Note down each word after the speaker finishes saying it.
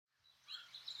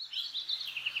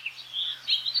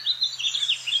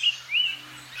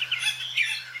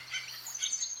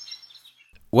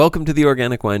Welcome to the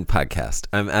Organic Wine Podcast.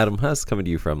 I'm Adam Huss, coming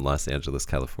to you from Los Angeles,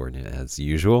 California, as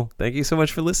usual. Thank you so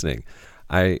much for listening.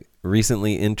 I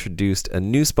recently introduced a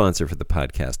new sponsor for the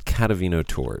podcast, Catavino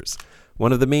Tours.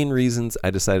 One of the main reasons I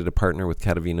decided to partner with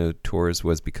Catavino Tours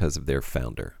was because of their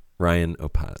founder, Ryan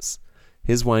Opaz.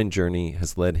 His wine journey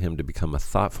has led him to become a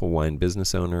thoughtful wine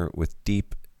business owner with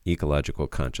deep ecological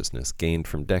consciousness gained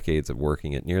from decades of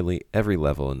working at nearly every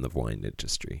level in the wine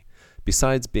industry.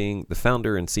 Besides being the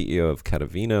founder and CEO of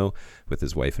Catavino with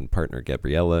his wife and partner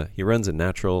Gabriela, he runs a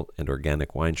natural and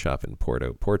organic wine shop in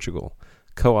Porto, Portugal,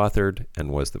 co-authored and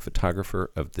was the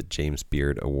photographer of the James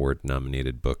Beard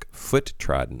Award-nominated book Foot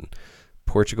Trodden,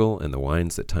 Portugal and the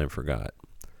Wines That Time Forgot.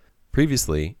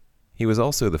 Previously, he was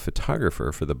also the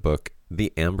photographer for the book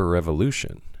The Amber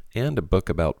Revolution and a book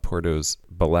about Porto's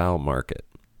Balao market.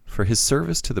 For his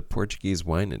service to the Portuguese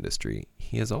wine industry,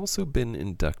 he has also been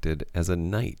inducted as a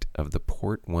Knight of the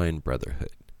Port Wine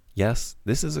Brotherhood. Yes,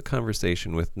 this is a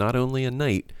conversation with not only a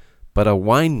knight, but a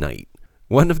wine knight.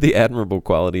 One of the admirable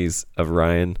qualities of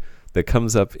Ryan that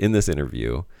comes up in this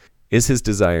interview is his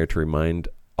desire to remind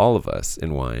all of us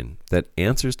in wine that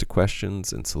answers to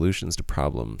questions and solutions to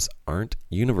problems aren't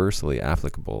universally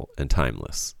applicable and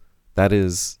timeless. That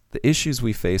is, the issues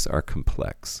we face are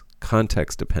complex,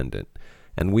 context-dependent,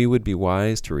 and we would be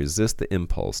wise to resist the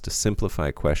impulse to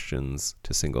simplify questions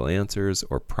to single answers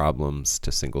or problems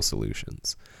to single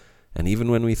solutions. And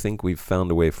even when we think we've found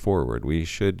a way forward, we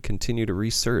should continue to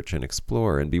research and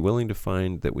explore and be willing to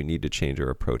find that we need to change our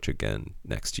approach again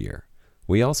next year.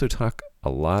 We also talk a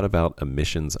lot about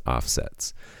emissions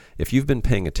offsets. If you've been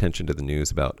paying attention to the news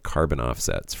about carbon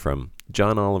offsets from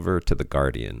John Oliver to The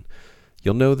Guardian,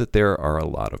 you'll know that there are a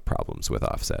lot of problems with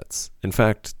offsets. In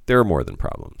fact, there are more than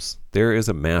problems. There is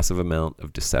a massive amount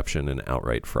of deception and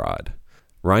outright fraud.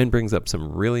 Ryan brings up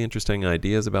some really interesting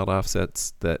ideas about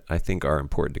offsets that I think are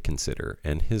important to consider,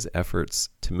 and his efforts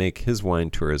to make his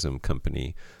wine tourism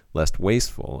company less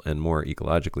wasteful and more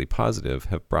ecologically positive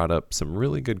have brought up some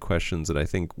really good questions that I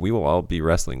think we will all be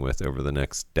wrestling with over the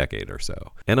next decade or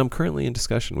so. And I'm currently in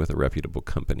discussion with a reputable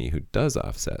company who does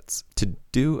offsets to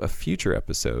do a future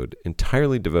episode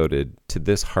entirely devoted to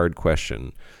this hard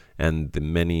question and the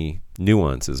many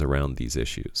nuances around these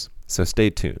issues. So stay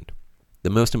tuned. The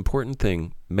most important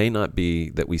thing may not be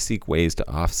that we seek ways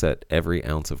to offset every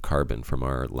ounce of carbon from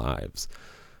our lives,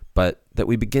 but that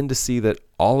we begin to see that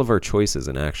all of our choices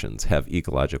and actions have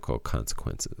ecological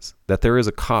consequences, that there is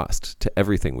a cost to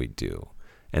everything we do.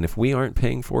 And if we aren't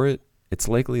paying for it, it's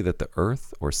likely that the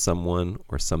earth or someone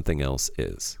or something else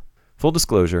is. Full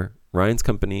disclosure, Ryan's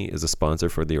company is a sponsor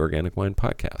for the Organic Wine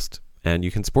Podcast, and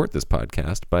you can support this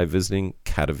podcast by visiting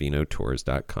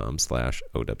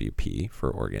catavinotours.com/OWP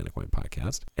for Organic Wine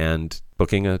Podcast and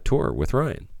booking a tour with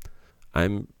Ryan.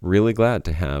 I'm really glad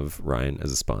to have Ryan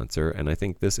as a sponsor, and I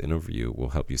think this interview will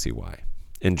help you see why.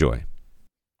 Enjoy.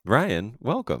 Ryan,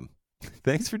 welcome.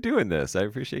 Thanks for doing this. I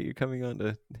appreciate you coming on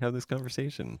to have this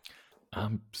conversation.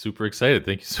 I'm super excited.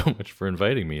 Thank you so much for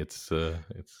inviting me. It's going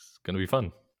to be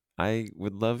fun. I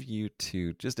would love you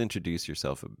to just introduce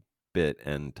yourself a bit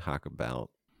and talk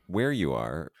about where you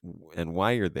are and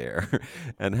why you're there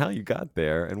and how you got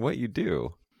there and what you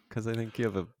do, because I think you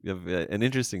have an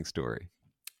interesting story.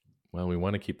 Well, we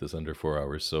want to keep this under 4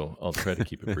 hours, so I'll try to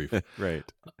keep it brief. Right.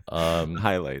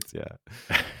 Highlights, yeah.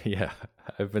 Yeah,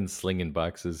 I've been slinging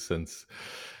boxes since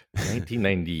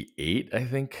 1998, I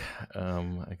think.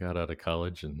 I got out of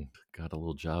college and got a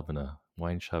little job in a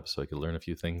wine shop so I could learn a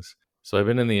few things. So I've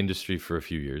been in the industry for a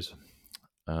few years.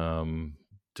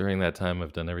 During that time,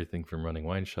 I've done everything from running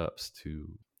wine shops to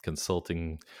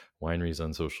consulting wineries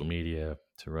on social media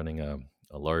to running a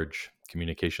large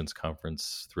communications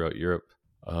conference throughout Europe.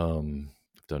 I've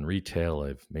done retail,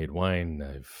 I've made wine,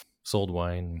 I've sold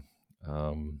wine.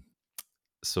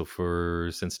 So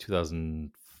since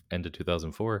 2000, end of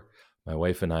 2004, my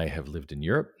wife and I have lived in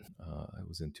Europe. It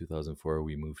was in 2004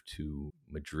 we moved to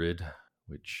Madrid,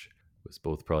 which was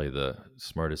both probably the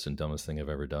smartest and dumbest thing I've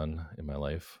ever done in my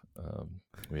life.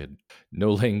 We had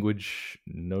no language,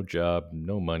 no job,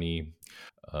 no money,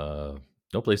 no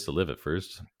place to live at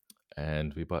first.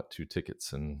 And we bought 2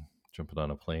 tickets and jumped on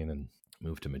a plane and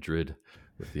moved to Madrid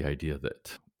with the idea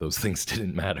that those things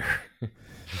didn't matter.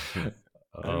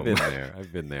 I've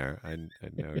been there. I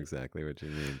know exactly what you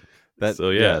mean.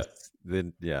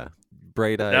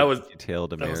 Bright-eyed,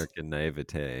 detailed American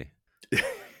naivete.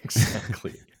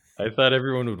 Exactly. I thought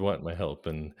everyone would want my help,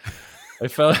 and I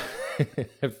found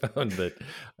that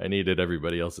I needed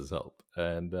everybody else's help,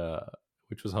 and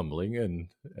which was humbling and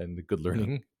good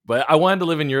learning. But I wanted to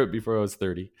live in Europe before I was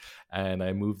 30, and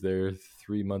I moved there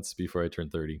 3 months before I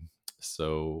turned 30.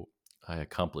 So I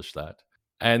accomplished that.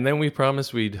 And then we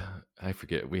promised I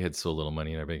forget, we had so little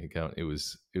money in our bank account. It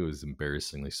was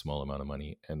embarrassingly small amount of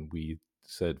money. And we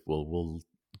said, well, we'll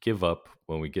give up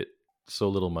when we get so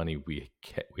little money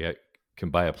can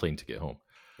buy a plane ticket home.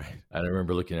 Right. And I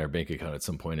remember looking at our bank account at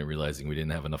some point and realizing we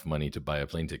didn't have enough money to buy a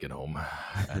plane ticket home.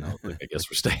 And I was like, I guess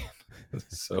we're staying.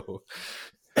 So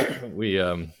we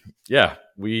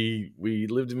we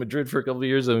lived in Madrid for a couple of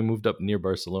years, and we moved up near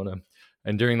Barcelona.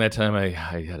 And during that time, I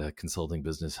had a consulting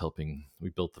business helping. We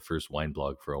built the first wine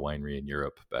blog for a winery in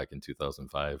Europe back in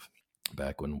 2005,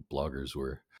 back when bloggers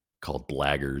were called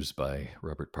blaggers by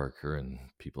Robert Parker, and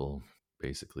people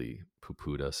basically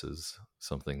poo-pooed us as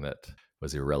something that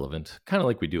was irrelevant, kind of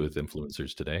like we do with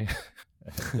influencers today.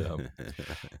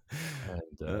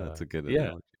 That's a good Yeah,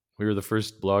 analogy. we were the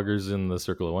first bloggers in the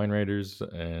Circle of Wine Writers,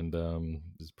 and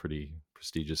it's pretty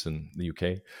prestigious in the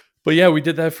UK. But yeah, we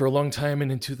did that for a long time.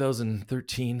 And in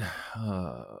 2013,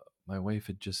 my wife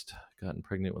had just gotten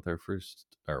pregnant with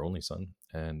our only son.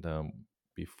 And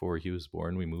before he was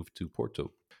born, we moved to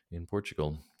Porto in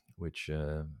Portugal, which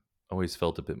always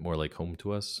felt a bit more like home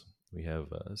to us. We have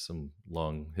some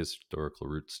long historical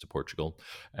roots to Portugal.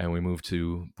 And we moved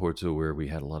to Porto, where we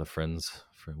had a lot of friends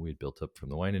we had built up from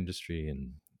the wine industry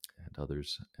and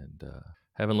others. And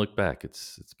haven't looked back.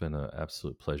 It's been an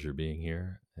absolute pleasure being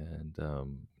here.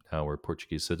 And now we're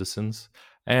Portuguese citizens,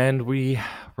 and we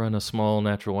run a small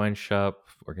natural wine shop,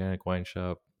 organic wine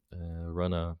shop,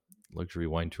 run a luxury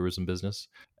wine tourism business,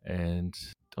 and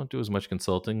don't do as much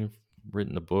consulting. I've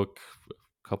written a book,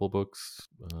 a couple books,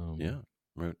 Yeah. a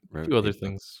Wrote few a other book,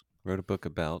 things. wrote a book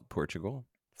about Portugal,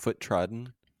 Foot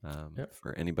Trodden, Yeah.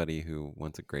 for anybody who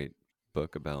wants a great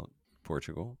book about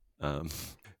Portugal.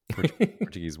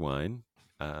 Portuguese wine.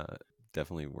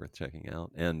 Definitely worth checking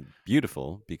out, and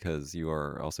beautiful because you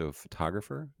are also a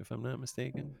photographer, if I'm not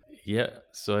mistaken. Yeah,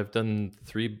 so I've done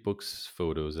 3 books,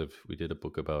 photos of. We did a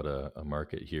book about a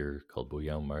market here called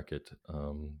Bouillon Market,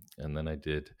 and then I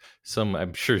did some.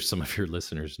 I'm sure some of your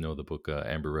listeners know the book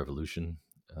Amber Revolution,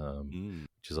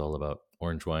 which is all about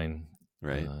orange wine.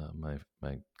 Right.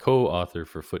 My co-author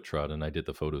for Foot Trot, and I did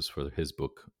the photos for his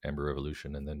book Amber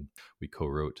Revolution, and then we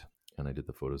co-wrote, and I did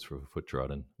the photos for Foot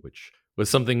Trodden, which was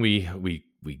something we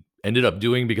ended up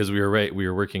doing because we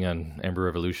were working on Amber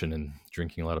Revolution and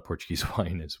drinking a lot of Portuguese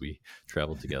wine as we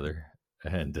traveled together,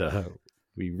 and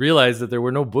we realized that there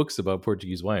were no books about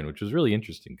Portuguese wine, which was really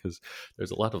interesting because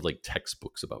there's a lot of like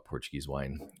textbooks about Portuguese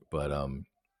wine, but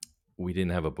we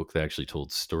didn't have a book that actually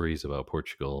told stories about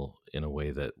Portugal in a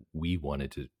way that we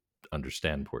wanted to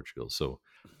understand Portugal. So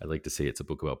I like to say it's a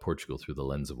book about Portugal through the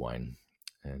lens of wine.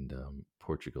 And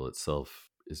Portugal itself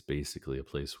is basically a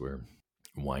place where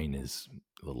wine is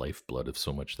the lifeblood of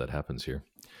so much that happens here.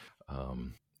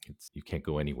 You can't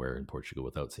go anywhere in Portugal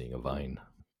without seeing a vine,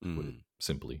 to put it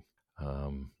simply.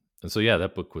 And so yeah,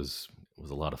 that book was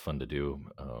a lot of fun to do.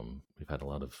 We've had a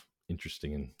lot of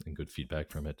interesting and good feedback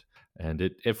from it, and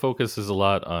it focuses a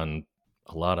lot on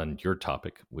your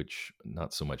topic, which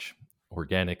not so much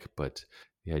organic, but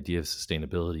the idea of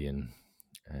sustainability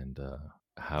and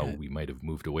how Yeah. we might have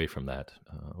moved away from that,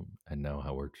 and now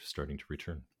how we're starting to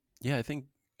return. Yeah,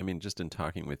 I mean, just in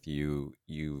talking with you,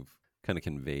 you've kind of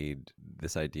conveyed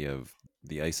this idea of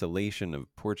the isolation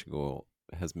of Portugal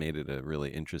has made it a really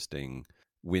interesting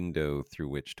window through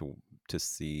which to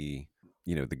see,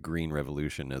 the green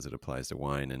revolution as it applies to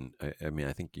wine. And I mean,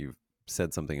 I think you've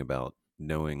said something about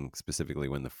knowing specifically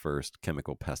when the first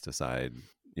chemical pesticide,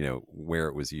 where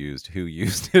it was used, who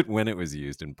used it, when it was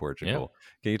used in Yeah. Portugal.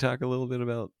 Can you talk a little bit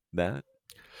about that?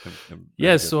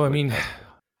 Yeah. Just So I what mean,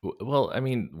 possible. well, I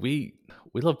mean, we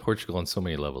love Portugal on so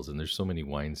many levels, and there's so many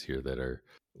wines here that are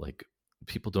like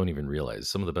people don't even realize.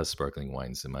 Some of the best sparkling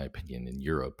wines, in my opinion, in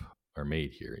Europe are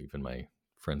made here. Even my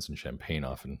friends in Champagne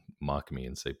often mock me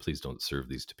and say, "Please don't serve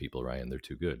these to people, Ryan. They're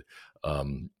too good."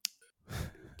 Um,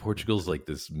 Portugal's like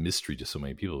this mystery to so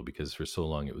many people because for so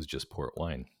long it was just port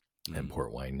wine. And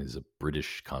port wine is a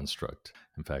British construct.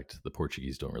 In fact, the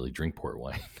Portuguese don't really drink port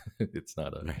wine. It's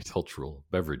not a Right. cultural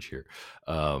beverage here.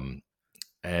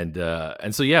 And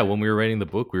so yeah, when we were writing the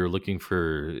book, we were looking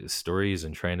for stories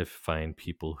and trying to find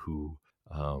people who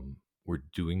were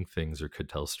doing things or could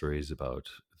tell stories about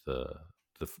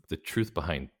the truth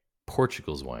behind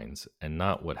Portugal's wines and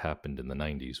not what happened in the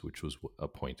 90s, which was a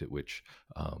point at which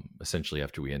essentially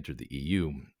after we entered the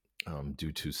EU,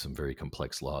 due to some very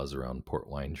complex laws around port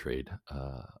wine trade,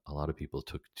 a lot of people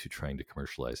took to trying to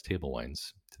commercialize table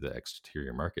wines to the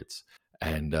exterior markets.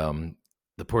 And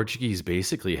the Portuguese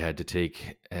basically had to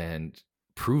take and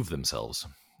prove themselves.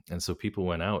 And so people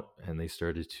went out and they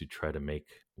started to try to make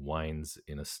wines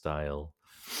in a style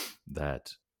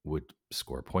that would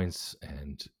score points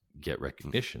and get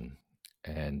recognition.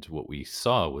 And what we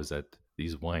saw was that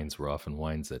these wines were often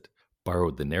wines that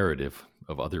borrowed the narrative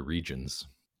of other regions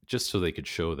just so they could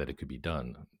show that it could be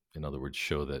done. In other words,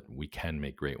 show that we can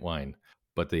make great wine.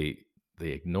 But they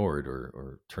ignored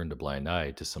or turned a blind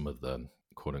eye to some of the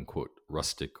quote unquote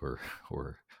rustic or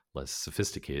less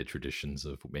sophisticated traditions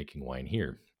of making wine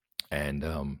here. And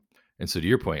so to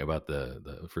your point about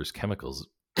the first chemicals,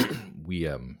 we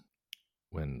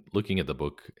when looking at the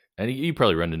book, and you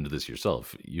probably run into this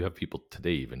yourself, you have people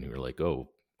today even who are like, oh,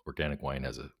 organic wine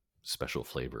has a special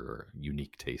flavor or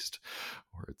unique taste,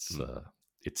 or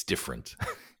it's different.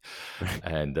 Right.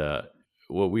 And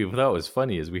what we thought was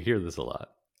funny is we hear this a lot.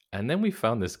 And then we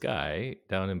found this guy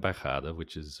down in Baixada,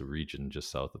 which is a region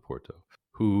just south of Porto,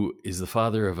 who is the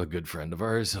father of a good friend of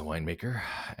ours, a winemaker.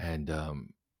 And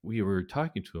we were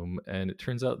talking to him, and it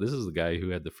turns out this is the guy who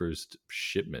had the first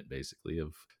shipment, basically,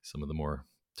 of some of the more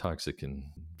toxic and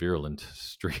virulent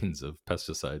strains of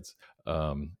pesticides,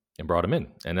 and brought him in.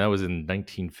 And that was in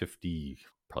 1950,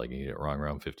 probably getting it wrong,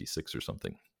 around 56 or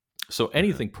something. So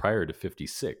anything prior to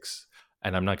 56,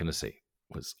 and I'm not going to say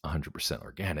was 100%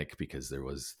 organic because there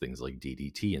was things like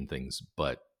DDT and things,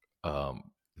 but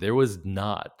there was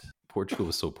not. Portugal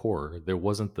was so poor, there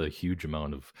wasn't the huge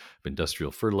amount of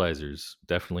industrial fertilizers,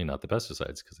 definitely not the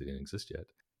pesticides because they didn't exist yet.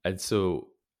 And so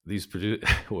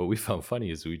what we found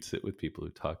funny is we'd sit with people who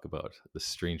talk about the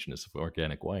strangeness of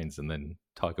organic wines and then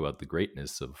talk about the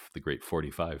greatness of the great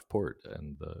 45 port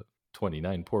and the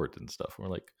 29 port and stuff. And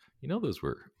we're like, those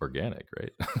were organic,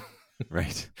 right?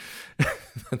 Right.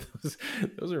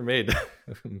 those are made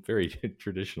in very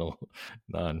traditional,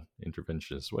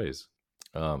 non-interventionist ways.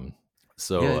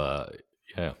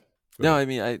 Yeah. No, I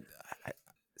mean, I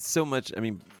so much. I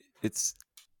mean, it's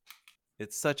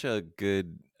such a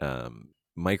good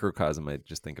microcosm. I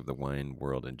just think of the wine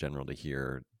world in general to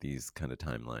hear these kind of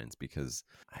timelines, because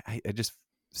I just,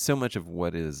 so much of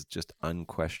what is just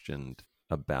unquestioned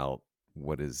about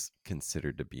what is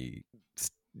considered to be,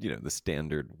 the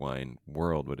standard wine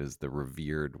world, what is the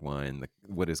revered wine,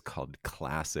 what is called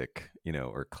classic,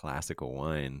 or classical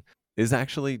wine, is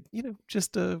actually,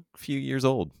 just a few years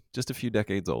old, just a few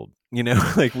decades old.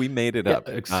 Like we made it up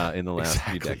in the last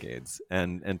few decades,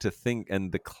 and to think,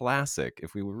 and the classic,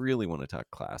 if we really want to talk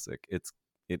classic, it's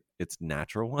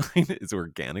natural wine, it's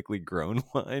organically grown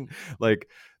wine. Like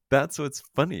that's what's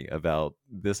funny about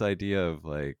this idea of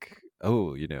like,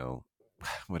 oh,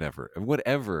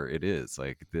 whatever it is,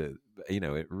 like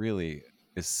it really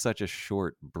is such a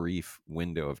short, brief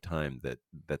window of time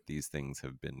that these things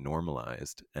have been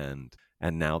normalized, and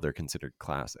now they're considered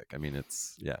classic. I mean,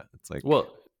 it's like, well,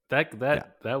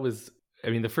 that was, I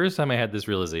mean, the first time I had this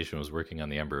realization was working on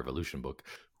the Amber Evolution book,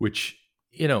 which,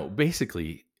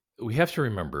 basically we have to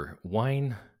remember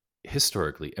wine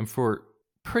historically, and for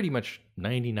pretty much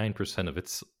 99% of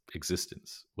its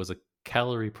existence, was a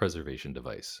calorie preservation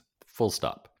device. Full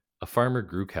stop. A farmer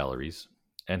grew calories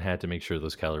and had to make sure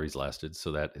those calories lasted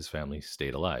so that his family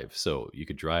stayed alive. So you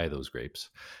could dry those grapes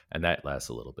and that lasts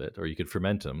a little bit, or you could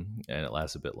ferment them and it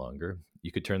lasts a bit longer.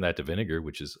 You could turn that to vinegar,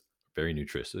 which is very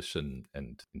nutritious,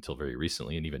 and until very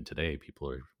recently, and even today, people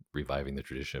are reviving the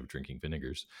tradition of drinking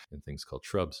vinegars and things called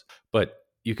shrubs. But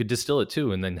you could distill it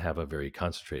too and then have a very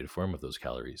concentrated form of those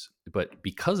calories. But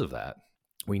because of that,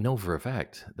 we know for a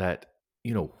fact that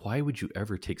why would you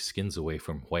ever take skins away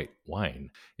from white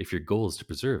wine if your goal is to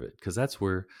preserve it? Because that's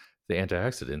where the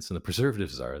antioxidants and the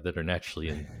preservatives are that are naturally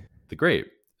in the grape.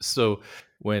 So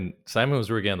when Simon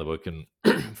was working on the book and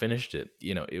finished it,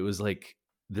 it was like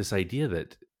this idea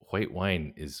that white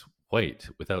wine is white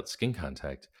without skin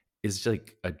contact is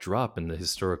like a drop in the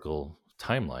historical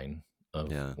timeline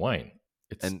of wine.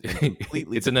 It's and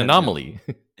completely it's an anomaly.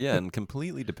 Yeah, and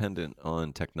completely dependent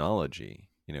on technology.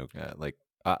 Like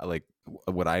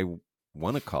what I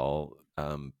want to call,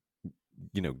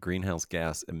 greenhouse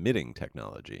gas emitting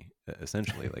technology,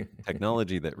 essentially, like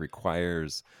technology that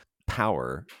requires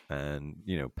power and,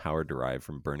 power derived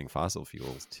from burning fossil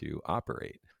fuels to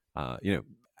operate,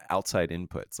 outside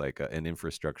inputs like an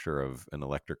infrastructure of an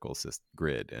electrical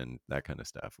grid and that kind of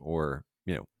stuff, or,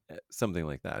 something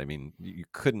like that. I mean, you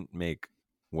couldn't make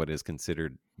what is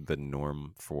considered the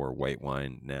norm for white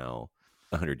wine now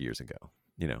 100 years ago.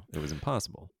 It was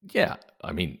impossible. Yeah,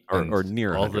 I mean, or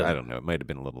near 100. I don't know. It might have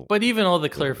been a little. But even all the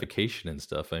clarification and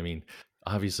stuff. I mean,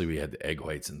 obviously we had the egg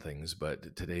whites and things,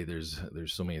 but today there's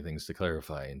so many things to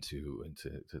clarify and to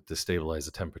stabilize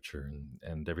the temperature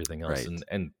and everything else. Right.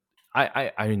 And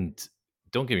I mean,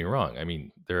 don't get me wrong. I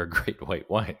mean, there are great white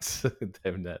wines.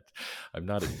 I'm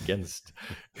not against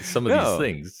some of these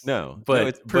things. No,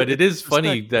 but it is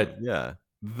funny that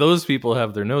those people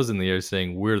have their nose in the air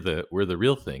saying we're the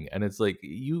real thing. And it's like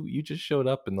you just showed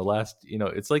up in the last,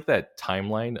 it's like that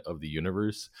timeline of the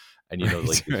universe. And like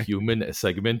Right, the right, human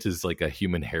segment is like a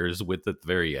human hair's width at the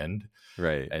very end,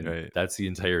 right, and right. that's the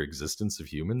entire existence of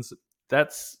humans.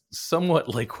 That's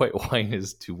somewhat like white wine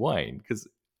is to wine, because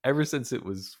ever since it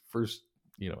was first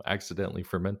accidentally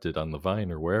fermented on the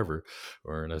vine or wherever,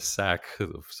 or in a sack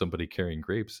of somebody carrying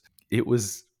grapes, it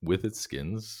was with its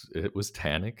skins, it was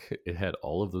tannic, it had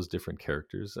all of those different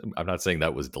characters. I'm not saying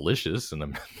that was delicious, and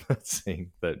I'm not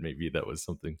saying that maybe that was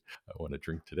something I want to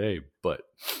drink today, but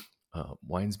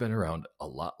wine's been around a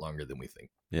lot longer than we think.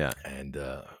 Yeah,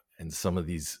 And some of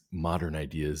these modern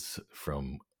ideas,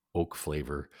 from oak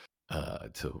flavor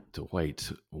to white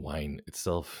wine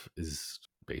itself, is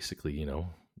basically,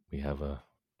 we have a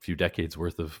few decades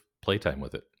worth of playtime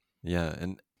with it. yeah,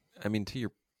 and I mean, to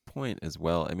your point as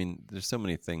well. I mean, there's so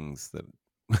many things that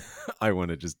I want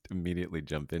to just immediately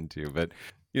jump into, but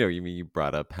you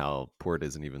brought up how port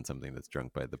isn't even something that's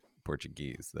drunk by the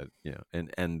Portuguese. That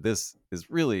and this is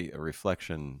really a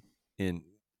reflection in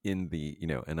the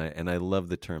and I love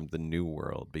the term the New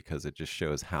World, because it just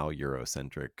shows how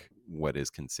Eurocentric what is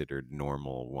considered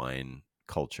normal wine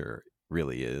culture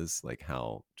really is, like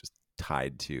how just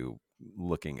tied to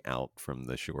looking out from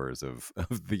the shores of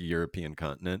the European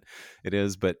continent it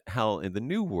is, but how in the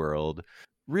New World,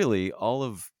 really all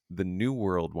of the New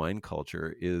World wine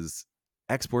culture is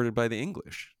exported by the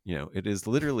English. It is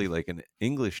literally like an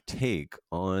English take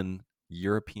on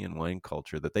European wine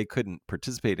culture that they couldn't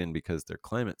participate in because their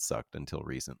climate sucked until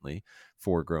recently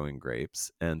for growing grapes.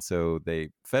 And so they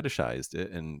fetishized it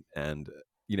and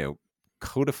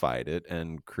codified it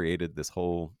and created this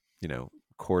whole,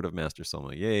 court of master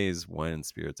sommeliers, wine and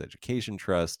spirits education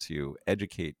trust to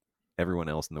educate everyone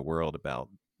else in the world about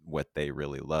what they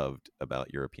really loved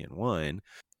about European wine,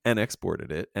 and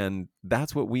exported it. And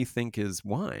that's what we think is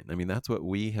wine. I mean, that's what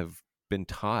we have been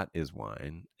taught is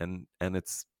wine. And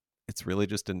it's really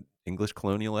just an English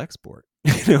colonial export.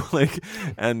 Like,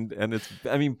 and it's,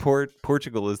 I mean,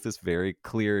 Portugal is this very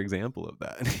clear example of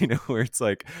that, where it's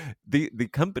like the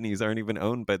companies aren't even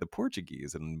owned by the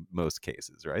Portuguese in most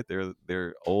cases, right?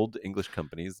 They're old English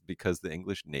companies because the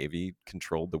English Navy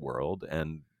controlled the world,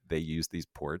 and they used these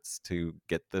ports to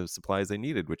get the supplies they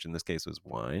needed, which in this case was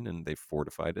wine, and they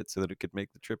fortified it so that it could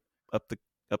make the trip up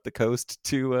the coast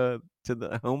to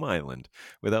the home island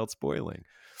without spoiling.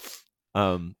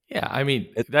 Yeah, I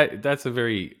mean, It, that's a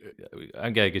very. I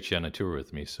gotta get you on a tour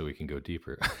with me so we can go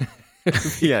deeper.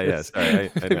 yeah, yeah. because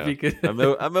Sorry, I know because I'm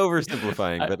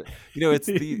oversimplifying, I, but it's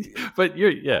the but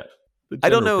the I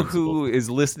don't general know principle. who is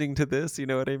listening to this, you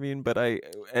know what I mean? But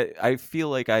I feel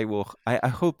like I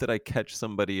hope that I catch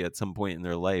somebody at some point in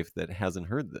their life that hasn't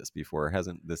heard this before,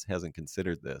 hasn't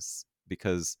considered this,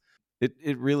 because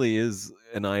it really is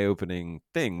an eye-opening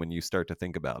thing when you start to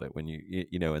think about it, when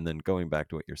and then going back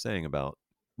to what you're saying about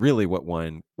really what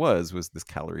wine was this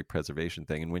calorie preservation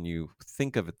thing. And when you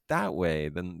think of it that way,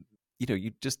 then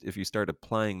you just, if you start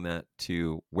applying that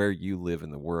to where you live in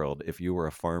the world, if you were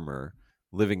a farmer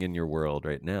living in your world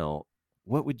right now,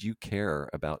 what would you care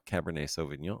about Cabernet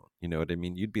Sauvignon? You know what I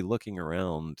mean? You'd be looking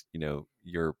around,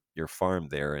 your farm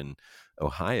there in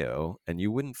Ohio, and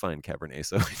you wouldn't find Cabernet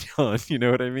Sauvignon. You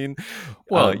know what I mean?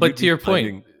 Well, but You'd to be your point,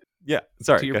 finding, yeah.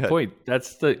 Sorry, to your go ahead. point,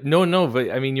 that's the no,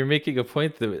 but I mean, you're making a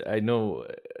point that I know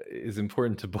is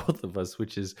important to both of us,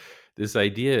 which is this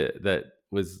idea that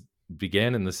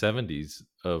began in the 70s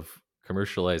of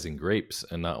commercializing grapes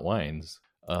and not wines.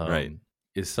 Right.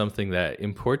 Is something that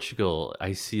in Portugal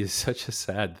I see as such a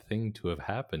sad thing to have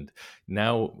happened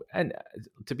now. And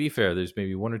to be fair, there's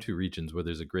maybe one or two regions where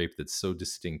there's a grape that's so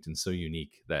distinct and so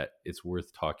unique that it's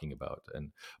worth talking about,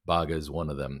 and Baga is one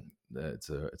of them. It's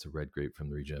a red grape from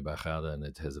the region of Bajada, and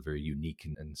it has a very unique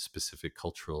and specific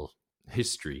cultural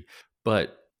history.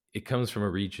 But it comes from a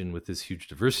region with this huge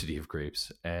diversity of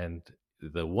grapes. And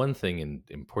the one thing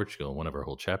in Portugal, one of our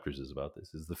whole chapters is about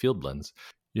this, is the field blends.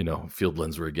 Field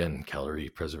blends were, again, calorie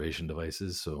preservation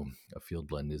devices. So a field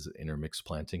blend is intermixed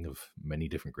planting of many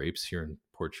different grapes. Here in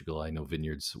Portugal, I know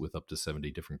vineyards with up to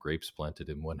 70 different grapes planted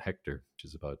in 1 hectare, which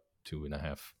is about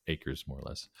 2.5 acres, more or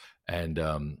less. And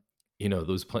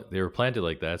they were planted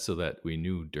like that so that we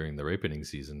knew during the ripening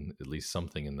season, at least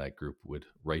something in that group would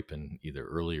ripen either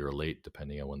early or late,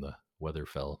 depending on when the weather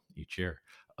fell each year.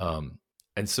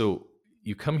 And so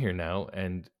you come here now,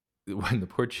 and when the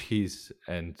Portuguese,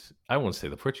 and I won't say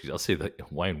the Portuguese, I'll say the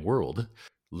wine world,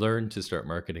 learned to start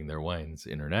marketing their wines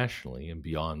internationally and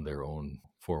beyond their own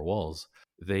four walls,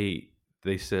 they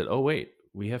said, "Oh wait,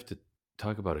 we have to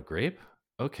talk about a grape?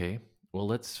 Okay, well,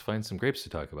 let's find some grapes to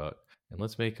talk about, and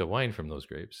let's make a wine from those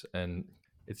grapes." And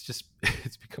it's just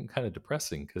it's become kind of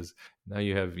depressing because now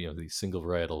you have these single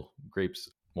varietal grapes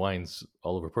wines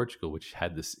all over Portugal, which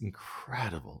had this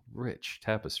incredible rich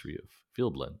tapestry of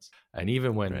field blends. And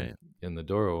even when Right. in the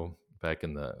Douro back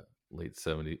in the late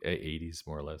 70s, 80s,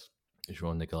 more or less,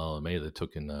 João Nicolau Almeida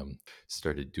took and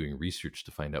started doing research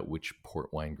to find out which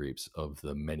port wine grapes of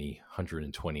the many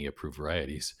 120 approved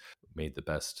varieties made the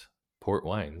best port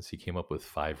wines. He came up with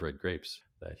 5 red grapes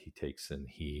that he takes and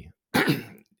he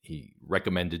he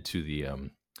recommended to the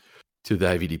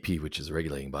IVDP, which is a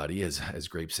regulating body, as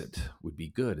grapes that would be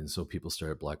good. And so people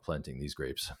started block planting these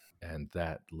grapes. And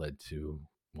that led to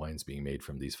wines being made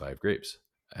from these 5 grapes.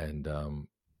 And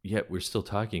yet we're still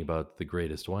talking about the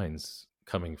greatest wines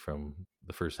coming from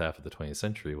the first half of the 20th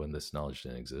century when this knowledge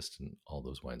didn't exist and all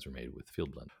those wines were made with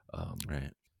field blend.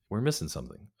 Right. We're missing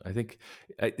something. I think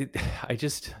I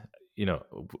just,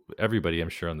 everybody I'm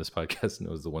sure on this podcast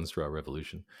knows the One Straw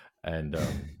Revolution. And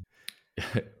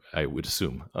I would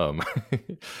assume.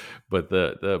 But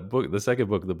the second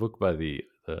book, the book by the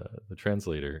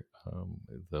translator,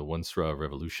 the One Straw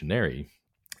Revolutionary,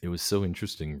 it was so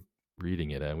interesting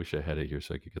reading it. I wish I had it here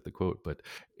so I could get the quote. But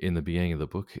in the beginning of the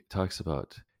book, it talks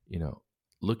about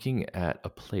looking at a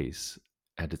place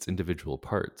at its individual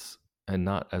parts and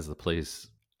not as the place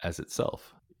as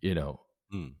itself.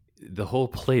 Mm. The whole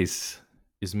place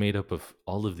is made up of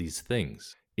all of these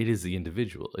things. It is the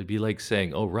individual. It'd be like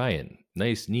saying, "Oh, Ryan,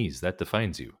 nice knees. That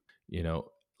defines you."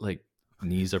 Like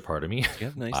knees are part of me. You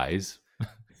have nice eyes,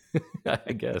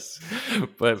 I guess.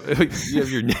 But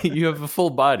you have a full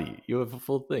body. You have a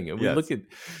full thing. And we Yes. look at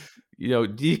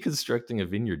deconstructing a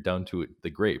vineyard down to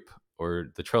the grape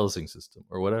or the trellising system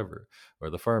or whatever, or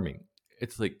the farming.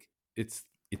 It's like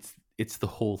it's the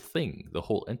whole thing, the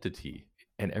whole entity,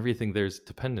 and everything there's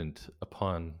dependent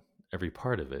upon every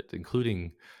part of it,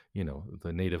 including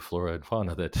the native flora and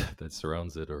fauna that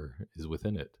surrounds it or is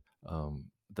within it.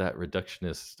 That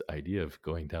reductionist idea of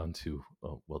going down to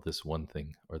this one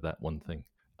thing or that one thing,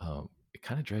 it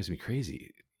kind of drives me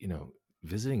crazy.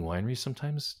 Visiting wineries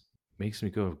sometimes makes me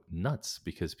go nuts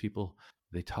because people,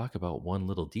 they talk about one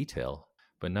little detail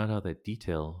but not how that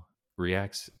detail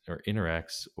reacts or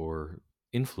interacts or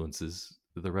influences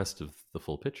the rest of the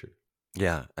full picture.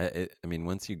 Yeah, I mean,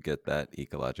 once you get that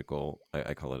ecological,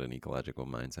 I call it an ecological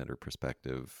mindset or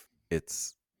perspective, it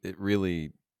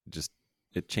really just,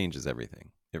 it changes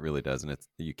everything. It really does, and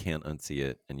you can't unsee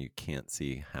it, and you can't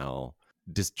see how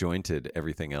disjointed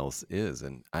everything else is.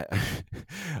 And I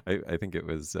think it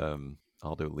was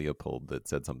Aldo Leopold that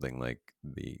said something like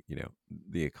the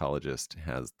ecologist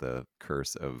has the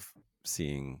curse of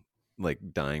seeing, like,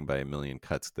 dying by a million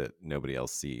cuts that nobody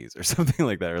else sees or something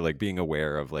like that, or like being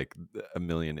aware of like a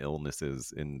million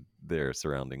illnesses in their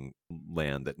surrounding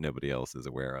land that nobody else is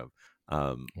aware of.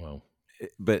 Wow.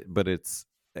 But it's,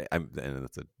 and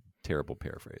that's a terrible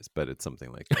paraphrase, but it's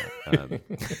something like that.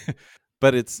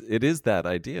 But it is that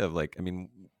idea of, like, I mean,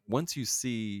 once you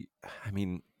see, I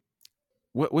mean,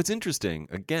 what's interesting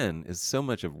again is so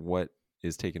much of what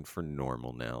is taken for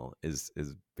normal now is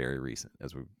very recent,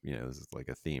 as we, this is like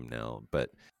a theme now,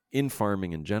 but in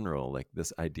farming in general, like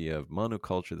this idea of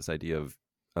monoculture, this idea of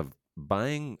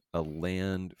buying a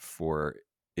land for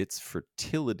its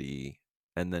fertility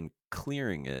and then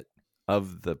clearing it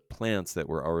of the plants that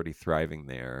were already thriving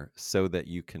there so that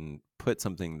you can put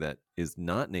something that is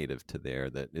not native to there,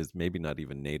 that is maybe not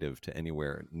even native to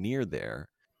anywhere near there,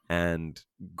 and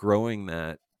growing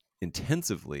that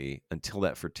intensively until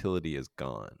that fertility is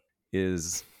gone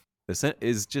is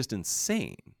just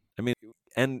insane. I mean,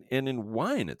 and in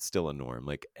wine, it's still a norm.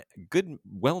 Like, good,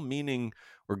 well-meaning,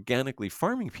 organically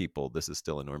farming people, this is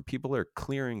still a norm. People are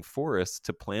clearing forests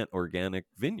to plant organic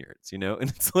vineyards, and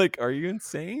it's like, are you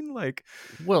insane? Like,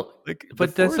 well, like,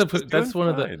 but that's one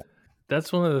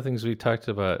of the things we talked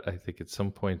about, I think, at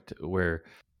some point, where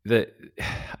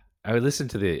I listened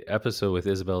to the episode with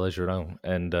Isabelle Legeron,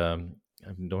 and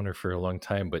I've known her for a long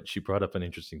time, but she brought up an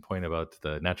interesting point about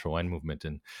the natural wine movement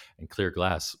and clear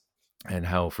glass, and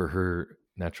how for her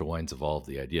natural wines evolved,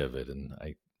 the idea of it. And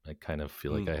I kind of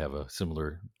feel like I have a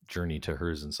similar journey to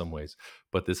hers in some ways.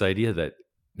 But this idea that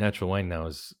natural wine now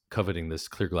is coveting this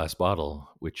clear glass bottle,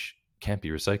 which can't be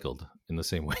recycled in the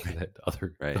same way that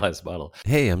other glass bottle.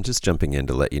 Hey, I'm just jumping in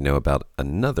to let you know about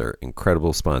another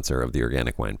incredible sponsor of the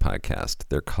Organic Wine Podcast.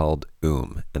 They're called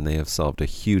and they have solved a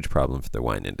huge problem for the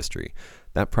wine industry.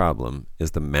 That problem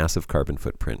is the massive carbon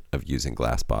footprint of using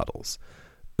glass bottles.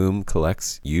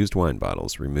 Collects used wine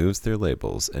bottles, removes their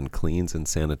labels, and cleans and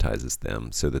sanitizes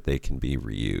them so that they can be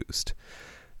reused.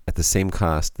 At the same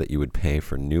cost that you would pay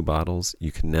for new bottles,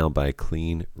 you can now buy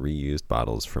clean, reused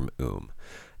bottles from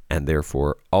and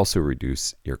therefore also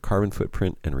reduce your carbon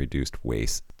footprint and reduced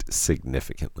waste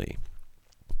significantly.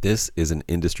 This is an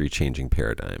industry-changing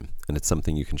paradigm, and it's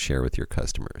something you can share with your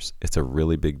customers. It's a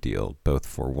really big deal, both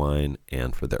for wine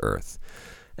and for the earth.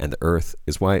 And the earth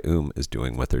is why is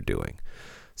doing what they're doing.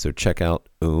 So check out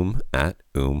at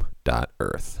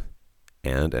oom.earth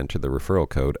and enter the referral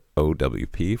code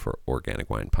OWP for Organic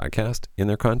Wine Podcast in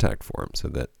their contact form so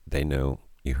that they know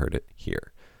you heard it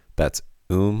here. That's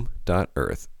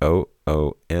oom.earth,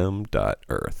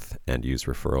 OOM.earth, and use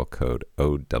referral code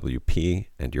OWP,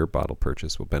 and your bottle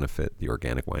purchase will benefit the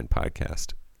Organic Wine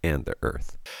Podcast and the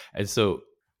earth. And so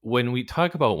when we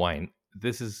talk about wine,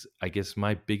 this is, I guess,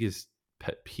 my biggest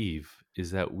pet peeve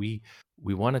is that we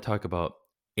want to talk about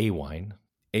a wine,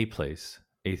 a place,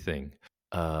 a thing.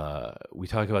 We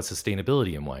talk about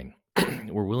sustainability in wine.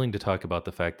 We're willing to talk about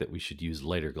the fact that we should use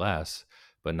lighter glass,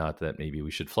 but not that maybe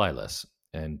we should fly less.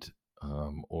 And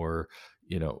or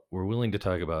we're willing to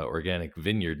talk about organic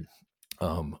vineyard,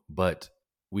 but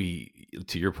we,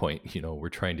 to your point, we're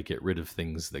trying to get rid of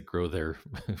things that grow there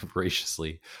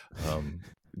voraciously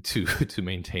to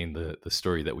maintain the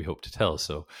story that we hope to tell.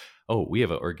 So, we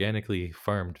have an organically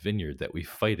farmed vineyard that we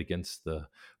fight against the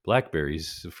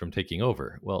blackberries from taking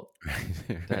over. Well,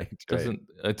 that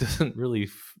doesn't really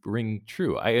ring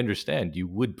true. I understand you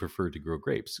would prefer to grow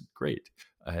grapes. Great.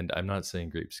 And I'm not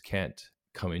saying grapes can't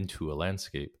come into a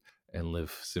landscape and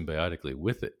live symbiotically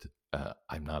with it.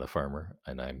 I'm not a farmer,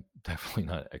 and I'm definitely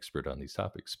not an expert on these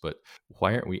topics, but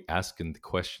why aren't we asking the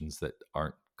questions that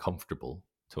aren't comfortable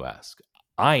to ask?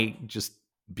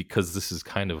 Because this is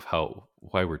kind of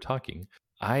why we're talking,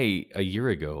 a year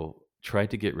ago,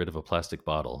 tried to get rid of a plastic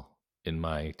bottle in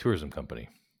my tourism company.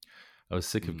 I was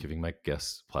sick of giving my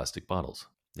guests plastic bottles.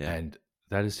 Yeah. And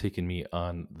that has taken me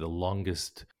on the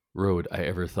longest road I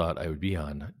ever thought I would be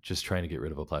on, just trying to get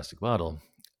rid of a plastic bottle.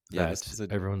 Yeah,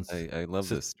 I love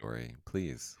this story.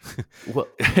 Please. Well,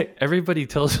 everybody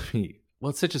tells me, well,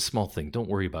 it's such a small thing. Don't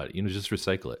worry about it. Just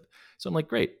recycle it. So I'm like,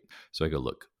 great. So I go,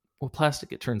 look, well,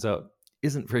 plastic, it turns out,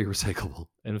 isn't very recyclable.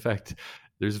 In fact,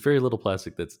 there's very little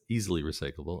plastic that's easily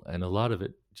recyclable, and a lot of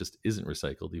it just isn't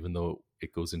recycled, even though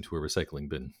it goes into a recycling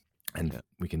bin. And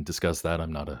we can discuss that.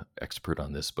 I'm not an expert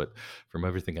on this, but from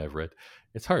everything I've read,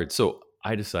 it's hard. So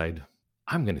I decide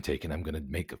I'm going to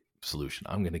make a solution.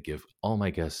 I'm going to give all my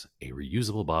guests a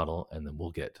reusable bottle, and then we'll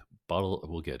get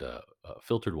a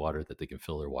filtered water that they can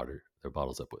fill their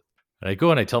bottles up with. And I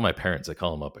go and I tell my parents, I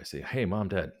call them up. I say, hey, Mom,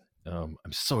 Dad, I'm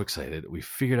so excited. We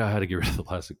figured out how to get rid of the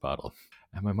plastic bottle.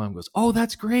 And my mom goes, oh,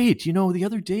 that's great. The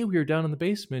other day we were down in the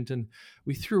basement and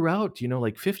we threw out,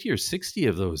 like 50 or 60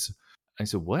 of those. I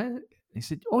said, what? He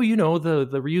said, oh, the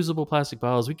reusable plastic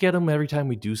bottles, we get them every time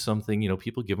we do something,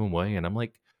 people give them away. And I'm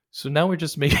like, so now we're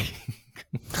just making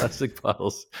plastic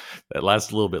bottles that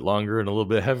last a little bit longer and a little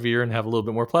bit heavier and have a little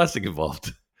bit more plastic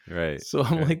involved. Right. So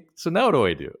I'm like, so now what do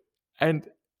I do? And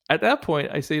at that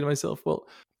point, I say to myself, well,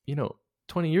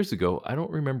 20 years ago, I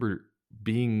don't remember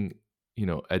being,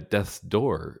 at death's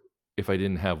door if I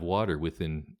didn't have water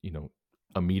within,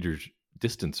 a meter's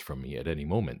distance from me at any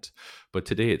moment. But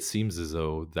today it seems as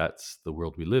though that's the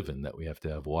world we live in, that we have to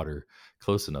have water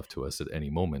close enough to us at any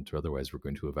moment, or otherwise we're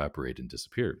going to evaporate and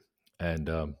disappear. And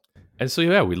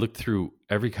so, we looked through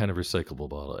every kind of recyclable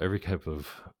bottle, every type of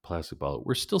plastic bottle.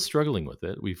 We're still struggling with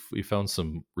it. We found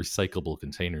some recyclable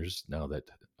containers now that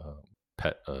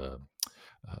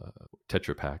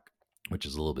Tetra Pak, which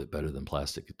is a little bit better than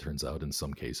plastic, it turns out, in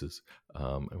some cases.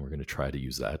 And we're going to try to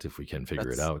use that if we can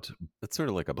figure it out. That's sort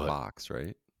of like a box,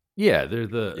 right? Yeah, they're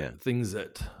the things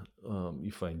that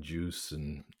you find juice,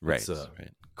 and it's a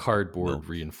cardboard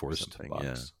reinforced box.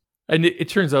 Yeah. And it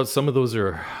turns out some of those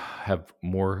have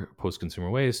more post-consumer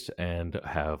waste and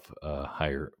have a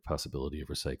higher possibility of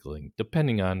recycling,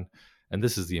 depending on, and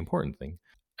this is the important thing,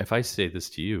 if I say this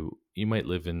to you, you might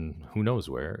live in who knows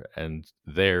where, and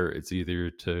there it's either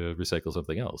to recycle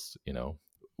something else.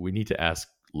 We need to ask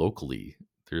locally.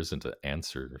 There isn't an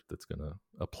answer that's going to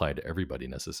apply to everybody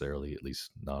necessarily, at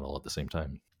least not all at the same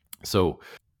time. So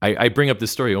I bring up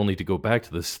this story only to go back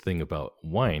to this thing about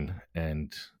wine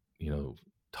and,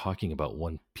 talking about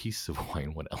one piece of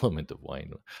wine, one element of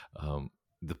wine.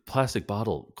 The plastic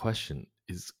bottle question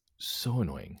is so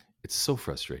annoying. It's so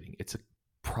frustrating. It's a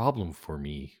problem for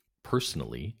me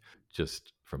personally,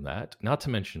 just from that, not to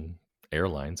mention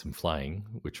airlines and flying,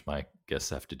 which my guests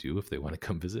have to do if they want to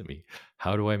come visit me.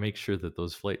 How do I make sure that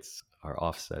those flights are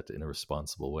offset in a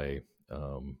responsible way?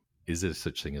 Is there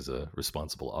such thing as a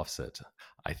responsible offset?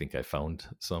 I think I found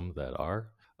some that are.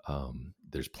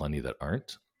 There's plenty that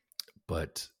aren't.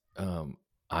 But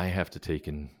I have to take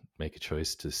and make a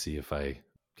choice to see if I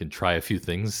can try a few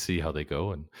things, see how they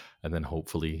go, and then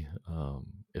hopefully,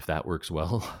 if that works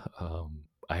well,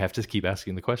 I have to keep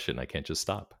asking the question. I can't just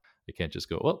stop. I can't just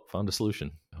go, well, found a solution.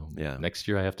 Yeah. Next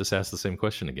year, I have to ask the same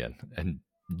question again and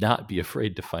not be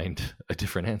afraid to find a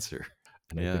different answer.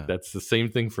 And I think that's the same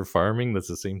thing for farming. That's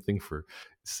the same thing for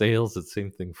sales. It's the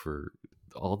same thing for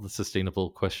all the sustainable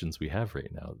questions we have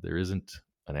right now. There isn't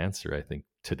an answer, I think,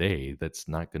 today that's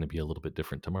not going to be a little bit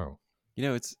different tomorrow.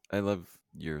 I love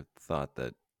your thought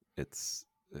that it's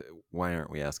why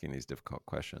aren't we asking these difficult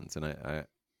questions? And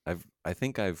I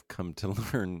think I've come to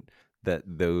learn that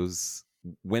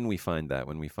when we find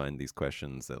these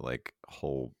questions that like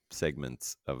whole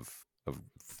segments of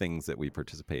things that we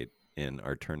participate in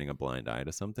are turning a blind eye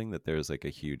to something, that there's like a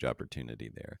huge opportunity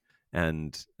there.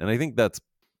 And I think that's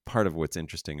part of what's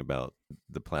interesting about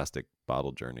the plastic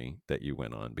bottle journey that you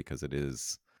went on, because it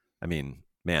is, I mean,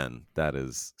 man, that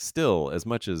is still as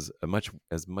much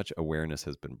awareness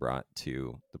has been brought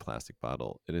to the plastic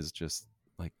bottle, it is just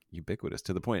like ubiquitous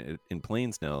to the point in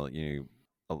planes now,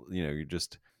 you're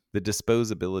just the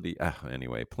disposability.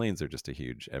 Anyway, planes are just a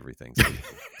huge everything. So we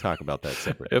can talk about that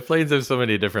separately. Planes have so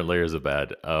many different layers of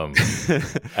bad.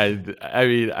 I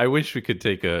mean, I wish we could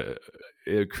take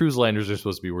cruise liners are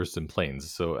supposed to be worse than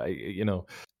planes. So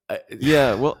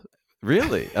yeah, well,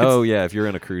 really? Oh yeah, if you're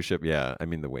in a cruise ship, yeah. I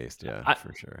mean the waste, yeah,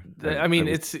 for sure. I mean,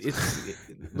 it's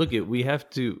look, we have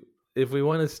to, if we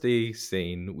want to stay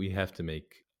sane, we have to make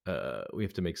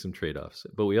some trade-offs,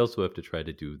 but we also have to try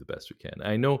to do the best we can.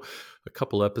 I know a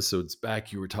couple episodes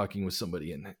back you were talking with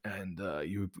somebody and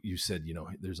you said,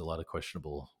 there's a lot of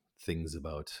questionable things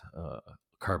about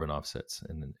carbon offsets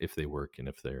and if they work and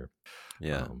if they're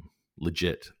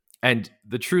legit. And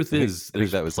the truth is,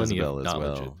 there's that was plenty Isabel of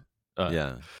knowledge. As well.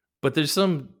 Yeah, but there's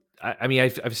some. I mean,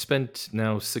 I've spent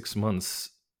now 6 months,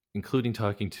 including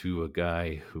talking to a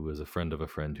guy who is a friend of a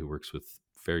friend who works with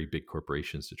very big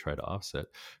corporations to try to offset,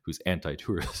 who's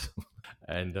anti-tourism,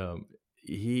 and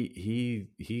he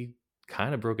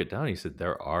kind of broke it down. He said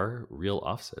there are real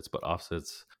offsets, but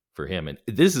offsets for him, and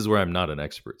this is where I'm not an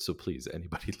expert, so please,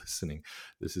 anybody listening,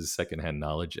 this is secondhand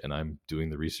knowledge, and I'm doing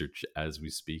the research as we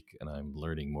speak, and I'm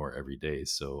learning more every day,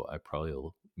 so I probably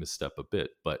will misstep a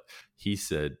bit. But he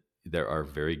said there are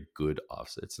very good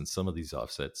offsets, and some of these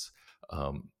offsets,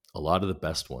 a lot of the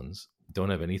best ones, don't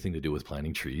have anything to do with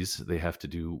planting trees. They have to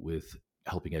do with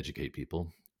helping educate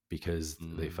people, because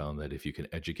they found that if you can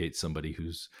educate somebody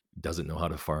who doesn't know how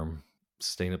to farm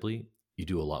sustainably, you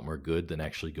do a lot more good than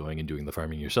actually going and doing the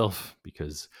farming yourself,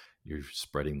 because you're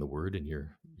spreading the word and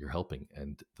you're helping.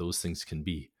 And those things can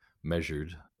be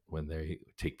measured when they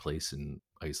take place in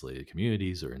isolated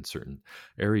communities or in certain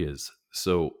areas.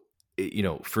 So,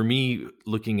 for me,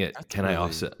 looking at I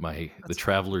offset the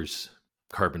traveler's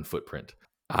carbon footprint,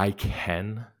 I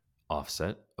can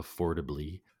offset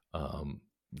affordably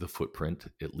the footprint,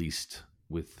 at least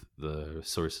with the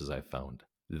sources I've found.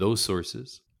 Those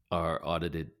sources are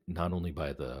audited not only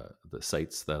by the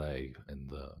sites that and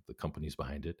the companies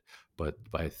behind it, but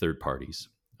by third parties.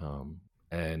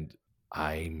 And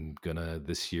I'm gonna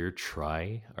this year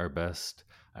try our best.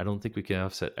 I don't think we can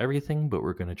offset everything, but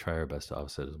we're gonna try our best to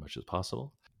offset as much as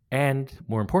possible. And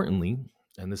more importantly,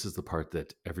 and this is the part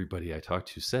that everybody I talked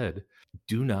to said,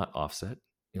 do not offset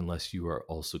unless you are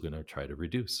also going to try to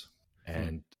reduce.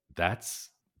 And that's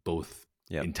both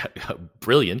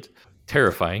brilliant,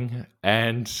 terrifying,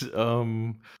 and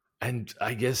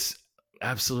I guess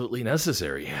absolutely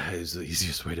necessary is the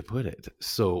easiest way to put it.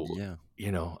 So,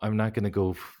 I'm not going to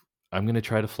go. I'm going to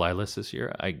try to fly less this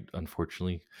year. I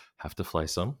unfortunately have to fly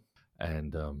some,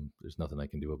 and there's nothing I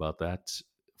can do about that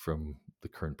from the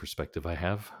current perspective I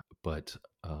have, but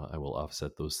I will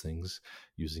offset those things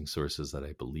using sources that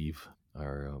I believe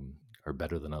are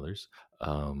better than others.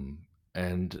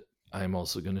 And I'm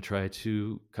also going to try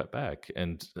to cut back.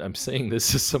 And I'm saying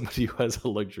this as somebody who has a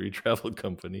luxury travel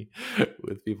company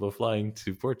with people flying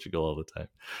to Portugal all the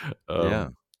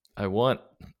time. I want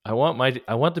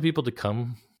the people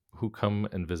who come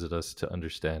and visit us to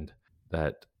understand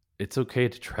that it's okay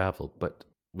to travel, but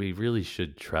we really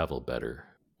should travel better.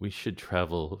 We should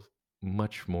travel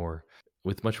much more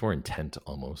with much more intent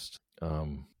almost.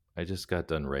 I just got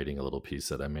done writing a little piece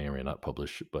that I may or may not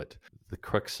publish, but the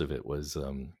crux of it was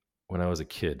when I was a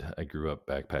kid, I grew up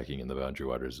backpacking in the Boundary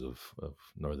Waters of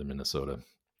northern Minnesota.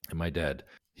 And my dad,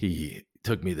 he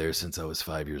took me there since I was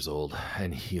 5 years old.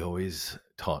 And he always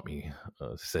taught me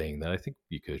saying that I think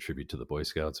you could attribute to the Boy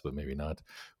Scouts, but maybe not,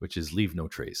 which is leave no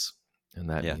trace. And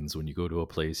that means when you go to a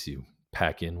place, you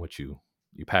pack in what you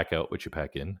pack out what you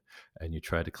pack in, and you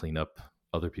try to clean up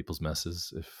other people's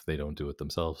messes if they don't do it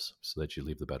themselves, so that you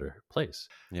leave the better place.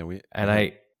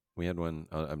 We had one.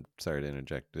 I'm sorry to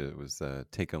interject. It was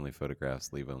take only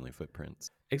photographs, leave only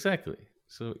footprints. Exactly.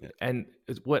 So, Yeah. and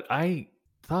what I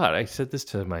thought, I said this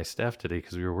to my staff today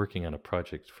because we were working on a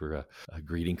project for a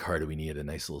greeting card and we needed a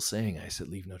nice little saying. I said,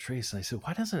 leave no trace. And I said,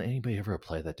 why doesn't anybody ever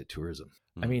apply that to tourism?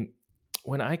 I Mm. mean,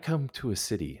 when I come to a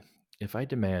city, if I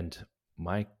demand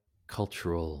my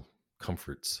cultural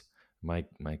comforts, my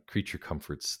creature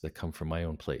comforts that come from my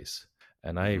own place,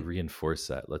 and I Hmm. reinforce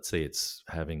that, let's say it's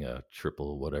having a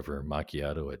triple whatever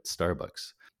macchiato at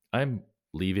Starbucks, I'm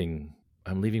leaving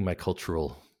I'm leaving my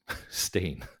cultural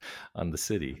stain on the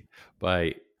city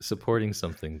by supporting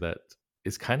something that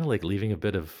is kind of like leaving a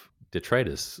bit of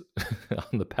detritus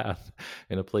on the path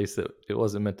in a place that it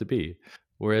wasn't meant to be.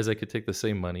 Whereas I could take the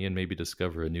same money and maybe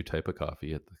discover a new type of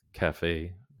coffee at the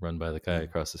cafe run by the guy Yeah.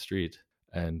 across the street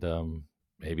and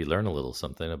maybe learn a little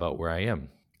something about where I am.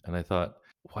 And I thought,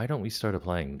 why don't we start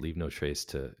applying leave no trace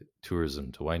to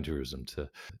tourism, to wine tourism, to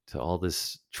all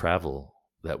this travel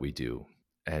that we do?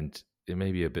 And it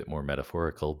may be a bit more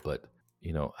metaphorical, but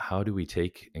how do we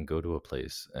take and go to a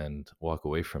place and walk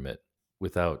away from it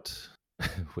without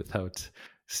without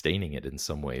staining it in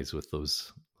some ways with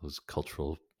those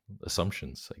cultural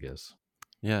assumptions, I guess.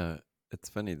 Yeah, it's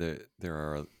funny that there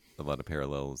are a lot of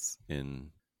parallels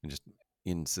in just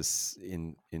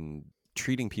in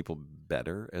treating people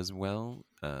better as well,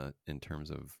 in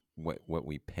terms of what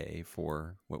we pay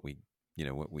for what we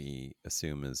what we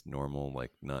assume is normal, like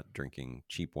not drinking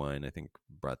cheap wine. I think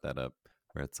brought that up,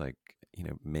 where it's like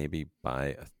maybe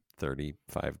buy a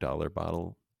 $35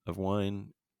 bottle of wine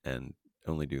and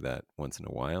only do that once in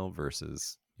a while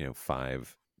versus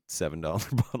five $7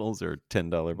 bottles or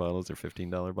 $10 bottles or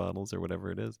 $15 bottles or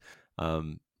whatever it is.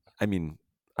 Um, I mean,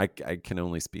 I can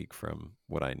only speak from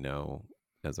what I know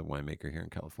as a winemaker here in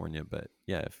California, but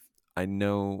yeah, if I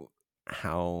know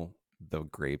how the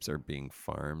grapes are being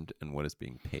farmed and what is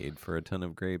being paid for a ton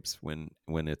of grapes when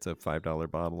it's a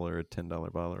 $5 bottle or a $10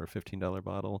 bottle or a $15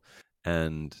 bottle,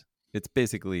 and it's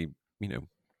basically you know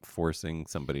forcing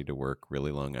somebody to work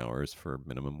really long hours for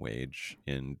minimum wage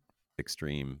in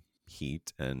extreme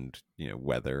heat and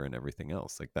weather and everything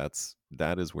else. Like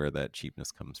that is where that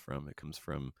cheapness comes from. It comes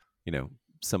from you know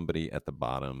somebody at the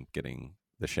bottom getting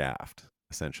the shaft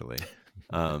essentially,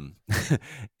 um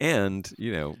and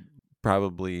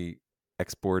probably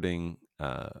exporting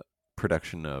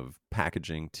production of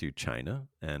packaging to China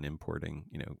and importing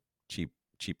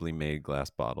cheaply made glass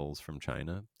bottles from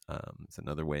China. It's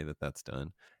another way that that's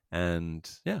done. And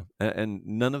yeah, and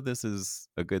none of this is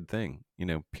a good thing,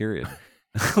 period.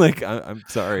 Like I'm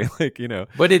sorry, like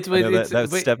But it's I but know it's that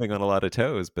that's but stepping on a lot of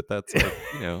toes, but that's like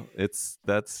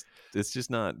it's just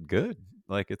not good.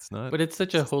 Like but it's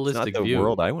such a it's not holistic the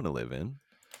world view. I want to live in.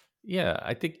 Yeah,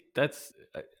 I think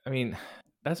I mean,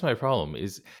 that's my problem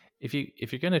is if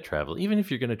you're going to travel, even if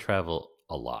you're going to travel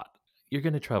a lot, you're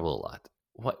going to travel a lot.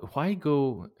 Why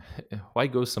go why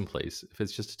go someplace if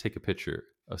it's just to take a picture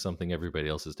of something everybody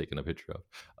else is taking a picture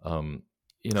of?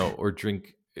 Or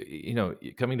drink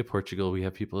coming to Portugal, we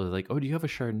have people that are like, "Oh, do you have a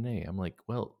Chardonnay?" I'm like,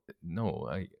 "Well, no,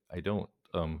 I don't."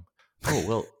 Oh,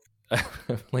 well,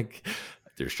 like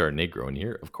there's Chardonnay grown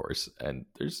here, of course, and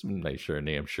there's some nice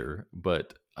Chardonnay, I'm sure.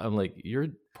 But I'm like, you're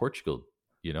in Portugal,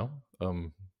 you know,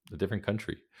 a different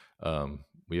country.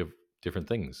 We have different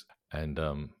things, and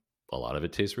a lot of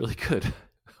it tastes really good.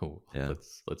 Yeah.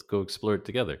 Let's go explore it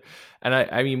together. And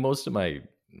I mean, most of the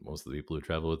people who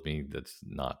travel with me, that's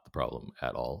not the problem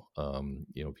at all.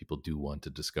 People do want to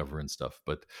discover and stuff,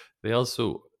 but they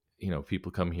also,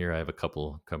 people come here. I have a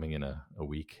couple coming in a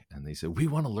week, and they say we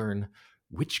want to learn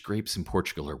which grapes in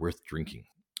Portugal are worth drinking.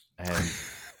 And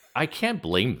I can't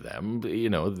blame them.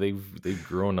 They've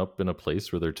grown up in a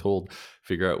place where they're told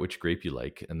figure out which grape you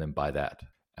like and then buy that.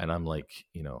 And I'm like,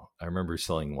 I remember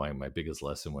selling wine. My biggest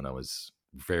lesson when I was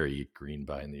very green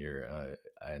behind the ear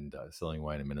and selling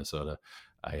wine in Minnesota,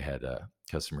 I had a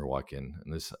customer walk in,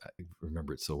 and this I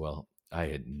remember it so well. I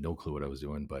had no clue what I was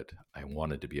doing, but I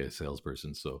wanted to be a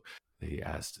salesperson, so they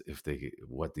asked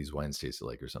what these wines tasted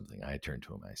like or something. I turned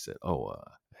to him. I said, "Oh, it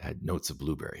had notes of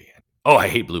blueberry." Oh, I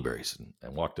hate blueberries,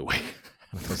 and walked away.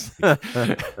 I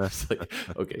was like,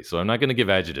 okay, so I'm not going to give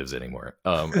adjectives anymore.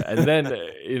 And then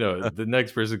the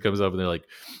next person comes up and they're like,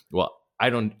 well, I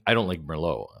don't like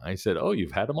Merlot. I said, oh,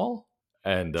 you've had them all,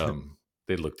 and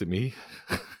they looked at me.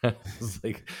 I was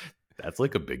like, that's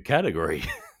like a big category.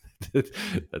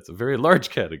 That's a very large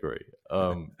category.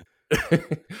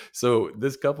 So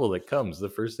this couple that comes, the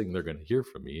first thing they're going to hear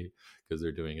from me because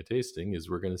they're doing a tasting is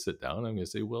we're going to sit down. I'm going to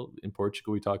say, well, in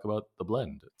Portugal, we talk about the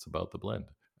blend. It's about the blend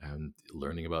and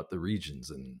learning about the regions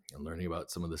and learning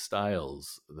about some of the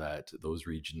styles that those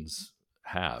regions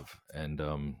have. And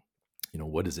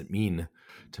what does it mean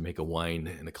to make a wine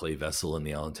in a clay vessel in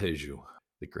the Alentejo?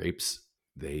 The grapes,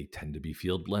 they tend to be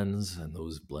field blends, and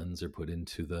those blends are put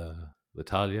into the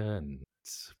talia, and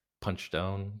it's punched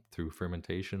down through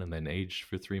fermentation and then aged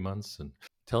for 3 months. And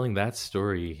telling that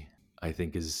story, I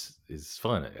think, is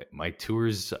fun. My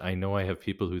tours, I know I have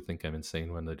people who think I'm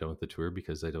insane when they're done with the tour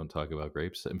because I don't talk about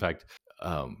grapes. In fact,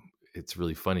 it's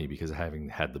really funny because having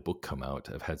had the book come out,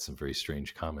 I've had some very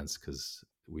strange comments because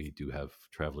we do have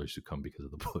travelers who come because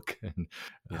of the book. And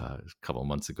a couple of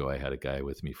months ago, I had a guy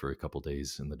with me for a couple of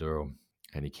days in the Douro,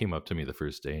 and he came up to me the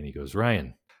first day and he goes,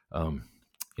 "Ryan,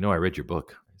 I read your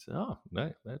book." I said, "Oh,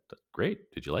 that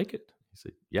great. Did you like it?" He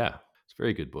said, "Yeah, it's a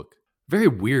very good book. Very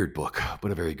weird book,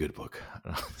 but a very good book."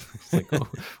 And I was like,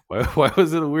 "Oh, why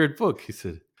was it a weird book?" He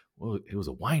said, "Well, it was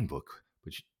a wine book,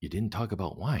 but you didn't talk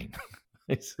about wine."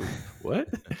 I said, "What?"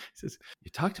 He says,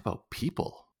 "You talked about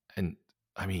people. And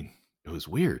I mean, it was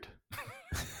weird."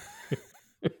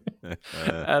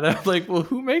 And I'm like, "Well,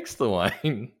 who makes the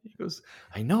wine?" He goes,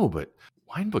 "I know, but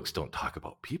wine books don't talk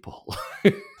about people."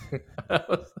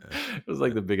 It was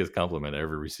like the biggest compliment I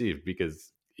ever received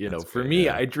because, That's for great, me,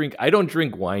 yeah. I don't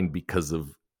drink wine because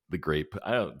of the grape.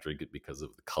 I don't drink it because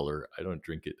of the color. I don't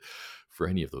drink it for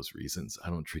any of those reasons. I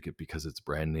don't drink it because its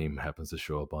brand name happens to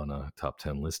show up on a top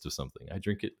 10 list of something. I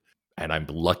drink it, and I'm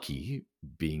lucky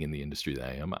being in the industry that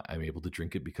I am. I'm able to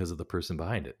drink it because of the person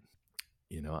behind it.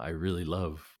 I really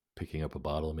love picking up a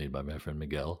bottle made by my friend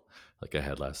Miguel, like I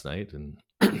had last night, and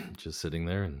just sitting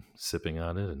there and sipping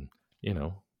on it. And, you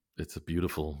know, it's a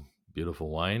beautiful, beautiful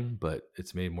wine, but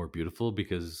it's made more beautiful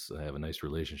because I have a nice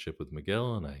relationship with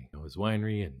Miguel and I know his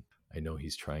winery, and I know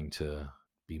he's trying to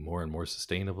be more and more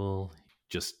sustainable. He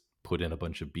just put in a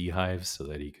bunch of beehives so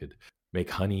that he could make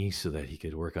honey so that he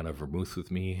could work on a vermouth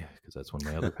with me because that's one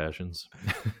of my other passions.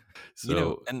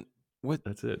 So And what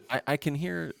that's it. I can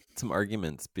hear some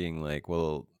arguments being like,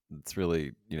 well, it's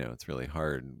really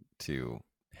hard to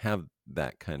have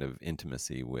that kind of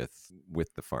intimacy with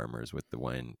the farmers, with the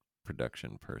wine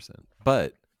production person.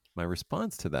 But my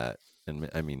response to that, and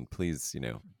I mean, please,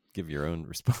 give your own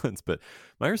response, but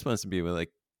my response would be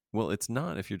like, well, it's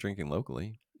not if you're drinking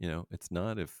locally. It's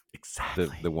not if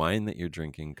Exactly. the wine that you're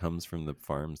drinking comes from the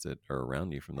farms that are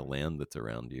around you, from the land that's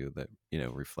around you, that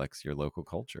reflects your local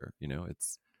culture.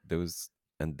 It's those,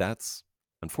 and that's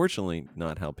unfortunately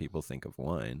not how people think of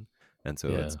wine, and so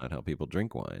Yeah. that's not how people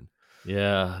drink wine.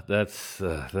 Yeah, that's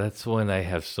when I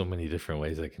have so many different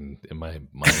ways I can, in my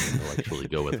mind, intellectually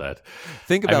go with that.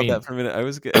 Think I about that mean, for a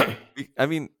minute. I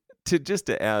mean,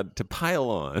 to add, to pile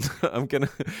on, I'm gonna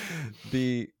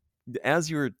the as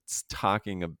you were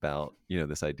talking about,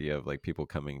 this idea of like people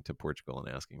coming to Portugal and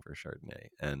asking for Chardonnay,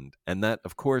 and that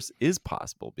of course is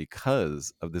possible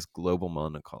because of this global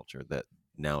monoculture that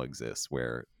now exists,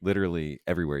 where literally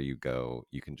everywhere you go,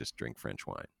 you can just drink French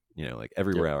wine. Like yep,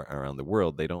 everywhere around the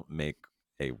world, they don't make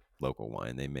a local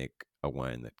wine; they make a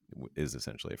wine that is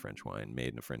essentially a French wine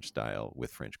made in a French style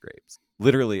with French grapes.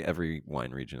 Literally every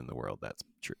wine region in the world that's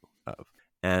true of.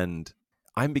 And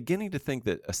I'm beginning to think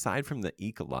that aside from the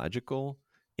ecological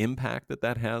impact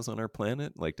that has on our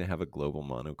planet, like to have a global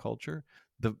monoculture,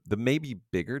 the maybe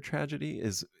bigger tragedy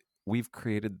is we've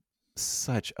created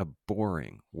such a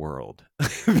boring world.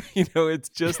 It's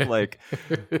just like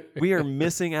we are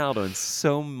missing out on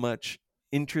so much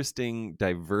interesting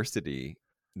diversity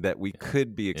that we yeah,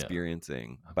 could be yeah,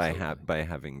 experiencing absolutely. by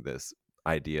having this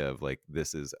idea of like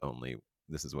this is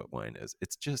what wine is.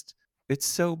 It's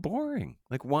so boring.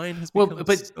 Like wine has Well, become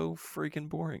but so freaking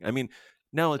boring. I mean,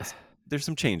 now there's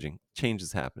some change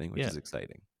is happening, which yeah. is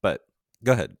exciting. But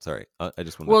go ahead. Sorry, I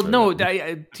just wanted to Well, throw that no, in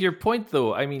there. to your point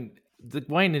though, I mean, the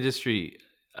wine industry.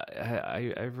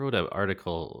 I wrote an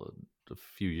article a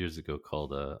few years ago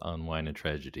called "On Wine and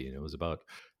Tragedy," and it was about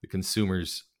the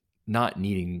consumers not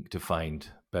needing to find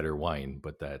better wine,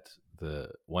 but that the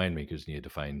winemakers needed to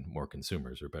find more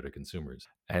consumers or better consumers.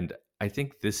 And I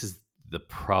think this is the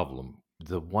problem.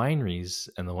 The wineries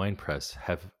and the wine press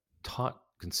have taught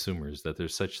consumers that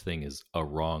there's such thing as a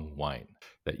wrong wine,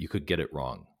 that you could get it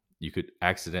wrong. You could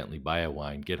accidentally buy a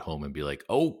wine, get home, and be like,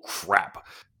 "Oh crap,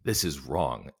 this is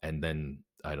wrong," and then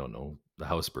I don't know, the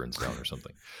house burns down or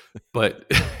something.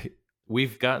 But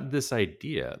we've got this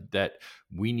idea that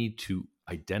we need to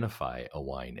identify a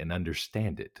wine and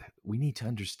understand it. We need to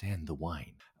understand the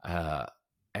wine,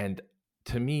 and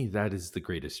to me, that is the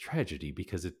greatest tragedy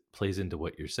because it plays into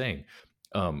what you're saying.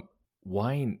 Um,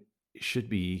 Wine should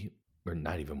be, or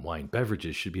not even wine,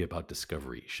 beverages should be about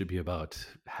discovery, should be about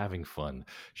having fun,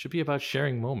 should be about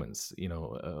sharing moments.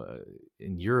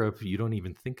 In Europe, you don't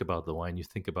even think about the wine, you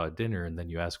think about dinner, and then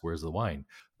you ask, "Where's the wine?"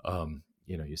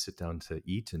 You sit down to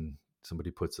eat, and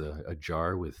somebody puts a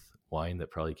jar with wine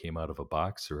that probably came out of a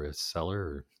box or a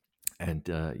cellar, and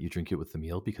you drink it with the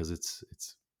meal because it's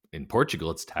in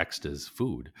Portugal, it's taxed as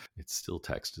food. It's still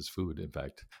taxed as food, in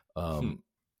fact.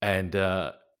 And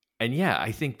yeah,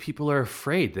 I think people are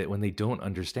afraid that when they don't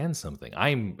understand something,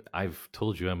 I've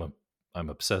told you I'm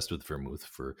obsessed with vermouth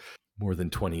for more than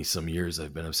 20 some years.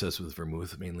 I've been obsessed with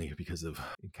vermouth mainly because of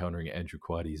encountering Andrew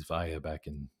Quaddy's Via back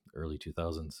in early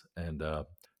 2000s. And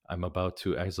I'm about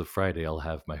to, as of Friday, I'll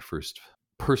have my first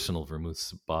personal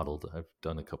vermouths bottled. I've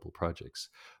done a couple projects,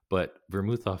 but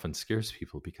vermouth often scares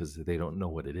people because they don't know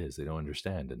what it is. They don't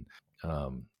understand. And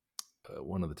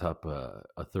one of the top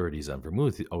authorities on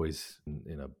vermouth, always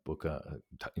in a book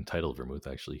entitled Vermouth,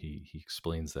 actually, he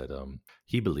explains that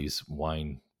he believes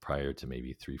wine prior to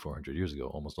maybe 300-400 years ago,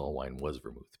 almost all wine was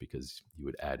vermouth because you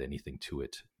would add anything to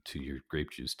it, to your grape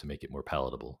juice, to make it more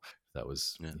palatable. That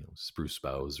was spruce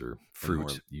boughs or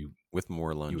fruit. With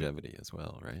more longevity as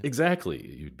well, right? Exactly.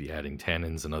 You'd be adding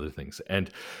tannins and other things.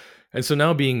 And so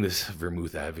now, being this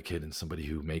vermouth advocate and somebody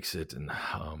who makes it, and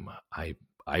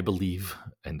I believe,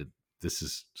 and this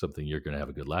is something you're going to have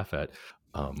a good laugh at,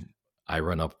 I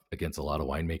run up against a lot of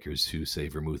winemakers who say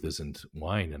vermouth isn't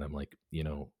wine, and I'm like,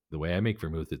 the way I make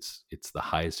vermouth, it's the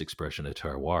highest expression of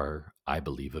terroir I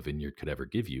believe a vineyard could ever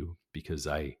give you, because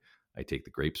I take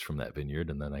the grapes from that vineyard,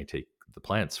 and then I take the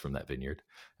plants from that vineyard,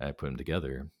 and I put them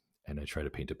together, and I try to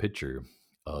paint a picture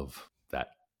of that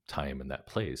time and that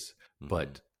place. Mm-hmm.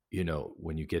 But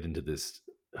when you get into this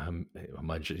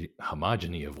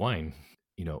homogeny of wine,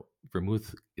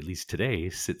 vermouth, at least today,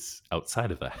 sits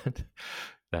outside of that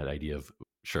that idea of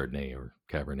Chardonnay or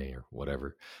Cabernet or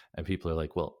whatever. And people are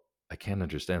like, well, I can't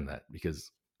understand that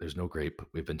because there's no grape.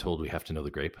 We've been told we have to know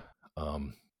the grape.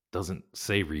 Doesn't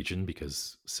say region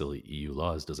because silly EU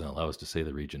laws doesn't allow us to say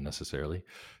the region necessarily.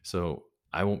 So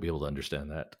I won't be able to understand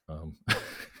that.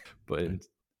 But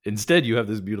instead, you have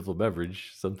this beautiful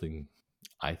beverage, something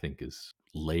I think is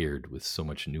layered with so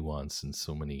much nuance and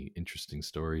so many interesting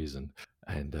stories, and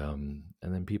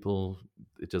then people,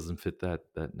 it doesn't fit that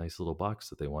nice little box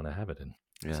that they want to have it in,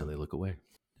 so they look away.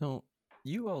 No,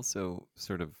 you also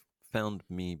sort of found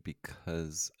me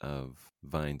because of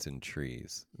Vines and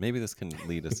Trees. Maybe this can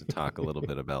lead us to talk a little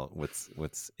bit about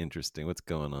what's interesting, what's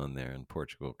going on there in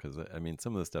Portugal, because I mean,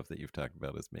 some of the stuff that you've talked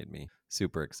about has made me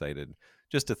super excited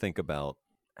just to think about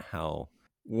how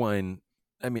wine,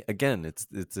 I mean, again,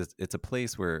 it's a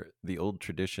place where the old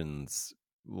traditions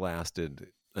lasted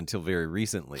until very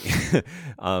recently,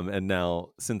 and now,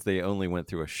 since they only went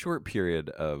through a short period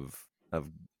of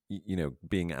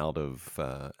being out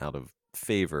of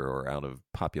favor or out of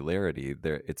popularity,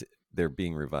 they're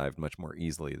being revived much more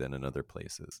easily than in other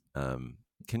places.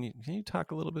 Can you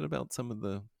talk a little bit about some of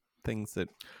the things that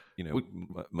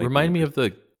might remind me of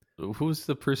who's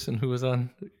the person who was on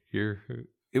your?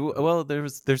 Well,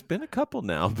 there's been a couple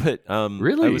now, but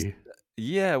really.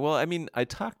 Well, I mean, I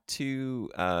talked to,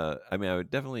 I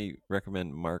would definitely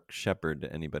recommend Mark Shepard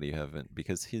to anybody who haven't,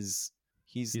 because he's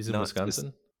in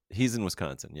Wisconsin? He's in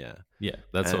Wisconsin, yeah. Yeah,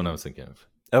 that's the one I was thinking of.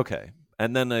 Okay.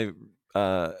 And then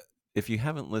if you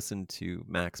haven't listened to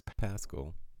Max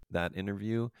Pascal, that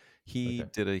interview, he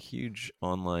did a huge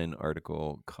online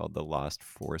article called The Lost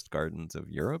Forest Gardens of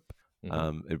Europe.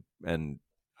 Mm-hmm. And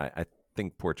I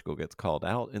think Portugal gets called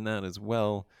out in that as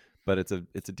well. But it's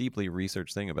a deeply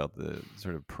researched thing about the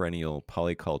sort of perennial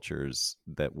polycultures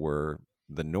that were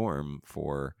the norm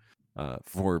for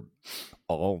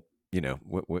all,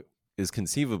 what is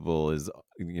conceivable as,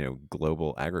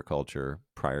 global agriculture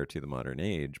prior to the modern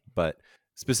age. But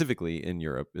specifically in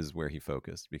Europe is where he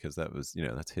focused, because that was,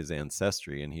 that's his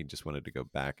ancestry. And he just wanted to go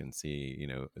back and see,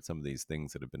 some of these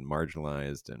things that have been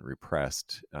marginalized and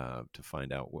repressed, to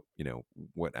find out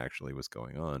what actually was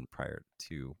going on prior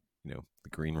to the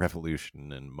Green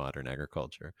Revolution and modern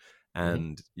agriculture.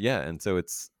 And and so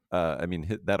it's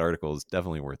that article is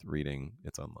definitely worth reading.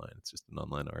 It's online. It's just an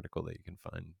online article that you can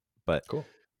find. But cool.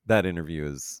 That interview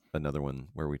is another one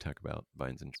where we talk about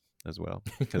vines and as well,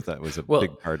 because that was a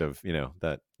big part of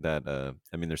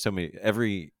there's so many,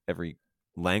 every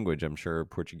language, I'm sure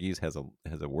Portuguese has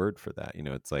a word for that.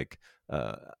 It's like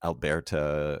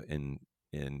Alberta and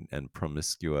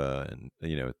promiscua, and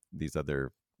these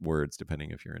other words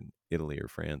depending if you're in Italy or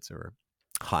France, or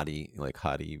haughty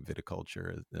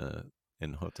viticulture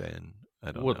in Jote, and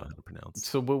I don't know how to pronounce.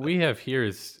 So what we have here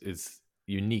is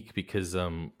unique because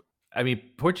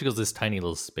Portugal's this tiny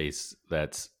little space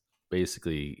that's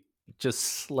basically just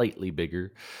slightly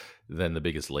bigger than the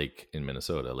biggest lake in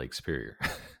Minnesota, Lake Superior.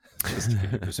 Just to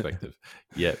give you perspective.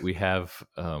 Yet we have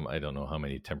I don't know how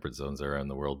many temperate zones there are in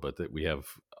the world, but we have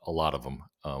a lot of them.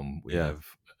 We have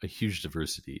a huge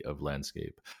diversity of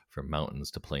landscape, from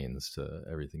mountains to plains to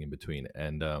everything in between.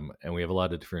 And we have a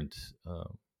lot of different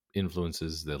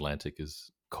influences. The Atlantic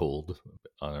is cold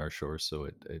on our shore, so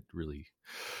it really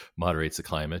moderates the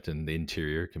climate, and the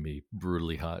interior can be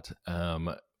brutally hot.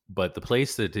 But the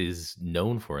place that is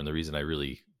known for, and the reason I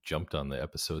really jumped on the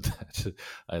episode that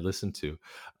I listened to,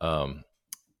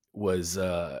 was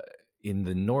in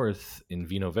the north, in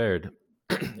Vinho Verde,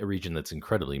 a region that's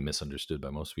incredibly misunderstood by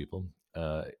most people.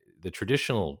 The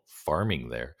traditional farming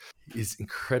there is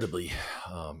incredibly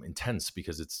intense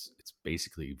because it's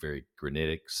basically very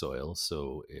granitic soil,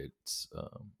 so it's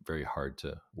very hard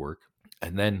to work.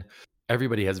 And then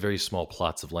everybody has very small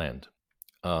plots of land.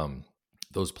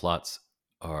 Those plots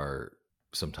are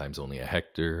sometimes only a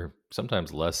hectare,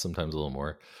 sometimes less, sometimes a little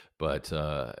more, but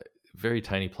very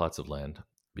tiny plots of land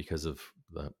because of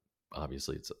the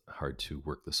obviously it's hard to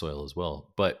work the soil as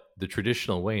well. But the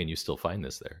traditional way, and you still find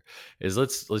this there, is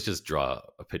let's just draw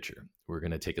a picture. We're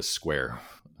going to take a square,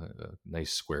 a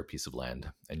nice square piece of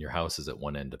land, and your house is at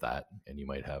one end of that, and you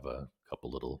might have a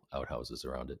couple little outhouses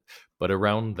around it. But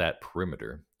around that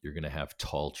perimeter, you're going to have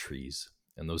tall trees.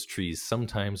 And those trees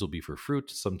sometimes will be for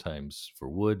fruit, sometimes for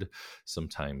wood,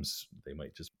 sometimes they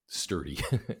might just sturdy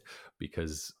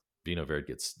because Vinho Verde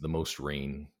gets the most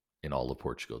rain in all of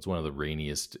Portugal. It's one of the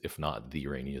rainiest, if not the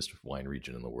rainiest wine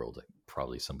region in the world.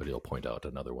 Probably somebody will point out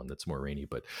another one that's more rainy,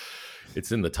 but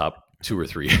it's in the top 2 or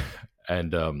 3.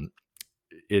 And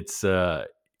it's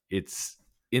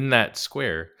in that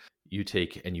square, you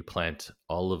take and you plant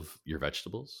all of your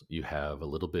vegetables. You have a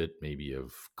little bit maybe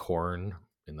of corn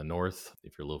in the north.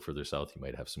 If you're a little further south, you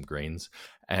might have some grains,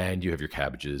 and you have your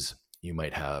cabbages. You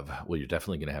might have, well, you're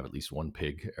definitely going to have at least one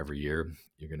pig every year.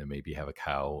 You're going to maybe have a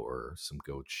cow or some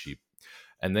goats, sheep.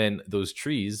 And then those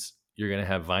trees, you're going to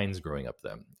have vines growing up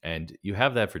them. And you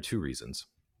have that for 2 reasons.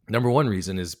 Number one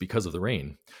reason is because of the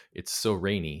rain. It's so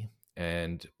rainy.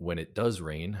 And when it does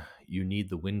rain, you need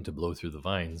the wind to blow through the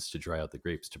vines to dry out the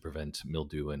grapes to prevent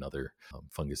mildew and other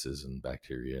funguses and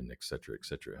bacteria and et cetera,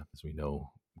 as we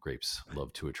know grapes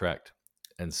love to attract.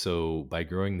 And so by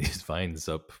growing these vines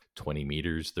up 20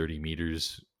 meters, 30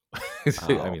 meters,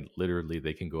 Wow. I mean, literally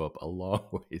they can go up a long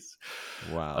ways.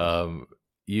 Wow.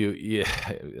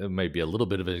 It might be a little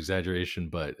bit of an exaggeration,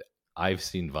 but I've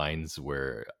seen vines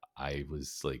where I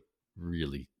was like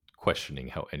really questioning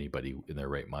how anybody in their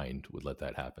right mind would let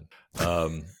that happen.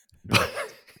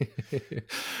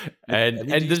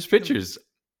 And I mean, there's pictures.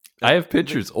 I have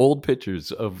pictures, old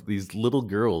pictures of these little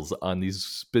girls on these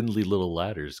spindly little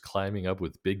ladders climbing up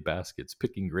with big baskets,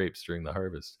 picking grapes during the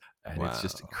harvest. And it's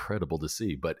just Wow. incredible to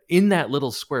see. But in that little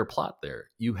square plot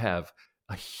there, you have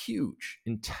a huge,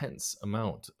 intense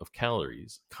amount of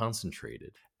calories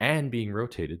concentrated and being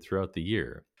rotated throughout the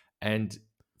year. And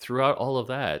throughout all of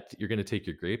that, you're going to take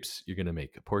your grapes, you're going to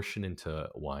make a portion into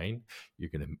wine, you're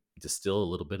going to distill a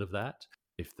little bit of that.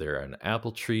 If they're on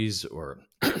apple trees or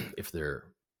if they're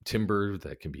timber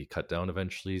that can be cut down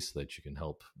eventually so that you can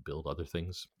help build other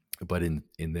things. But in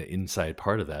the inside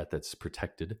part of that that's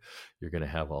protected, you're going to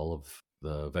have all of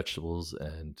the vegetables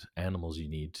and animals you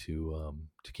need to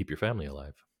keep your family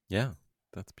alive. Yeah,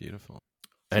 that's beautiful.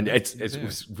 And it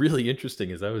was really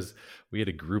interesting as we had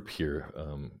a group here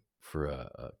for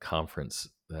a conference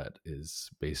that is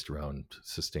based around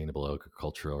sustainable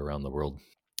agriculture around the world.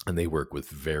 And they work with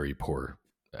very poor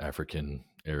African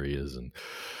areas and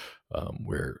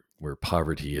where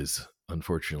poverty is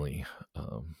unfortunately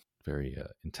very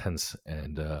intense,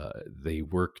 and they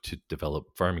work to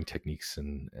develop farming techniques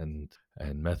and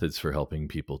methods for helping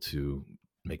people to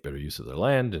make better use of their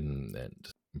land and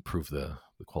improve the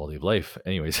quality of life.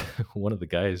 Anyways, one of the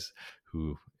guys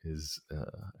who is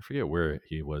I forget where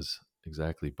he was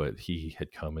exactly, but he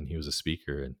had come and he was a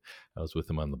speaker, and I was with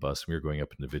him on the bus. We were going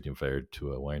up into Vinho Verde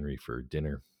to a winery for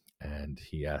dinner. And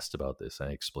he asked about this. I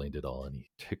explained it all, and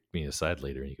he took me aside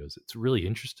later, and he goes, "It's really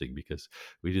interesting because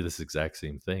we do this exact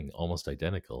same thing, almost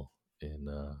identical in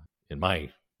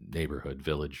my neighborhood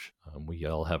village. We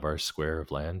all have our square of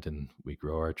land, and we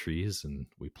grow our trees, and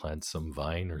we plant some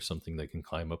vine or something that can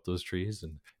climb up those trees,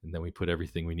 and then we put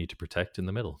everything we need to protect in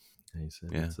the middle." And he said,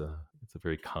 Yeah. it's a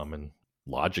very common,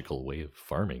 logical way of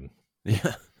farming."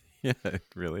 Yeah, yeah, it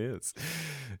really is.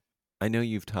 I know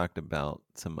you've talked about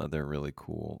some other really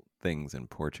cool things in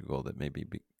Portugal that may be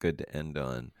good to end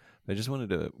on. But I just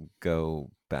wanted to go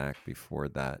back before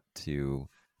that to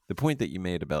the point that you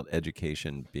made about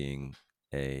education being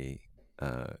a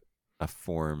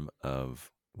form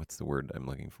of, what's the word I'm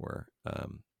looking for?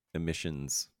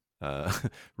 Emissions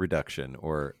reduction,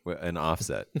 or an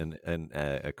offset, and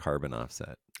a carbon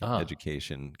offset.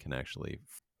 Education can actually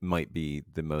might be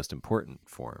the most important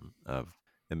form of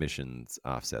emissions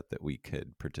offset that we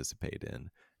could participate in.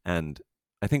 And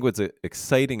I think what's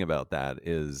exciting about that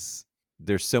is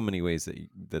there's so many ways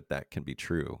that can be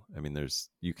true. I mean,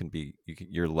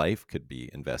 your life could be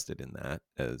invested in that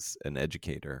as an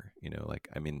educator. Like,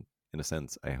 I mean, in a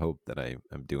sense, I hope that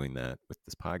I'm doing that with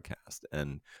this podcast,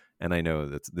 and I know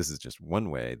that this is just one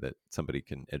way that somebody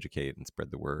can educate and spread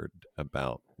the word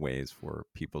about ways for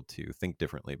people to think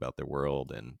differently about their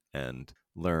world and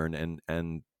learn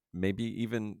and maybe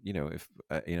even if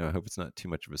I hope it's not too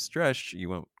much of a stretch. You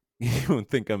won't you won't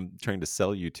think I'm trying to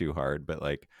sell you too hard, but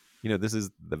like, this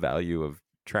is the value of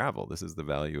travel. This is the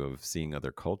value of seeing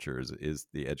other cultures, is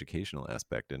the educational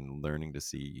aspect and learning to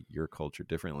see your culture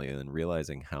differently and then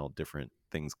realizing how different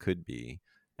things could be,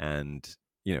 and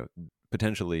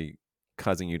potentially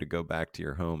causing you to go back to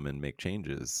your home and make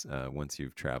changes once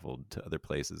you've traveled to other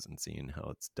places and seen how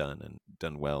it's done and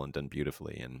done well and done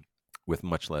beautifully and with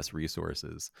much less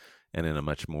resources and in a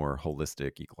much more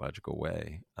holistic ecological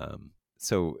way.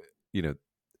 So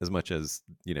as much as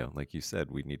like you said,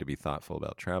 we need to be thoughtful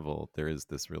about travel, there is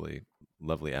this really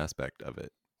lovely aspect of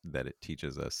it that it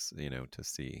teaches us to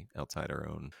see outside our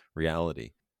own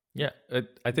reality. Yeah,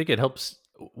 I think it helps.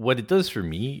 What it does for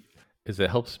me is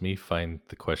it helps me find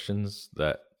the questions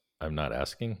that I'm not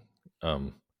asking.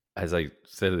 As I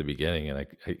said at the beginning, and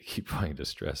I keep trying to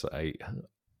stress,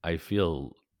 I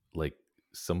feel like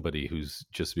somebody who's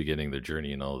just beginning their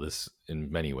journey in all this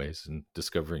in many ways and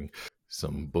discovering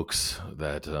some books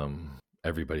that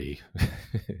everybody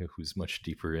who's much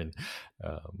deeper in,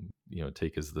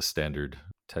 take as the standard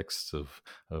texts of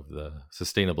the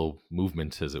sustainable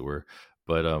movement, as it were.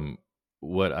 But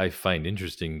what I find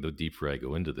interesting, the deeper I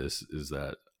go into this, is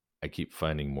that I keep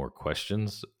finding more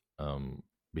questions,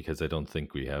 because I don't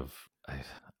think we have.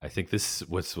 I think this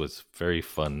what's very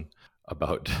fun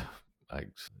about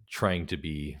trying to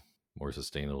be more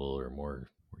sustainable or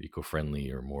more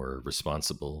eco-friendly or more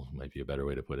responsible, might be a better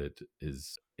way to put it,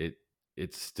 is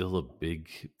it's still a big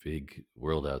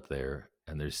world out there,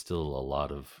 and there's still a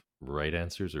lot of right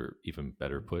answers, or even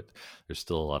better put, there's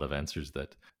still a lot of answers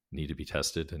that need to be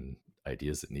tested and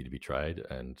ideas that need to be tried,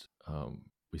 and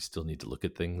we still need to look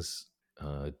at things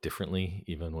differently,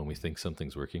 even when we think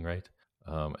something's working right.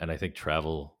 And I think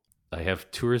travel, I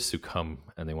have tourists who come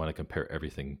and they want to compare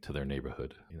everything to their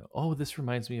neighborhood. Oh, this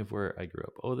reminds me of where I grew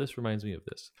up. Oh, this reminds me of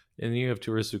this. And you have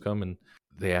tourists who come and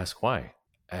they ask why.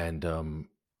 And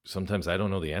sometimes I don't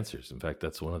know the answers. In fact,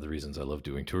 that's one of the reasons I love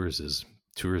doing tours, is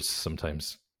tourists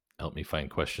sometimes help me find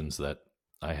questions that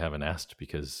I haven't asked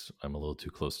because I'm a little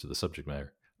too close to the subject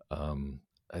matter.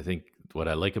 I think what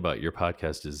I like about your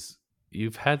podcast is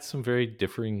you've had some very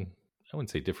differing, I wouldn't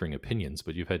say differing opinions,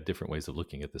 but you've had different ways of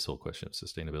looking at this whole question of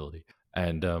sustainability.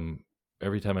 And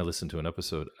every time I listen to an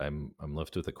episode, I'm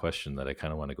left with a question that I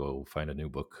kind of want to go find a new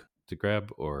book to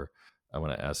grab, or I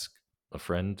want to ask a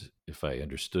friend if I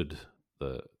understood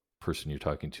the person you're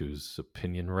talking to's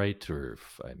opinion right, or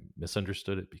if I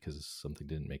misunderstood it because something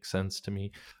didn't make sense to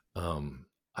me.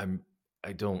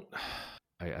 I don't.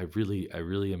 I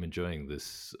really am enjoying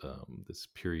this this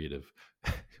period of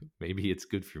maybe it's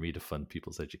good for me to fund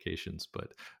people's educations,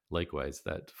 but likewise,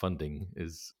 that funding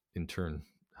is in turn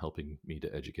helping me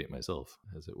to educate myself,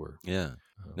 as it were. Yeah,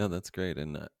 no, that's great.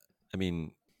 And I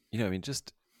mean,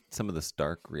 just some of the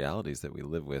stark realities that we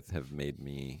live with have made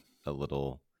me a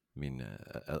little,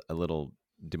 a little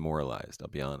demoralized, I'll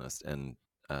be honest. And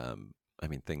I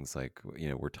mean, things like,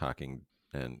 we're talking,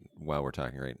 and while we're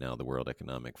talking right now, the World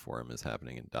Economic Forum is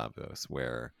happening in Davos,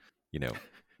 where,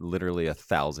 literally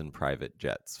 1,000 private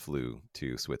jets flew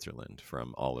to Switzerland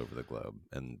from all over the globe.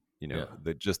 And, Yeah.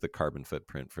 just the carbon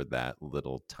footprint for that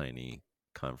little tiny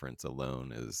conference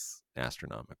alone is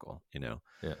astronomical,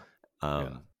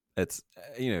 Yeah. It's,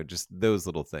 just those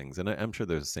little things. And I'm sure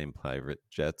those same private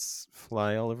jets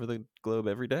fly all over the globe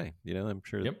every day. I'm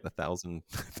sure Yep. 1,000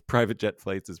 private jet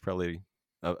flights is probably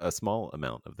a small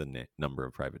amount of the number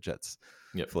of private jets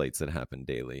Yep. flights that happen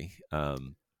daily.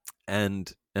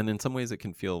 And in some ways it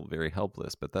can feel very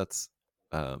helpless, but that's,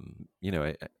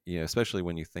 especially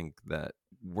when you think that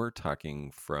we're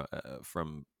talking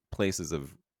from places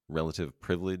of relative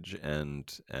privilege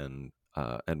and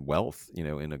wealth,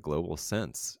 in a global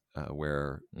sense,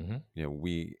 where Mm-hmm.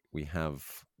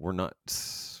 we're not,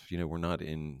 we're not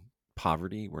in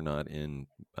poverty, we're not in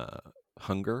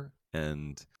hunger,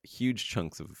 and huge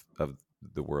chunks of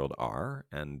the world are,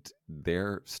 and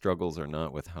their struggles are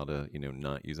not with how to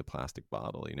not use a plastic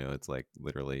bottle. It's like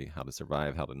literally how to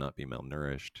survive, how to not be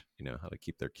malnourished, how to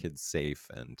keep their kids safe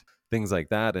and things like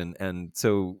that. And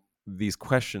so these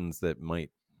questions that might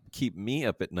keep me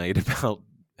up at night about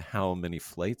how many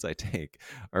flights I take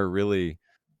are really,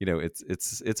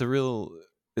 it's a real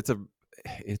it's a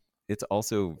it, it's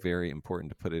also very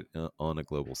important to put it on a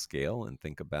global scale and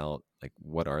think about like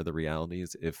what are the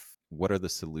realities, if what are the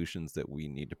solutions that we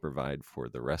need to provide for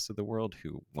the rest of the world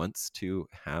who wants to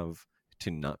have, to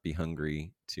not be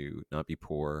hungry, to not be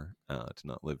poor, to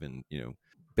not live in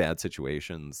bad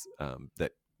situations,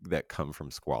 that come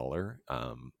from squalor,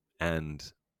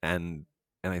 and and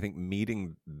and I think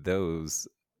meeting those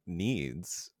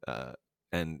needs,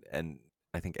 and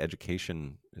I think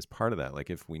education is part of that. Like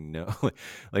if we know,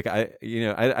 like I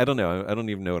don't know, I don't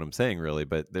even know what I'm saying really,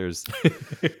 but there's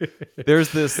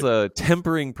this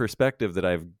tempering perspective that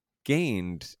I've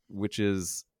gained, which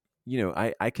is,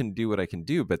 I can do what I can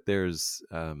do, but there's,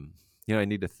 I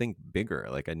need to think bigger.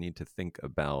 Like I need to think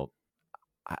about.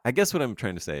 I guess what I'm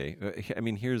trying to say. I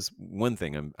mean, here's one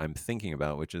thing I'm thinking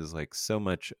about, which is like so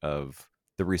much of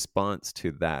the response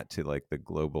to that, to like the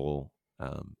global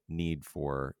need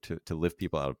for to lift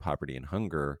people out of poverty and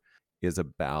hunger, is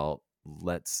about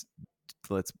let's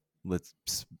let's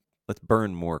let's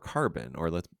burn more carbon,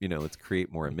 or let's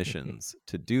create more emissions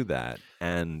to do that.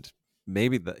 And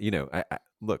maybe I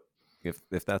look,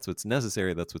 if that's what's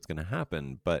necessary, that's what's going to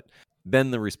happen. But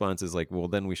then the response is like, well,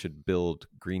 then we should build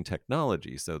green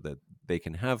technology so that they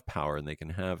can have power and they can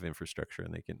have infrastructure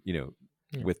and they can,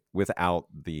 Yeah. without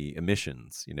the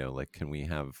emissions, like, can we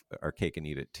have our cake and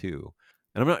eat it too?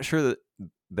 And I'm not sure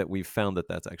that we've found that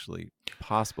that's actually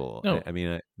possible. No, I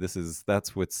mean,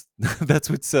 that's what's that's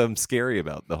what's scary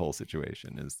about the whole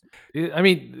situation is. I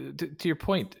mean, to your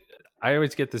point, I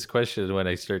always get this question when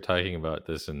I start talking about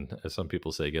this, and as some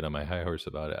people say, get on my high horse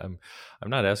about it. I'm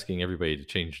not asking everybody to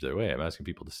change their way. I'm asking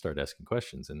people to start asking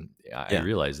questions, and I Yeah,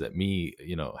 realize that me,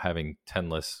 having 10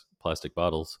 less plastic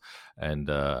bottles and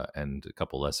a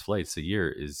couple less flights a year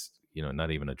is,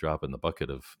 not even a drop in the bucket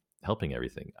of helping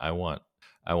everything. I want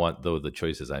though the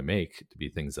choices I make to be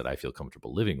things that I feel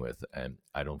comfortable living with, and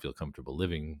I don't feel comfortable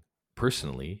living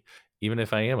personally. Even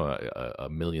if I am a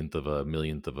millionth of a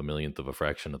millionth of a millionth of a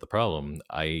fraction of the problem,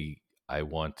 I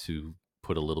want to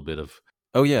put a little bit of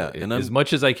oh yeah, and as I'm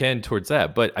much as I can towards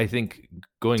that. But I think to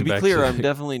going be back clear, I'm to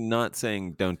definitely not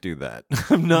saying don't do that.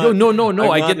 I'm no, not no, no, no,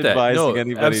 I'm I not get that. advising No,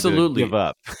 anybody to give absolutely.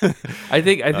 up. I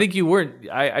Uh, think you weren't.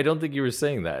 I don't think you were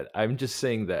saying that. I'm just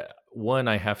saying that one,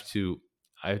 I have to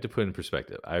put in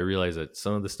perspective. I realize that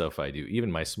some of the stuff I do,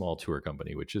 even my small tour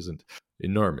company, which isn't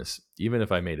enormous, even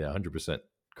if I made it 100%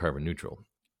 carbon neutral,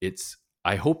 it's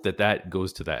I hope that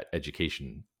goes to that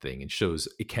education thing and shows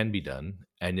it can be done.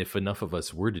 And if enough of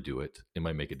us were to do it, it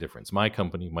might make a difference. My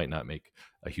company might not make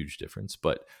a huge difference,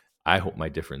 but I hope my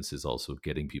difference is also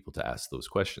getting people to ask those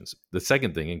questions. The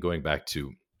second thing, and going back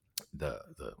to the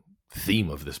theme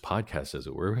of this podcast, as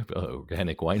it were,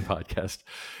 organic wine podcast,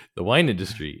 the wine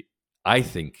industry. I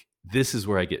think this is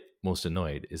where I get most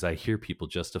annoyed. Is I hear people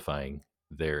justifying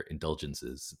their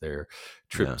indulgences, their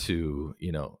trip yeah, to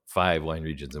 5 wine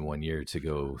regions in one year to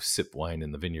go sip wine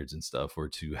in the vineyards and stuff, or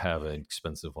to have an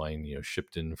expensive wine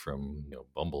shipped in from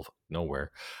Bumble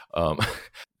nowhere. Um, yeah,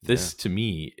 this to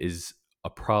me is a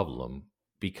problem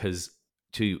because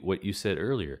to what you said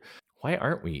earlier, why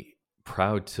aren't we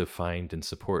proud to find and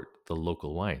support the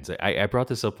local wines? I brought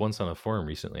this up once on a forum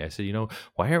recently. I said,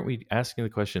 why aren't we asking the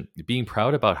question, being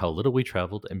proud about how little we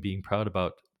traveled and being proud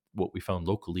about what we found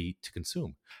locally to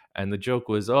consume? And the joke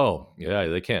was, oh, yeah,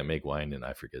 they can't make wine in,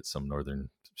 I forget, some northern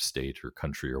state or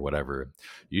country or whatever.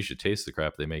 You should taste the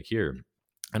crap they make here.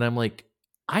 And I'm like,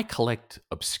 I collect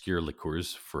obscure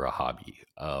liqueurs for a hobby.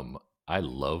 I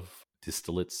love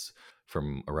distillates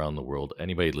from around the world.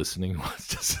 Anybody listening wants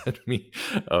to send me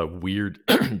a weird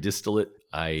distillate,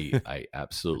 I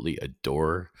absolutely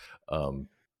adore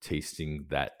tasting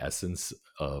that essence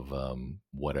of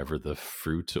whatever the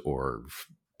fruit or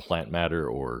plant matter,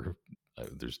 or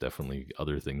there's definitely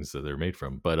other things that they're made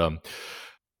from. But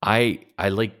I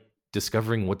like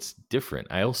discovering what's different.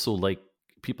 I also like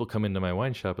people come into my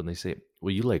wine shop and they say,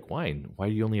 "Well, you like wine. Why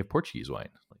do you only have Portuguese wine?"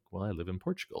 Like, well, I live in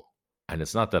Portugal. And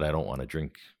it's not that I don't want to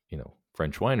drink,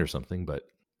 French wine or something, but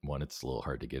one, it's a little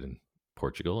hard to get in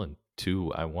Portugal, and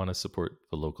two, I want to support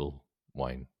the local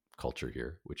wine culture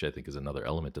here, which I think is another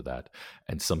element of that,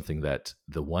 and something that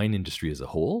the wine industry as a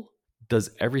whole does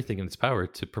everything in its power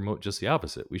to promote just the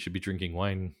opposite. We should be drinking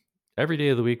wine every day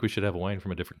of the week. We should have a wine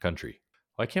from a different country.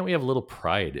 Why can't we have a little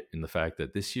pride in the fact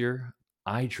that this year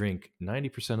I drink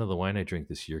 90% of the wine I drink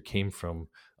this year came from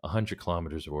 100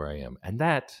 kilometers of where I am? And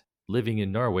that, living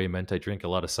in Norway, meant I drank a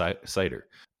lot of cider.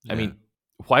 I yeah, mean,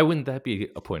 why wouldn't that be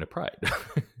a point of pride?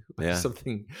 yeah.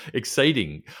 Something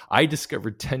exciting. I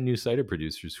discovered 10 new cider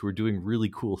producers who are doing really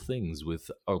cool things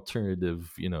with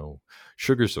alternative,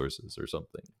 sugar sources or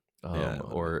something. Yeah, I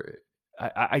love it. Or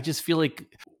I just feel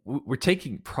like we're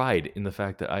taking pride in the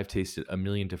fact that I've tasted a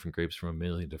million different grapes from a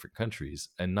million different countries,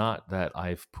 and not that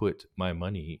I've put my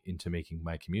money into making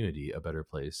my community a better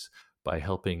place by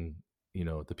helping,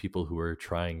 the people who are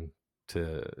trying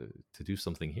to do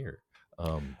something here.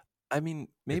 Um, I mean,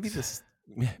 maybe it's this.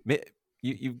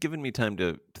 You've given me time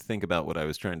to think about what I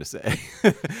was trying to say,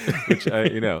 which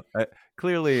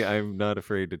clearly I'm not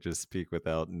afraid to just speak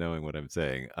without knowing what I'm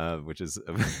saying, which is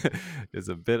is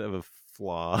a bit of a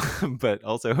flaw, but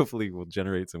also hopefully will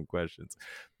generate some questions.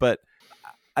 But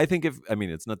I think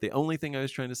it's not the only thing I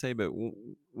was trying to say, but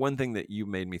one thing that you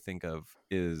made me think of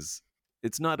is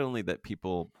it's not only that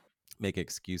people make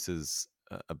excuses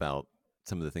about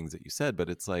some of the things that you said, but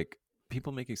it's like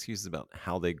people make excuses about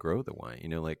how they grow the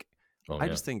wine. Like oh I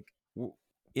yeah. just think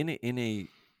in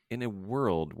a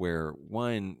world where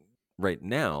wine right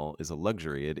now is a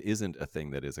luxury, it isn't a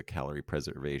thing that is a calorie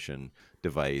preservation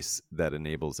device that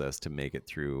enables us to make it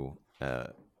through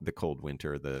the cold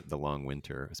winter, the long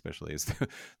winter, especially as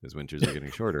those winters are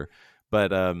getting shorter.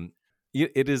 But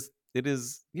it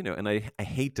is, and I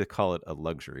hate to call it a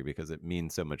luxury because it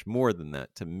means so much more than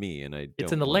that to me, and I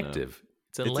It's an don't want to. elective.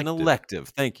 It's an It's an elective. elective.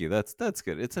 Thank you. That's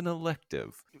good. It's an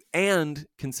elective. And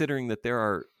considering that there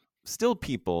are still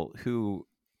people who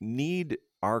need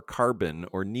our carbon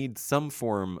or need some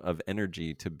form of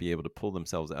energy to be able to pull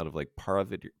themselves out of like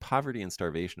poverty and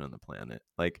starvation on the planet.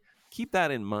 Like keep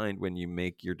that in mind when you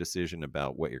make your decision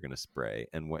about what you're going to spray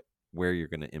and where you're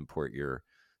going to import your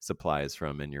supplies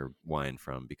from and your wine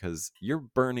from, because you're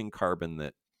burning carbon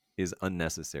that is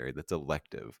unnecessary, that's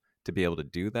elective. To be able to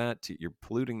do that, you're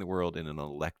polluting the world in an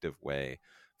elective way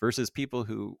versus people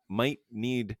who might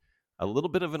need a little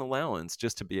bit of an allowance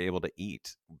just to be able to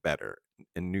eat better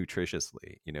and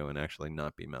nutritiously, and actually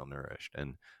not be malnourished.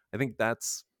 And I think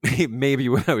that's maybe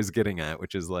what I was getting at,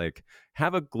 which is like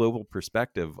have a global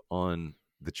perspective on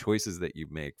the choices that you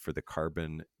make for the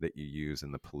carbon that you use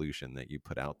and the pollution that you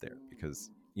put out there,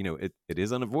 because it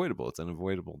is unavoidable. It's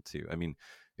unavoidable too. I mean,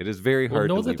 it is very Well, hard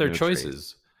to know that leave they're no trace.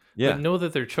 choices, but Yeah, know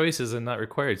that they're choices and not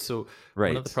required. So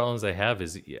one of the right. problems I have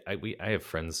is I have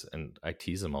friends and I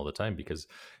tease them all the time because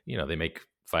they make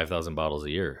 5,000 bottles a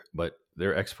year, but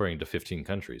they're exporting to 15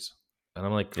 countries, and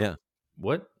I'm like, Yeah.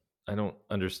 what? I don't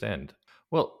understand.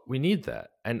 Well, we need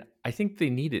that, and I think they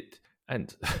need it.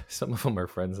 And some of them are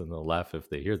friends, and they'll laugh if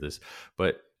they hear this,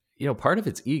 but part of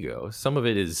it's ego. Some of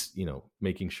it is,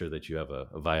 making sure that you have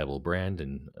a viable brand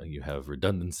and you have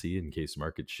redundancy in case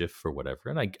markets shift for whatever.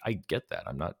 And I get that.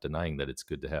 I'm not denying that it's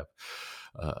good to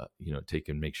have, take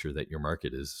and make sure that your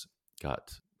market has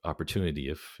got opportunity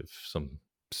if some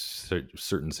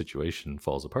certain situation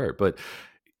falls apart. But,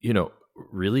 you know,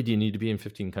 really, do you need to be in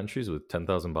 15 countries with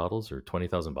 10,000 bottles or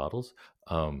 20,000 bottles?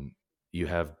 You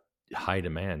have high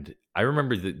demand. I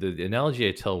remember the analogy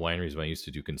I tell wineries when I used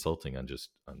to do consulting on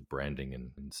branding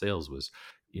and sales was,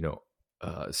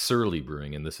 Surly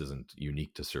Brewing, and this isn't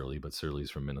unique to Surly, but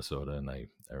Surly's from Minnesota, and I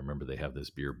remember they have this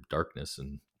beer Darkness,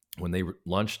 and when they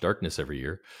launched Darkness every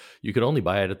year, you could only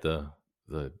buy it at the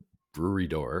brewery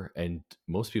door, and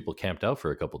most people camped out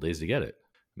for a couple days to get it.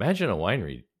 Imagine a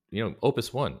winery,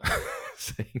 Opus One,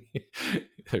 saying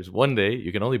there's one day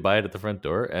you can only buy it at the front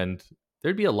door, and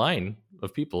there'd be a line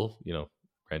of people.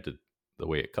 Granted, the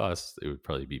way it costs, it would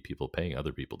probably be people paying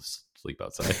other people to sleep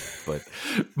outside. But,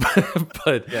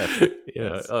 but Yes.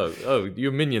 Yes. oh,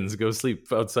 you minions, go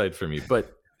sleep outside for me.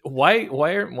 But why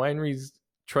aren't wineries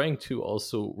trying to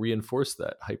also reinforce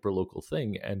that hyper local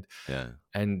thing Yeah.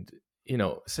 and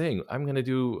saying I'm going to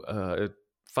do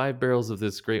 5 barrels of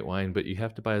this great wine, but you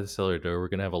have to buy the cellar door. We're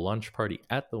going to have a launch party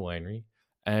at the winery,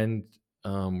 and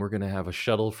we're going to have a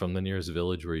shuttle from the nearest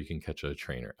village where you can catch a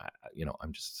trainer.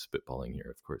 I'm just spitballing here,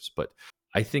 of course, but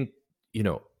I think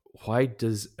why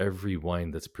does every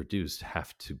wine that's produced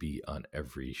have to be on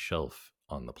every shelf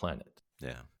on the planet?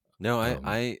 Yeah. No,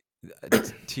 Um,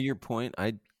 to your point,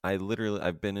 I literally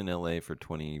I've been in LA for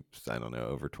 20, I don't know,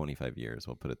 over 25 years,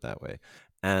 we'll put it that way.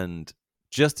 And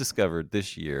just discovered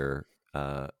this year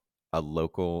a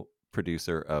local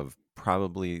producer of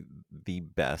probably the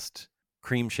best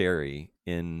cream sherry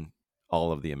in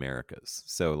all of the Americas.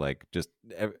 So like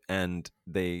and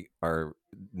they are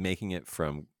making it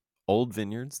from old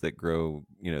vineyards that grow,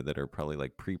 that are probably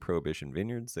like pre-prohibition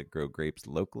vineyards that grow grapes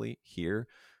locally here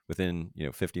within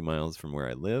 50 miles from where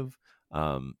I live.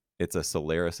 It's a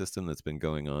Solera system that's been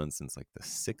going on since like the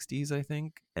 60s, I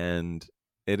think, and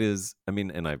it is. I mean,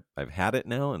 and I've had it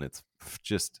now, and it's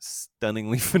just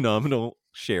stunningly phenomenal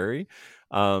sherry.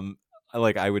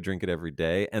 Like I would drink it every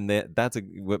day, and that's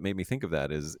what made me think of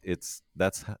that is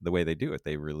that's the way they do it.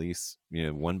 They release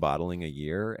one bottling a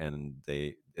year, and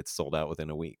it's sold out within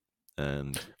a week.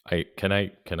 And Can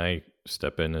I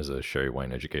step in as a sherry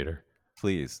wine educator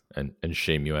please, and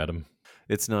shame you, Adam?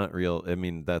 it's not real. I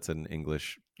mean, that's an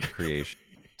English creation,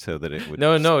 so that it would.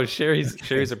 No,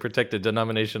 sherry's a protected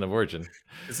denomination of origin.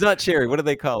 It's not sherry. What do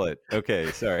they call it? Okay,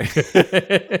 sorry.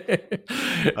 It's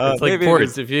like Maybe it port.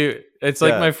 is. It's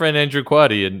like Yeah, my friend Andrew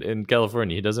Quaddy in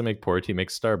California. He doesn't make port, he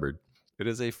makes starboard. it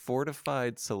is a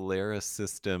fortified Solaris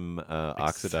system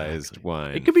oxidized Exactly.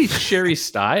 wine. It could be sherry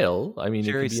style. I mean, it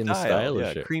Sherry could be in the style, style of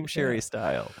yeah, sherry. cream sherry Yeah.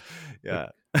 style, yeah.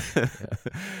 Yeah.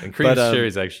 And cream But sherry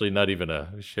is actually not even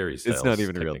a sherry style. it's not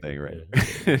even a real thing, right?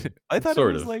 Yeah. I thought it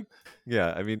Sort was of. like,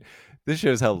 yeah. I mean, this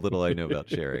shows how little I know about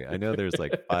sherry. I know there's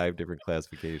like 5 different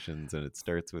classifications, and it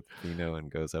starts with Fino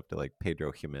and goes up to like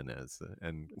Pedro Jimenez,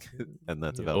 and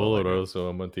that's about all I know. Oloroso,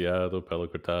 Amontillado, Palo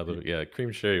Cortado. Yeah,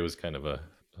 cream sherry was kind of a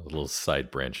little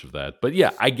side branch of that. But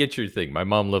yeah, I get your thing. My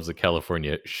mom loves a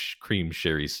California cream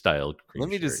sherry style cream Let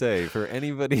me just sherry. say, for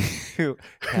anybody who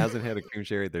hasn't had a cream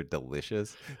sherry, they're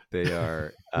delicious. They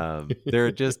are,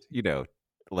 they're just,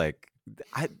 like,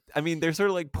 I mean, they're sort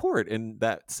of like port in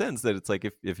that sense that it's like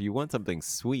if you want something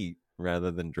sweet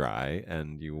rather than dry,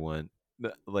 and you want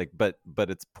like, but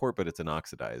it's port, but it's an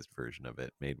oxidized version of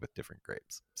it made with different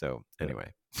grapes. So Yeah.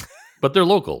 anyway, But they're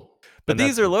local. but And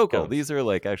these that's are what local. counts. These are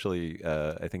like actually,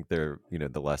 I think they're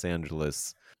the Los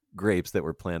Angeles grapes that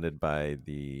were planted by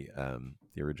the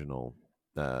original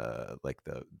like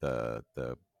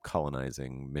the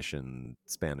colonizing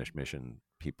Spanish mission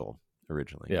people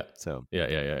originally. Yeah. So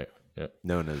Yeah.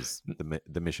 known as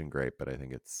the mission grape, but I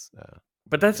think it's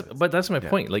But that's my yeah.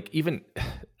 point. Like, even,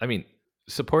 I mean,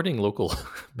 supporting local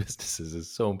businesses is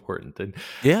so important.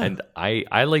 Yeah. And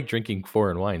I like drinking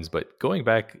foreign wines, but going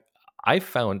back, I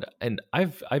found, and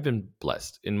I've been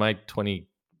blessed in my 20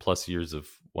 plus years of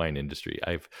wine industry.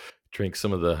 I've drank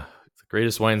some of the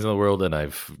greatest wines in the world, and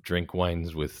I've drank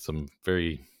wines with some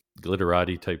very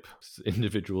glitterati type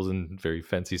individuals in very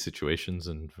fancy situations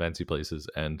and fancy places.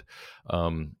 And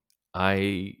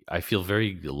I feel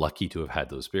very lucky to have had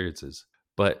those experiences,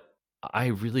 but I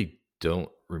really don't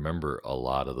remember a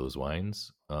lot of those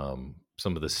wines.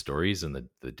 Some of the stories and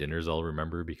the dinners I'll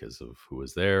remember because of who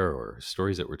was there or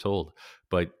stories that were told.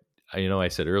 But I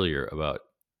said earlier about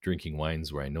drinking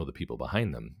wines where I know the people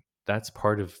behind them. That's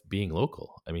part of being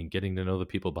local. I mean, getting to know the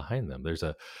people behind them. There's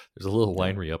a little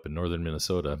Yeah. winery up in northern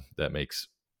Minnesota that makes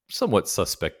somewhat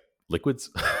suspect liquids,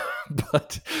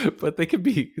 but they could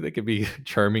be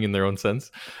charming in their own sense.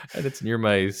 And it's near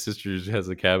my sister's has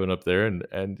a cabin up there,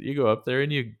 and you go up there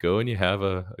and you go and you have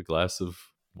a glass of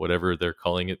whatever they're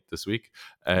calling it this week,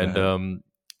 and Uh-huh.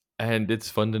 and it's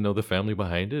fun to know the family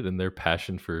behind it and their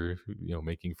passion for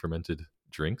making fermented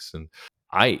drinks. And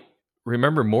I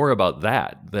remember more about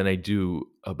that than I do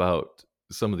about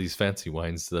some of these fancy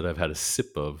wines that I've had a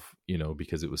sip of,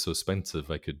 because it was so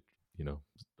expensive I could,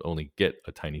 only get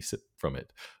a tiny sip from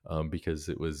it, because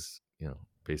it was,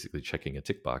 basically checking a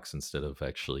tick box instead of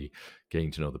actually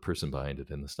getting to know the person behind it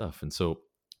and the stuff. And so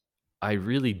I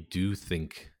really do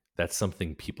think that's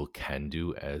something people can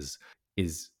do, as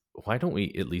is, why don't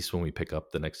we, at least when we pick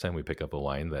up the next time we pick up a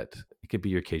wine, that it could be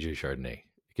your KJ Chardonnay,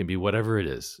 it can be whatever it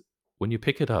is. When you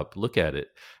pick it up, look at it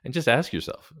and just ask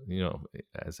yourself,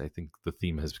 as I think the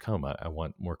theme has become, I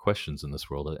want more questions in this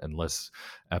world and less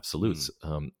absolutes.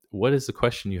 What is the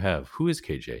question you have? Who is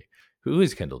KJ? Who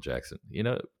is Kendall Jackson?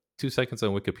 2 seconds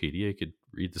on Wikipedia, you could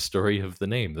read the story of the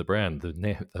name, the brand,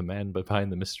 the man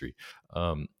behind the mystery.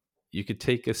 You could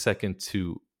take a second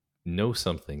to know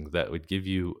something that would give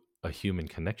you a human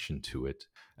connection to it,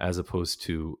 as opposed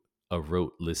to a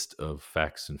rote list of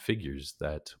facts and figures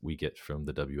that we get from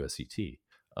the WSET.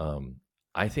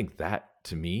 I think that,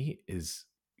 to me, is,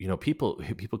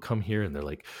 people come here and they're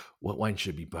like, what wine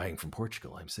should I be buying from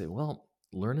Portugal? I'm saying, well,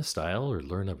 learn a style or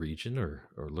learn a region or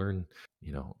learn,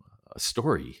 a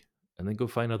story, and then go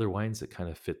find other wines that kind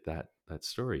of fit that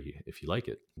story. If you like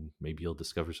it, maybe you'll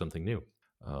discover something new.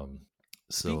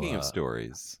 Speaking of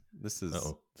stories, this is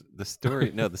uh-oh. the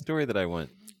story. No, the story that I want.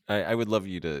 I would love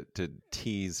you to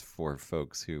tease for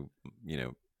folks who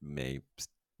may,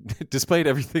 despite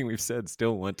everything we've said,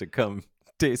 still want to come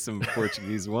taste some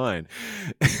Portuguese wine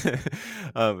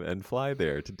and fly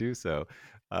there to do so.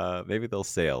 Maybe they'll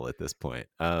sail at this point.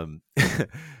 They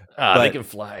But can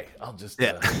fly. I'll just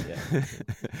yeah,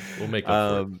 we'll make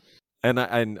up for it. And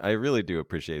I really do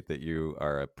appreciate that you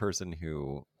are a person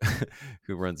who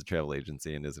who runs a travel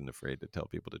agency and isn't afraid to tell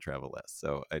people to travel less.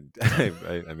 So I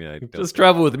mean, I don't Just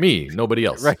travel with me, nobody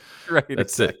else. right,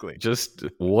 That's exactly. it. Just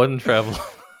one travel.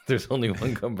 There's only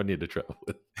one company to travel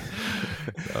with.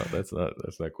 No, that's not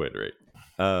quite right.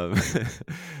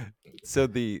 So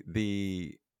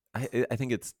I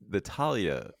think it's the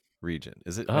Talia region.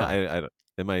 Is it? Ah, I don't.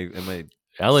 Am I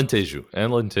Alentejo.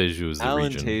 Alentejo is the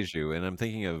region. Alentejo? And I'm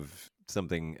thinking of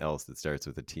something else that starts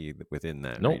with a T within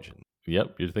that Nope. region.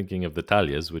 Yep, you're thinking of the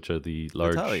talhas, which are the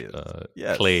large Natalia's.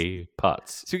 Yes. clay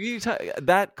pots. So can you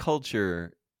that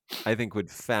culture? I think would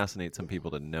fascinate some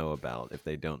people to know about if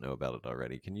they don't know about it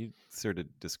already. Can you sort of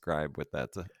describe what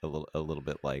that's a little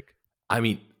bit like? I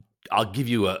mean, I'll give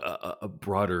you a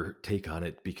broader take on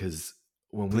it because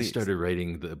when we Please. started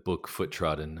writing the book Foot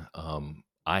Trodden,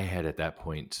 I had at that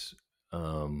point,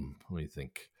 let me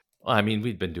think. Well, I mean,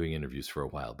 we'd been doing interviews for a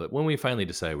while, but when we finally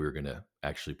decided we were going to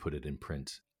actually put it in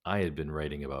print, I had been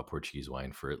writing about Portuguese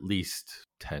wine for at least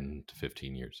 10 to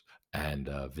 15 years and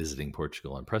visiting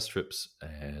Portugal on press trips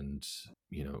and,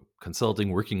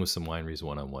 consulting, working with some wineries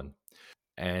one on one.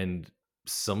 And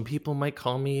some people might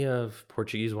call me a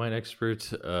Portuguese wine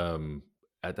expert.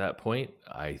 At that point,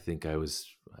 I think I'm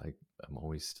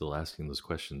always still asking those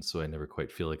questions, so I never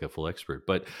quite feel like a full expert.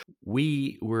 But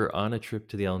we were on a trip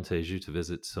to the Alentejo to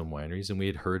visit some wineries, and we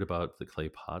had heard about the clay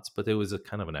pots, but it was a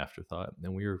kind of an afterthought.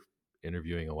 And we were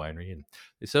interviewing a winery, and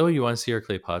they said, "Oh, you want to see our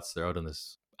clay pots? They're out in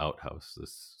this outhouse,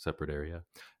 this separate area."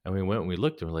 And we went and we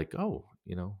looked, and we're like, "Oh,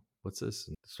 what's this?"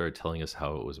 And started telling us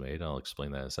how it was made. I'll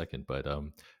explain that in a second. But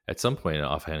at some point, an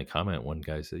offhanded comment, one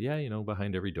guy said, "Yeah,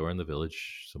 behind every door in the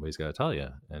village, somebody's got a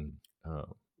talia," and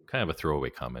kind of a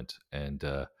throwaway comment. And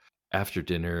after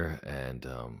dinner, and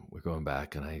we're going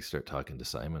back, and I start talking to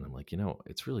Simon. I'm like,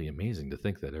 it's really amazing to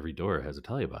think that every door has a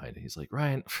talia behind it. He's like,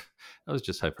 "Ryan, that was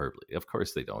just hyperbole. Of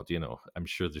course they don't. I'm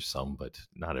sure there's some, but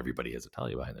not everybody has a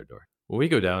talia behind their door." Well, we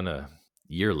go down a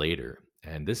year later,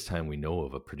 and this time we know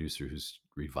of a producer who's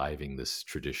reviving this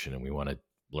tradition, and we want to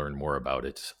learn more about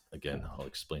it. Again, I'll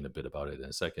explain a bit about it in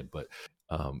a second. But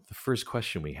the first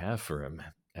question we have for him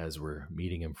as we're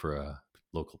meeting him for a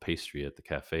local pastry at the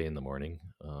cafe in the morning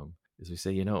is we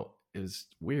say, it was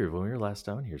weird when we were last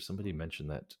down here. Somebody mentioned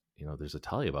that, there's a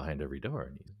talia behind every door.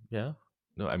 And yeah,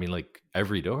 no, I mean, like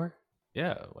every door.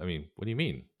 Yeah. I mean, what do you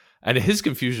mean? And his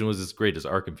confusion was as great as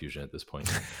our confusion at this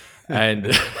point.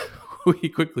 And we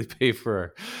quickly pay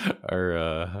for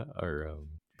our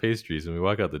pastries, and we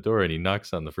walk out the door, and he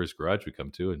knocks on the first garage we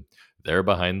come to, and there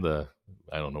behind I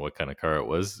don't know what kind of car it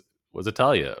was a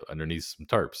talia underneath some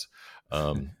tarps.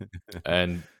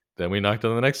 And then we knocked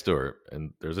on the next door,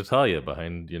 and there's a talia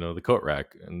behind, the coat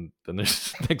rack. And then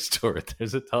there's next door,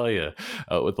 there's a talia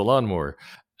out with the lawnmower.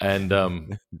 And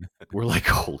we're like,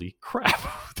 holy crap,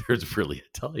 there's really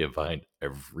a talia behind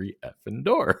every effing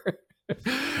door.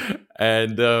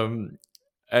 And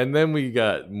then we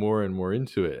got more and more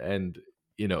into it. And,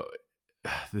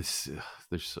 this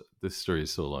story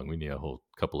is so long. We need a whole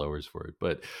couple hours for it.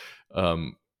 But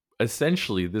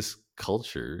essentially, this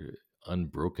culture,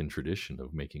 unbroken tradition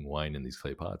of making wine in these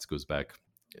clay pots goes back.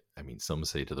 I mean, some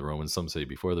say to the Romans, some say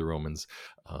before the Romans.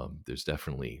 There's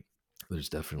definitely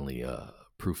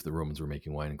proof the Romans were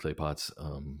making wine in clay pots,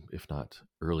 if not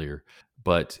earlier.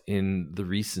 But in the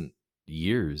recent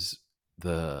years,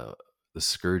 the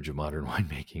scourge of modern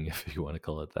winemaking, if you want to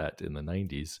call it that, in the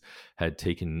 90s, had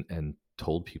taken and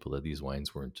told people that these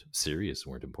wines weren't serious,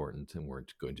 weren't important, and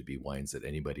weren't going to be wines that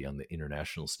anybody on the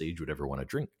international stage would ever want to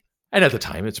drink. And at the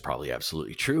time, it's probably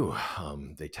absolutely true.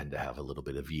 They tend to have a little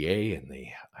bit of VA, and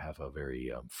they have a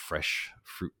very fresh,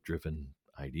 fruit-driven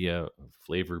idea of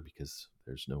flavor because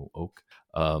there's no oak.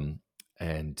 And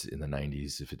in the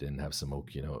 90s, if it didn't have some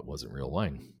oak, it wasn't real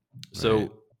wine.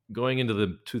 So going into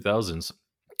the 2000s,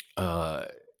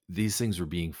 these things were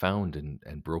being found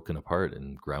and broken apart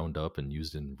and ground up and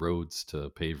used in roads to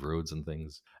pave roads and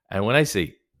things. And when I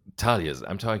say talias,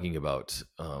 I'm talking about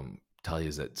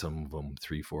talias that some of them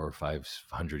 300, 400,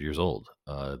 500 years old.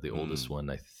 The oldest one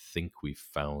I think we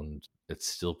found that's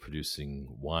still producing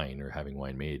wine or having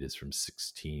wine made is from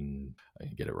I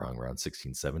can get it wrong, around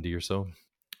 1670 or so.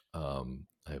 I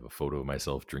have a photo of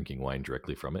myself drinking wine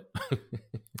directly from it.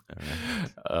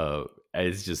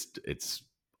 It's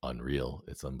unreal.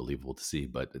 It's unbelievable to see.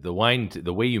 But the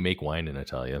way you make wine in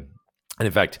Italia, and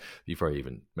in fact, before I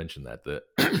even mentioned that,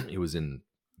 it was in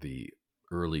the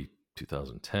early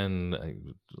 2010, a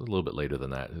little bit later than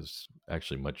that. It was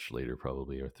actually much later,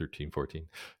 probably, or 13, 14,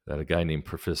 that a guy named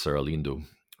Professor Arlindo,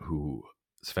 whose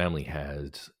family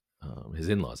had, his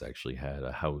in-laws actually had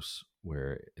a house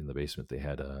where in the basement they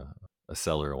had a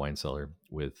wine cellar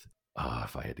with,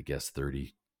 if I had to guess,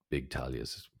 30 big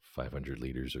talias, 500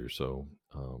 liters or so.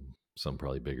 Some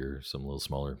probably bigger, some a little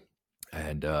smaller.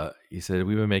 And he said,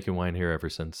 we've been making wine here ever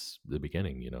since the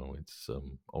beginning. It's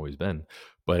always been.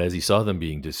 But as he saw them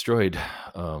being destroyed,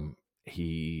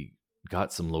 he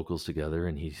got some locals together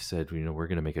and he said, we're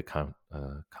going to make a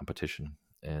competition.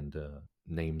 And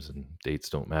names and dates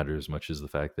don't matter as much as the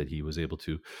fact that he was able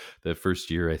to, the first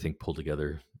year, I think, pull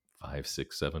together 5,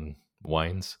 6, 7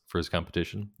 wines for his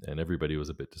competition, and everybody was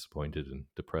a bit disappointed and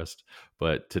depressed.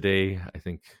 But today, I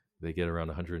think they get around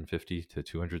 150 to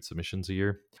 200 submissions a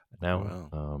year now.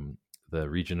 Wow. The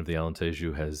region of the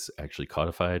Alentejo has actually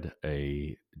codified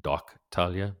a DOC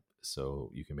Talia. So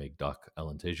you can make DOC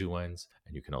Alentejo wines,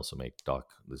 and you can also make DOC,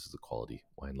 this is the quality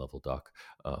wine level DOC.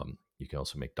 You can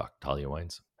also make DOC Talia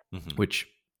wines, which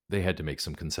they had to make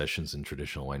some concessions in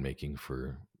traditional winemaking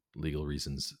for legal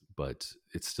reasons, but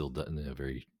it's still done in a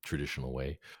very traditional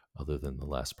way, other than the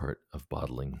last part of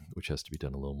bottling, which has to be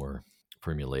done a little more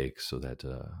formulaic so that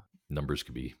numbers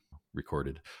could be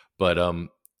recorded. But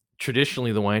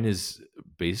traditionally, the wine is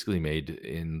basically made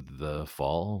in the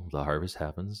fall. The harvest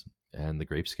happens, and the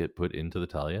grapes get put into the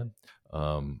Talia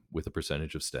with a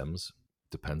percentage of stems.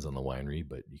 Depends on the winery,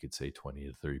 but you could say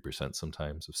 20 to 30%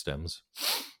 sometimes of stems.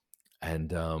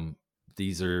 And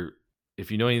these are, if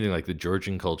you know anything like the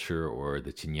Georgian culture or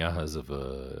the Tinajas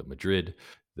of Madrid,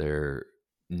 they're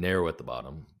narrow at the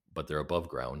bottom, but they're above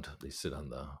ground. They sit on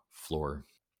the floor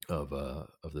of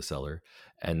the cellar,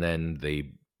 and then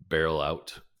they barrel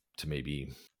out to maybe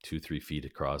 2-3 feet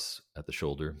across at the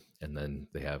shoulder, and then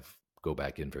they go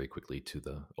back in very quickly to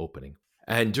the opening.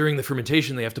 And during the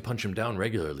fermentation, they have to punch them down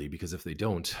regularly, because if they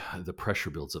don't, the pressure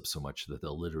builds up so much that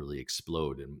they'll literally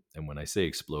explode. And when I say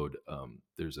explode,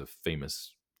 there's a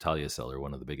famous Talia cellar,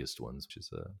 one of the biggest ones, which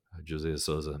is Jose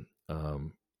Souza.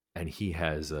 And he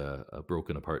has a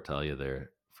broken apart Talia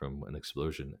there from an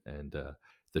explosion. And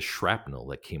the shrapnel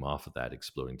that came off of that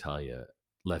exploding Talia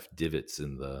left divots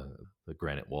in the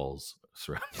granite walls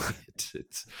surrounding it.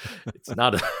 It's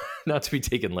not to be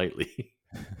taken lightly.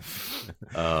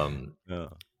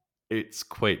 It's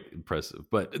quite impressive.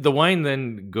 But the wine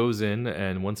then goes in,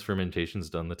 and once fermentation's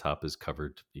done, the top is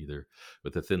covered either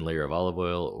with a thin layer of olive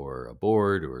oil or a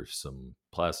board or some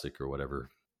plastic or whatever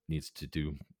needs to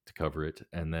do to cover it,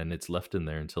 and then it's left in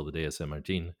there until the day of San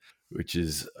Martin, which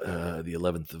is the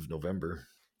 11th of November,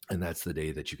 and that's the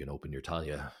day that you can open your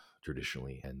Talia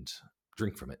traditionally and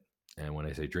drink from it. And when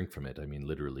I say drink from it, I mean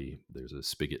literally there's a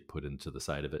spigot put into the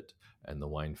side of it, and the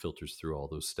wine filters through all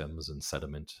those stems and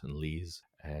sediment and lees.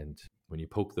 And when you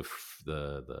poke the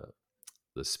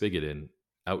spigot in,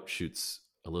 out shoots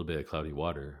a little bit of cloudy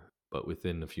water. But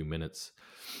within a few minutes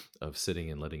of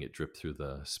sitting and letting it drip through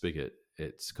the spigot,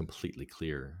 it's completely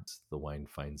clear. The wine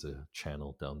finds a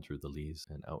channel down through the lees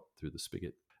and out through the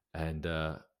spigot. And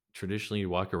traditionally, you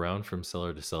walk around from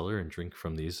cellar to cellar and drink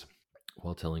from these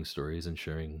while telling stories and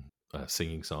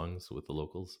singing songs with the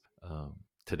locals.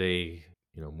 Today,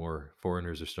 more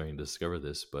foreigners are starting to discover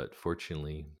this, but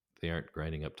fortunately, they aren't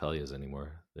grinding up Talias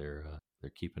anymore. They're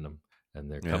keeping them,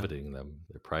 and they're coveting them.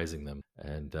 They're prizing them,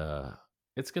 and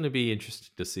it's going to be interesting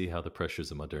to see how the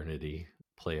pressures of modernity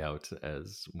play out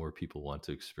as more people want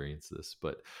to experience this.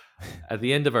 But at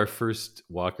the end of our first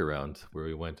walk around, where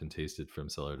we went and tasted from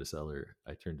cellar to cellar,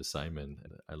 I turned to Simon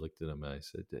and I looked at him and I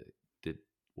said, "Did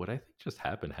what I think just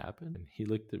happened happen?" And he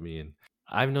looked at me, and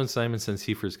I've known Simon since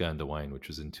he first got into wine, which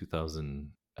was in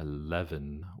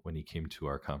 2011 when he came to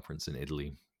our conference in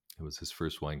Italy. It was his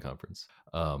first wine conference.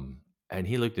 And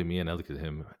he looked at me and I looked at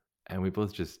him, and we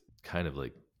both just kind of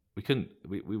like,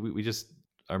 we just,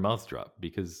 our mouths dropped,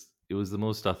 because it was the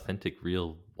most authentic,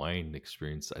 real wine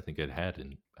experience I think I'd had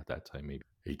at that time, maybe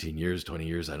 18 years, 20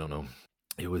 years, I don't know.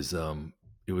 It was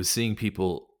seeing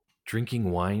people drinking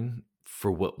wine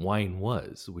for what wine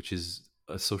was, which is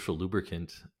a social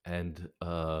lubricant and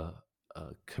a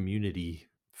community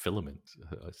filament,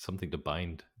 something to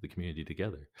bind the community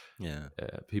together. Yeah.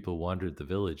 People wandered the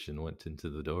village and went into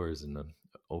the doors and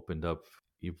opened up.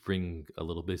 You bring a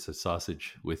little bit of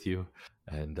sausage with you,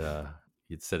 and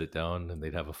you'd set it down, and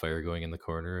they'd have a fire going in the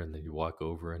corner, and then you walk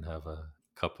over and have a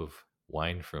cup of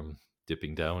wine from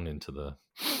dipping down into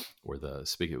where the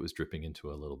spigot was dripping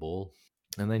into a little bowl.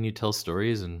 And then you tell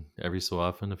stories, and every so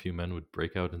often a few men would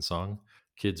break out in song,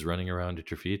 kids running around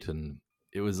at your feet. And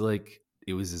it was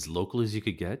as local as you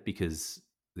could get, because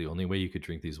the only way you could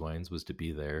drink these wines was to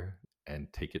be there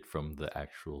and take it from the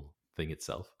actual thing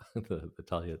itself, the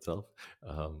Talia itself.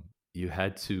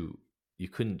 You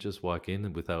couldn't just walk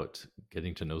in without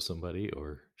getting to know somebody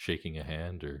or shaking a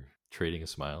hand or trading a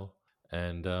smile.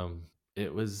 And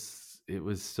it was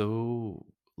so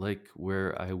like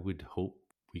where I would hope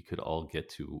we could all get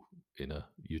to in a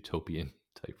utopian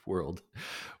type world,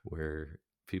 where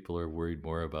people are worried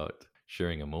more about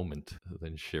sharing a moment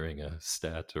than sharing a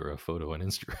stat or a photo on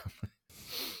Instagram.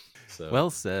 So well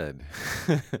said.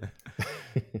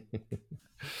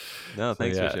 No,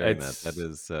 thanks for sharing that. That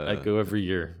is I go every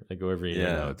year.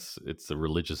 Yeah. Now. It's a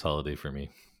religious holiday for me.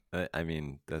 I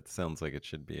mean, that sounds like it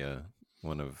should be a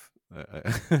one of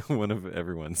one of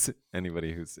everyone's.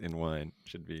 Anybody who's in wine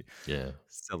should be Yeah.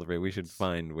 celebrate. We should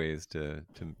find ways to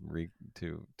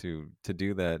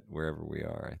do that wherever we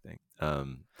are. I think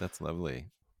that's lovely,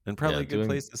 and Yeah. probably a good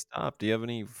place to stop. Do you have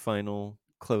any final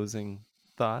closing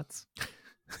thoughts?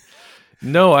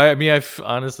 No, I mean,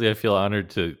 honestly, I feel honored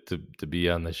to be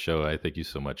on this show. I thank you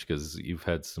so much because you've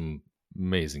had some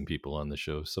amazing people on the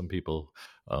show. Some people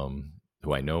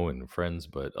who I know and friends,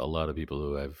 but a lot of people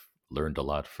who I've learned a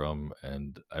lot from.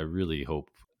 And I really hope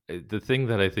the thing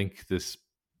that I think this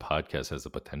podcast has the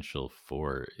potential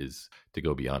for is to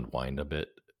go beyond wine a bit.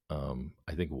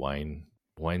 I think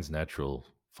wine's natural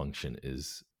function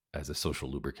is as a social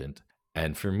lubricant,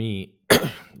 and for me,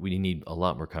 we need a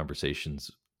lot more conversations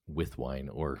with wine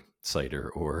or cider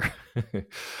or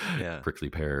Yeah. prickly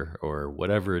pear or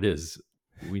whatever it is.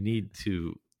 We need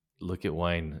to look at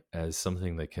wine as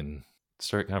something that can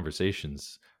start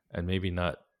conversations and maybe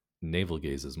not navel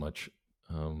gaze as much,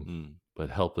 Mm. but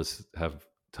help us have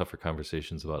tougher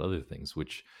conversations about other things,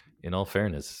 which, in all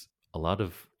fairness, a lot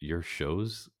of your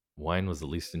shows, wine was the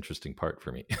least interesting part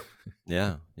for me.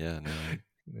 Yeah. Yeah. No.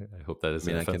 I hope that I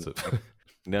isn't mean, I can. offensive.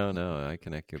 No, no, I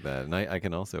can echo that, and I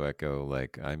can also echo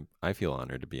like I feel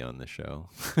honored to be on the show.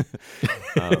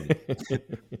 um,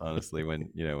 Honestly,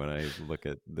 when I look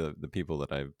at the people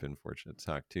that I've been fortunate to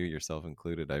talk to, yourself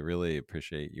included, I really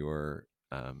appreciate your.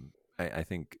 I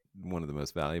think one of the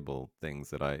most valuable things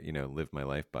that I live my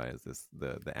life by is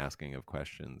the asking of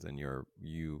questions, and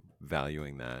you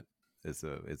valuing that is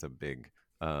a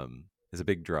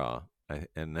big draw.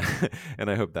 And and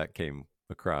I hope that came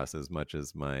across as much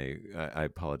as I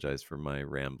apologize for my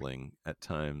rambling at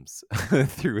times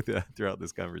throughout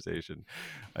this conversation.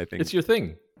 I think It's your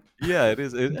thing. yeah, it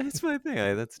is. It's my thing.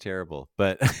 That's terrible,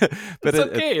 but but It's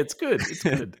okay. It's good. It's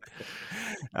good.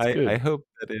 It's I good. hope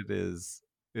that it is.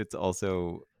 It's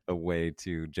also a way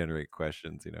to generate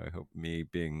questions. I hope me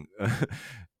being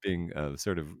being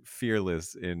sort of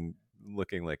fearless in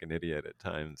looking like an idiot at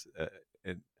times,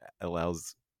 it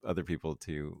allows other people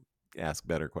to ask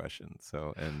better questions.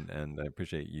 So and I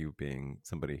appreciate you being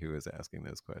somebody who is asking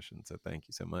those questions. So thank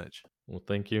you so much. Well,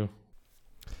 thank you.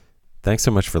 Thanks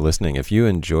so much for listening. If you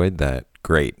enjoyed that,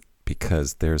 great,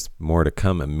 because there's more to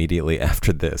come immediately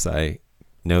after this. I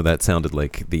know that sounded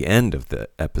like the end of the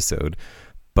episode,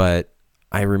 but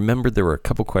I remembered there were a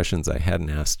couple questions I hadn't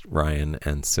asked Ryan,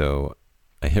 and so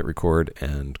I hit record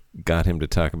and got him to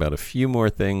talk about a few more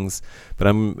things, but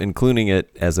I'm including it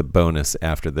as a bonus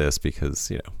after this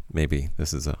because, maybe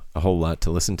this is a whole lot to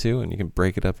listen to and you can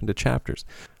break it up into chapters.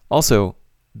 Also,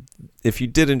 if you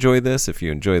did enjoy this, if you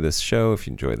enjoy this show, if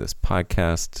you enjoy this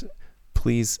podcast,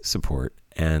 please support.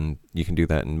 And you can do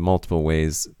that in multiple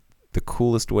ways. The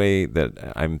coolest way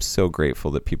that I'm so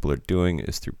grateful that people are doing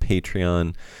is through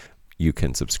Patreon. You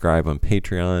can subscribe on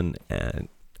Patreon, and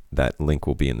that link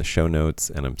will be in the show notes.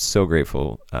 And I'm so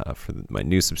grateful for my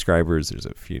new subscribers. There's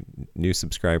a few new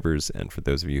subscribers. And for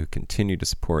those of you who continue to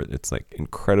support, it's like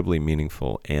incredibly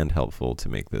meaningful and helpful to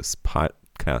make this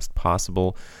podcast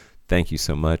possible. Thank you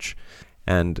so much.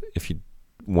 And if you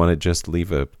want to just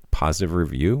leave a positive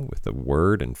review with a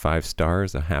word and 5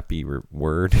 stars, a happy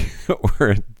word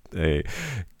or a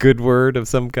good word of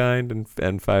some kind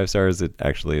and 5 stars, it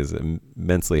actually is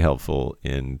immensely helpful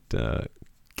in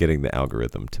getting the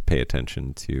algorithm to pay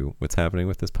attention to what's happening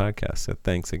with this podcast. So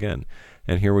thanks again.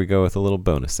 And here we go with a little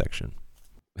bonus section.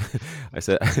 I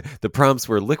said the prompts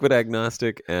were liquid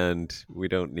agnostic, and we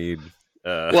don't need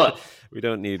we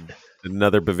don't need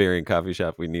another Bavarian coffee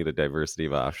shop. We need a diversity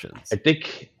of options.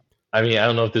 I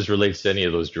don't know if this relates to any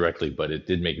of those directly, but it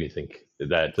did make me think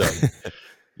that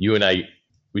you and I,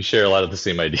 we share a lot of the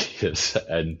same ideas.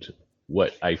 And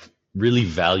what I really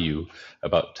value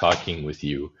about talking with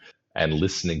you and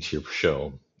listening to your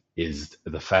show is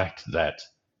the fact that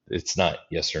it's not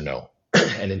yes or no.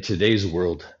 And in today's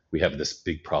world, we have this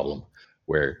big problem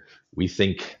where we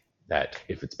think that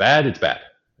if it's bad, it's bad.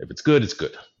 If it's good, it's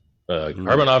good.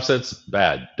 Carbon offsets,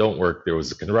 bad, don't work. There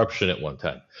was a corruption at one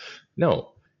time.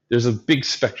 No, there's a big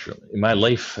spectrum. In my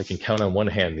life, I can count on one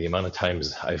hand the amount of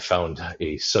times I found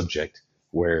a subject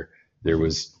where there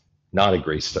was not a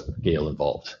gray scale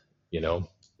involved.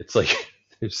 It's like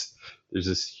there's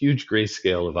this huge gray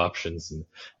scale of options and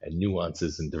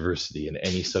nuances and diversity in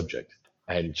any subject.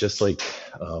 And just like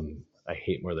I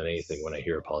hate more than anything when I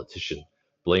hear a politician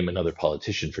blame another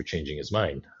politician for changing his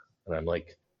mind. And I'm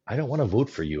like, I don't want to vote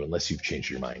for you unless you've changed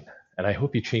your mind. And I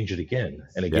hope you change it again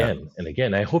and again and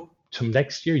again. I hope to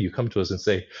next year you come to us and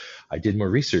say, I did more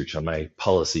research on my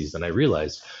policies than I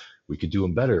realized. We could do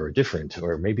them better or different,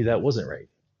 or maybe that wasn't right.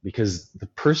 because the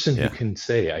person who Yeah. can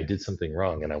say I did something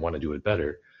wrong and I want to do it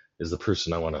better is the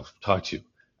person I want to talk to.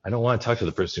 I don't want to talk to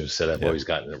the person who said I've Yep. always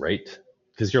gotten it right,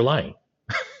 because you're lying.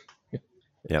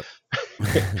 Yep.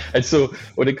 And so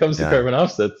when it comes to Yeah. carbon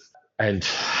offsets and,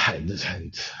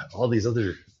 and all these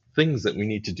other things that we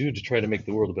need to do to try to make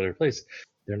the world a better place,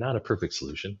 they're not a perfect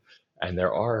solution. And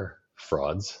there are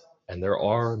frauds and there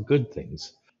are good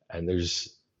things and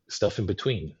there's stuff in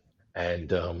between.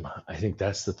 And I think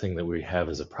that's the thing that we have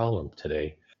as a problem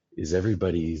today is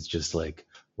everybody's just like,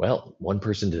 well, one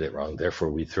person did it wrong, therefore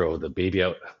we throw the baby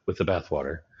out with the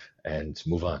bathwater and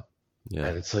move on. Yeah.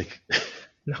 And it's like,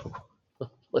 no,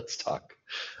 let's talk.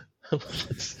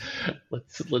 let's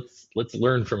let's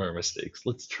learn from our mistakes.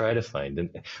 Let's try to find. And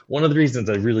one of the reasons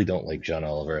I really don't like John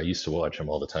Oliver, I used to watch him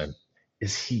all the time,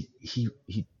 is he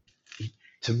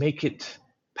to make it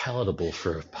palatable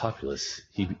for a populace.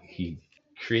 He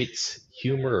creates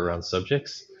humor around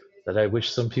subjects that I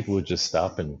wish some people would just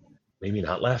stop and maybe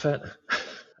not laugh at.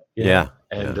 Yeah.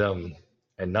 And Yeah.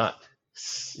 and not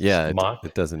Yeah. mock.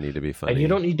 It doesn't need to be And you funny.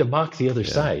 don't need to mock the other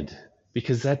Yeah. side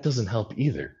because that doesn't help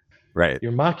either. Right.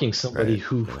 You're mocking somebody Right.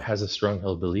 who Yeah. has a strong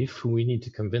held belief who we need to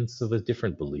convince of a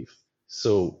different belief.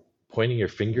 So pointing your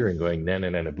finger and going, na na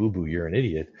na na boo boo, you're an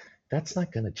idiot, that's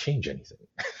not going to change anything.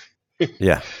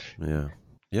 Yeah. Yeah.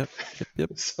 Yep. Yep.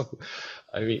 Yep. So,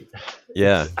 I mean,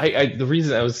 Yeah. the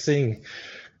reason I was saying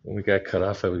when we got cut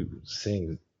off, I was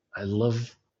saying I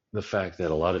love the fact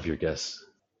that a lot of your guests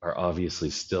are obviously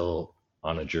still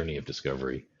on a journey of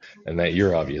discovery, and that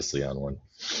you're obviously on one.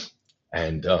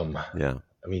 And Yeah.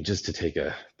 I mean, just to take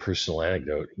a personal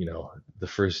anecdote, the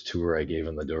first tour I gave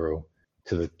in the Douro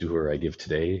to the tour I give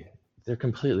today, they're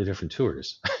completely different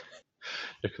tours.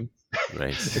 they're, com- they're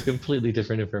Right. completely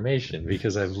different information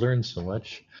because I've learned so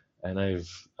much, and I've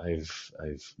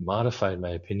modified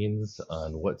my opinions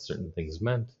on what certain things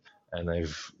meant, and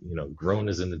I've grown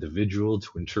as an individual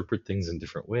to interpret things in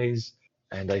different ways.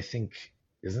 And I think,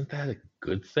 isn't that a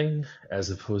good thing as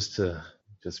opposed to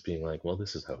just being like, well,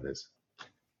 this is how it is.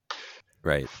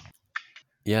 Right.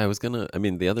 Yeah, I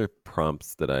mean, the other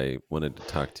prompts that I wanted to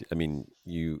talk to, I mean,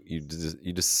 you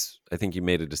just I think you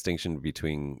made a distinction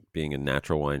between being a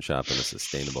natural wine shop and a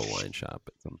sustainable wine shop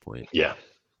at some point. Yeah,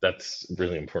 that's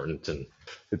really important. And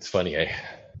it's funny. I,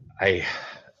 I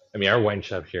mean, our wine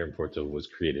shop here in Porto was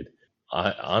created.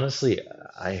 Honestly,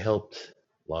 I helped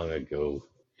long ago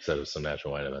set up some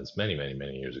natural wine events many, many,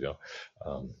 many years ago.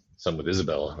 Some with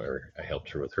Isabel, or I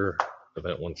helped her with her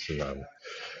event once. And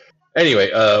anyway,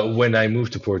 when I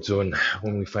moved to Porto and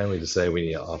when we finally decided we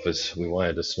need an office, we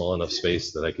wanted a small enough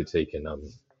space that I could take and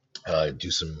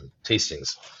do some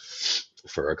tastings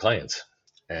for our clients.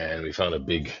 And we found a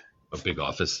big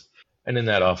office. And in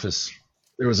that office,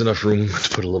 there was enough room to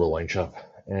put a little wine shop.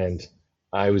 And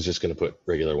I was just going to put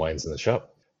regular wines in the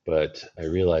shop. But I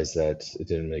realized that it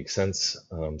didn't make sense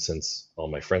since all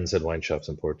my friends had wine shops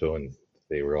in Porto and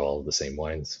they were all the same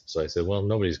wines. So I said, well,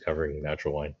 nobody's covering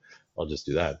natural wine. I'll just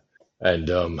do that. And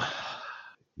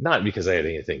not because I had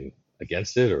anything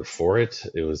against it or for it.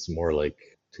 It was more like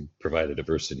to provide a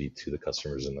diversity to the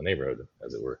customers in the neighborhood,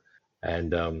 as it were.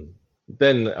 And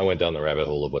then I went down the rabbit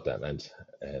hole of what that meant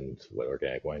and what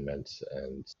organic wine meant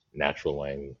and natural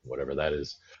wine, whatever that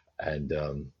is. And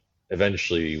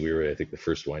eventually we were, I think, the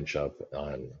first wine shop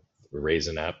on the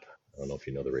Raisin app. I don't know if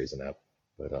you know the Raisin app,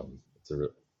 but it's a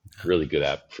really good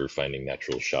app for finding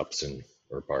natural shops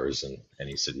or bars in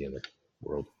any city in the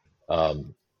world. Oh,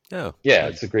 Yeah,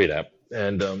 nice. it's a great app,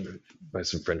 and by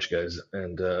some French guys.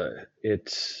 And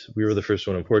we were the first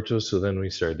one in Porto, so then we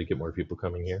started to get more people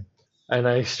coming here, and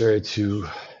I started to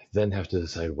then have to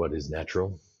decide what is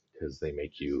natural because they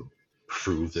make you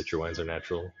prove that your wines are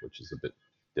natural, which is a bit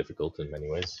difficult in many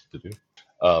ways to do.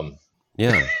 Um,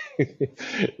 Yeah.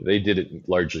 they did it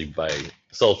largely by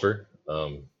sulfur,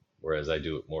 whereas I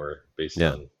do it more based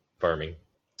Yeah. on farming.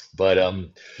 But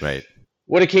Right.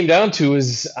 what it came down to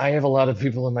is I have a lot of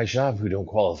people in my shop who don't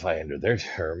qualify under their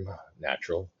term,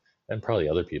 natural, and probably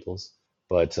other people's.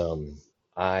 But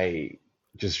I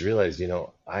just realized,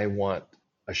 I want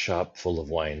a shop full of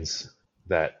wines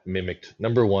that mimicked,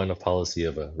 number one, a policy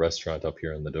of a restaurant up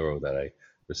here in the Douro that I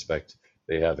respect.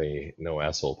 They have a no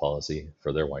asshole policy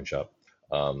for their wine shop.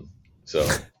 So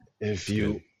if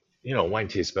Good. wine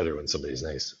tastes better when somebody's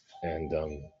nice, and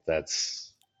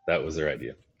that was their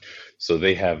idea. So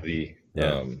they have the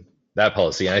Yeah. that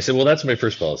policy, and I said, well, that's my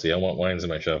first policy. I want wines in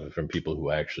my shop from people who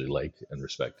I actually like and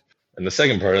respect. And the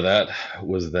second part of that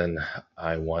was then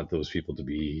I want those people to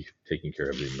be taking care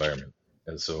of the environment,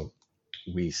 and so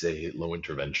we say low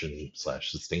intervention /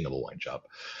 sustainable wine shop.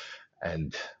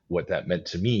 And what that meant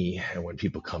to me, and when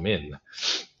people come in,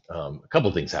 a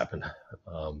couple things happen.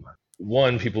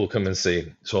 One, people will come and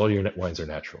say, "So all your wines are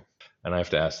natural," and I have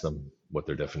to ask them what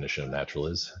their definition of natural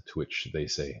is. To which they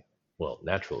say, "Well,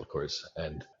 natural, of course."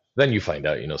 And then you find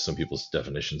out, some people's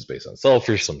definitions based on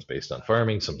sulfur, some's based on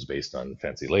farming, some's based on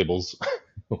fancy labels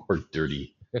or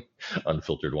dirty,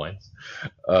 unfiltered wines.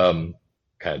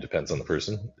 Kind of depends on the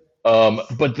person.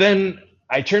 But then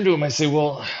I turn to him, I say,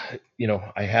 "Well,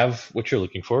 I have what you're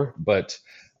looking for, but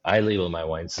I label my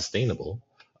wine sustainable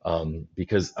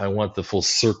because I want the full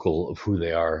circle of who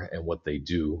they are and what they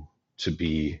do to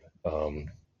be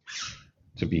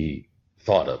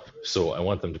thought of. So I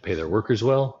want them to pay their workers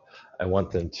well. I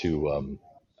want them to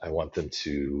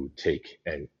take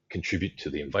and contribute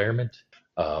to the environment.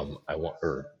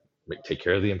 Or take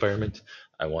care of the environment.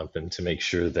 I want them to make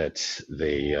sure that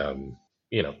they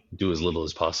do as little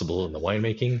as possible in the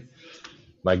winemaking.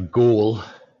 My goal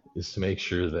is to make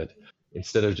sure that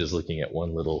instead of just looking at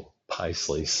one little pie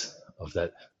slice of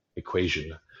that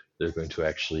equation, they're going to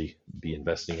actually be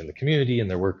investing in the community and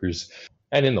their workers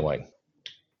and in the wine."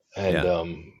 And Yeah.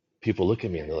 People look at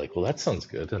me and they're like, "Well, that sounds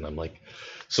good." And I'm like,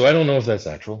 "So I don't know if that's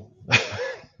natural."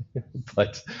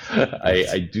 But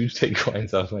I do take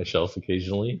wines off my shelf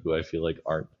occasionally who I feel like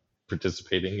aren't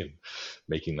participating in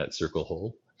making that circle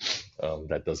whole.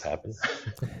 That does happen.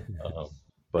 um,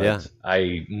 Yeah. but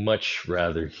I much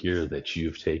rather hear that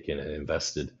you've taken and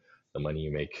invested the money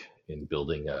you make in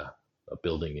building a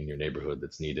building in your neighborhood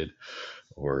that's needed,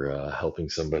 or helping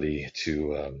somebody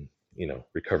to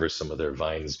recover some of their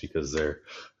vines because their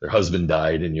husband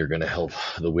died, and you're going to help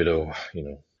the widow,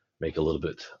 make a little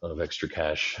bit of extra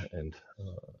cash and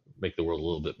make the world a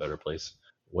little bit better place,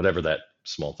 whatever that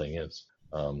small thing is.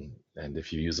 And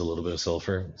if you use a little bit of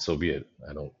sulfur, so be it.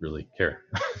 I don't really care.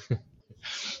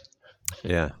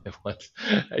 Yeah.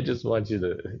 I just want you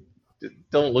to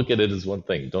don't look at it as one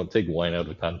thing. Don't take wine out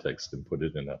of context and put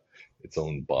it in its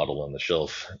own bottle on the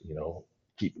shelf.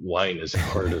 Keep wine as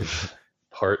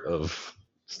part of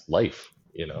life.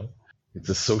 It's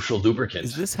a social lubricant.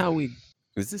 Is this how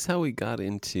we got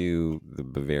into the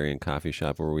Bavarian coffee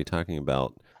shop? Or were we talking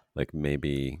about like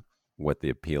maybe what the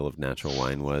appeal of natural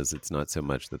wine was? It's not so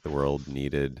much that the world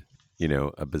needed,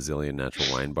 a bazillion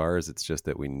natural wine bars. It's just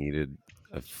that we needed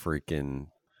a freaking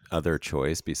other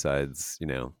choice besides,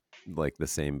 like the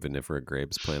same vinifera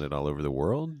grapes planted all over the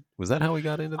world. Was that how we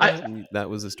got into that? I And that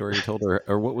was the story you told,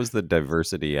 or what was the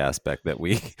diversity aspect that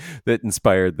that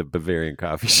inspired the Bavarian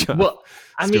coffee shop Well,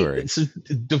 I mean, story?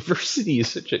 diversity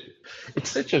is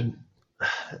it's such a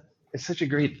it's such a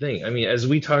great thing. I mean, as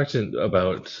we talked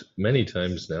about many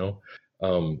times now,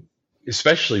 um,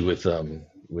 especially with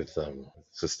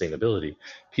sustainability,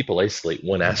 people isolate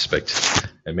one aspect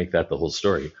and make that the whole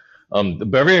story. The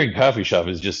Bavarian coffee shop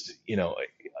is just,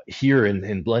 here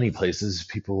in plenty places,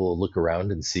 people will look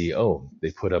around and see, oh,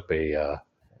 they put up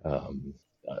um,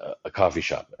 a coffee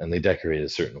shop and they decorate it a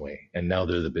certain way, and now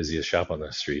they're the busiest shop on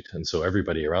the street, and so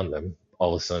everybody around them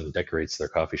all of a sudden decorates their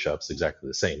coffee shops exactly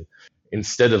the same,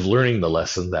 instead of learning the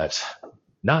lesson that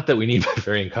not that we need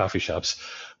Bavarian coffee shops,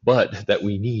 but that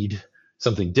we need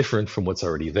something different from what's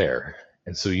already there.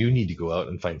 And so you need to go out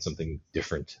and find something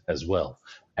different as well.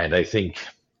 And I think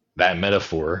that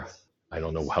metaphor, I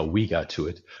don't know how we got to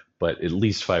it, but at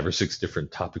least 5 or 6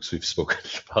 different topics we've spoken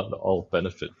about all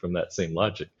benefit from that same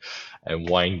logic. And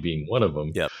wine being one of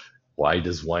them. Yep. Why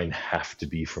does wine have to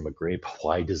be from a grape?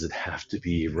 Why does it have to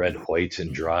be red, white,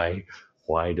 and dry?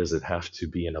 Why does it have to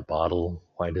be in a bottle?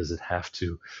 Why does it have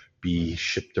to be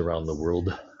shipped around the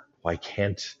world? Why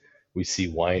can't we see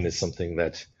wine as something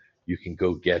that you can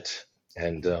go get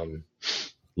and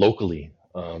locally?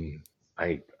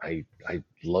 I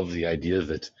love the idea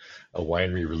that a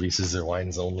winery releases their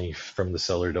wines only from the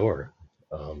cellar door.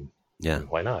 Yeah. And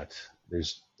why not?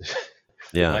 There's, in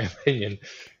Yeah. my opinion,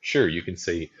 sure, you can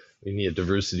say we need a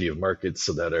diversity of markets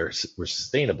so that we're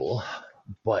sustainable,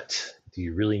 but do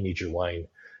you really need your wine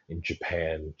in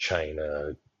Japan,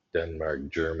 China, Denmark,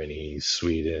 Germany,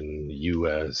 Sweden,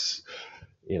 US?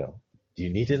 Do you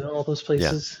need it in all those Yeah.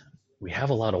 places? We have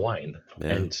a lot of wine.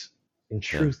 Yeah. And in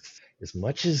Yeah. truth, as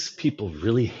much as people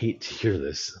really hate to hear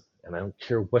this, and I don't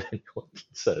care what anyone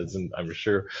says, and I'm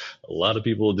sure a lot of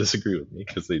people will disagree with me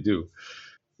because they do,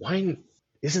 wine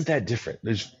isn't that different.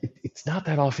 It's not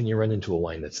that often you run into a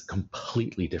wine that's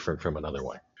completely different from another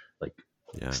wine, like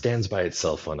Yeah. stands by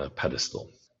itself on a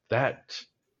pedestal. That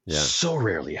Yeah. so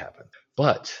rarely happens.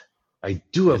 But I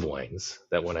do have wines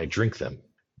that when I drink them,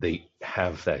 they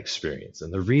have that experience.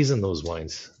 And the reason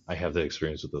I have that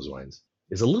experience with those wines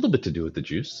is a little bit to do with the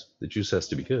juice. The juice has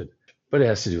to be good, but it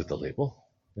has to do with the label.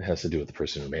 It has to do with the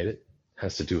person who made it. It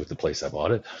has to do with the place I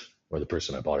bought it or the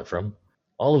person I bought it from.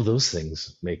 All of those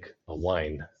things make a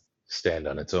wine stand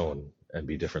on its own and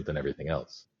be different than everything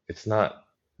else. It's not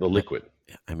the Yeah, liquid.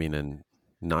 I mean, and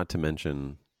not to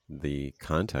mention the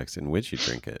context in which you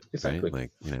drink it, right? Exactly.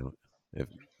 Like, if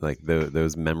like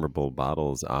those memorable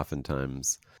bottles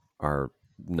oftentimes are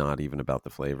not even about the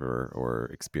flavor or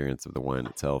experience of the wine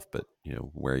itself, but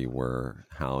where you were,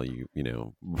 how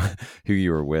who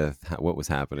you were with, what was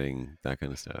happening, that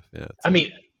kind of stuff. Yeah, it's I like,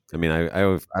 mean, I mean, I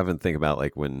often think about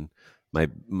like when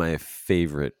my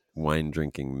favorite wine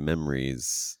drinking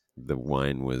memories, the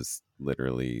wine was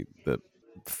literally the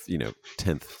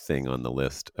 10th thing on the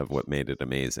list of what made it yeah.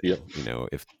 amazing,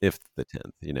 if the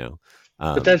 10th,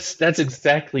 But um that's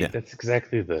yeah.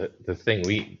 exactly the thing.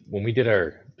 When we did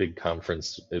our big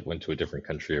conference, it went to a different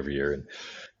country every year. In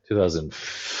 2000,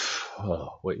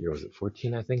 what year was it?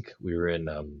 14, I think. We were in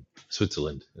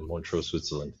Switzerland, in Montreux,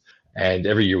 Switzerland, and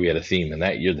every year we had a theme. And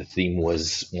that year the theme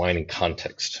was wine and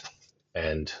context,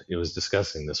 and it was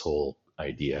discussing this whole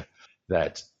idea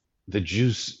that the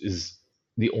juice is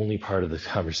the only part of the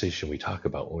conversation we talk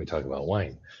about when we talk about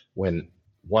wine. When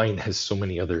wine has so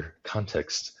many other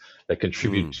contexts that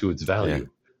contribute Mm, to its yeah, value.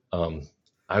 Um,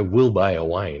 I will buy a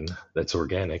wine that's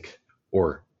organic,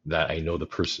 or that I know the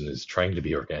person is trying to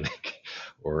be organic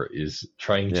or is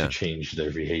trying to yeah, change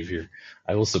their behavior.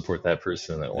 I will support that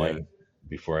person and that yeah, wine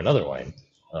before another wine,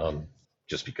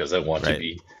 just because I want to right.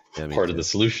 be Yeah, me part of the too.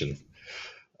 solution.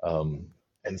 Um,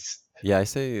 and Yeah, I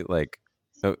say like,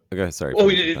 oh, okay, sorry oh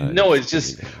for no, it's didn't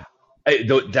mean just to interrupt.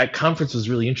 that conference was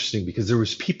really interesting because there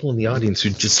was people in the audience who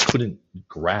just couldn't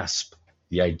grasp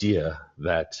the idea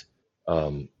that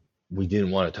um, we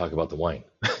didn't want to talk about the wine.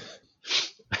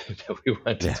 That we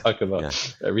wanted to Yeah, talk yeah.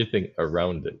 about everything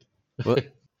around it.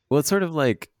 Well, it's sort of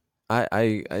like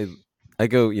I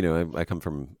go, I come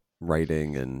from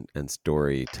writing and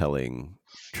storytelling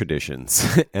traditions,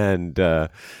 and the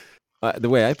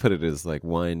way I put it is like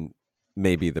wine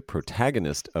may be the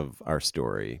protagonist of our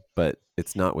story, but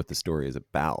it's not what the story is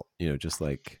about. Just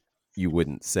like you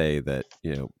wouldn't say that,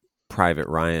 Private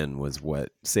Ryan was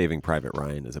what Saving Private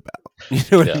Ryan is about. You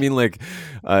know what I Yeah, mean? Like,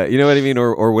 you know what I mean,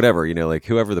 or whatever. Like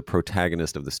whoever the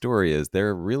protagonist of the story is,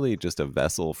 they're really just a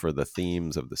vessel for the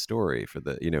themes of the story, for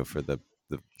the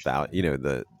val,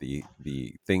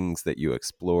 the things that you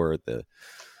explore,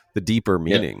 the deeper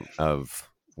yeah. meaning of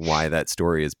why that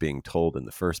story is being told in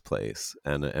the first place.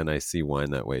 And I see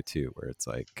wine that way too, where it's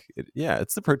like, yeah,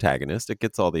 it's the protagonist, it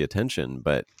gets all the attention,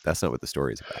 but that's not what the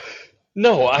story is about.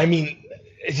 No, I mean,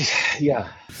 yeah,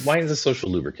 wine's a social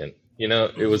lubricant.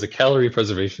 It was a calorie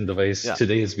preservation device. Yeah,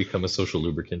 Today has become a social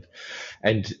lubricant.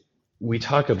 And we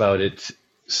talk about it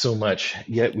so much,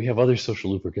 yet we have other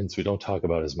social lubricants we don't talk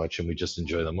about as much and we just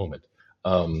enjoy the moment.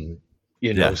 Um,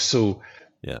 yeah, so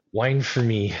yeah, wine for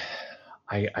me,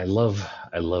 I love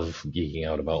geeking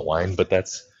out about wine, but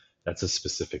that's a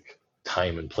specific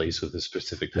time and place with a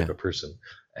specific type yeah, of person,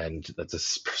 and that's a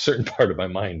certain part of my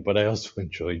mind. But I also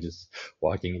enjoy just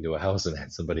walking into a house and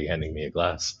had somebody handing me a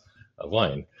glass of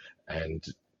wine and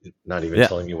not even yeah.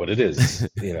 telling me what it is.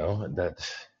 That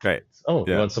Right. oh,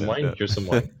 you Yeah, want some yeah, wine? Here's some yeah.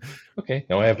 wine. Okay,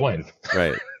 now I have wine.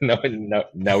 Right.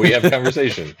 Now we have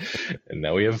conversation, and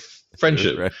now we have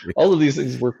friendship. Right. All of these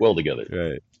things work well together.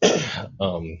 Right.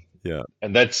 um, Yeah.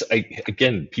 and that's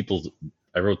again, people.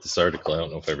 I wrote this article. I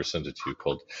don't know if I ever sent it to you,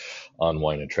 called "On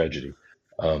Wine and Tragedy,"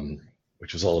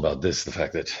 which was all about this. The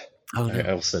fact that Oh I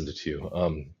no. will send it to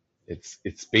you. It's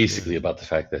Yeah. basically about the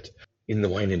fact that in the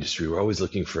wine industry, we're always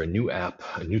looking for a new app,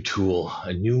 a new tool,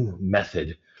 a new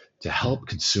method to help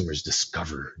consumers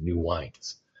discover new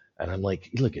wines. And I'm like,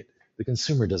 look it, the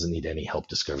consumer doesn't need any help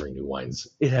discovering new wines.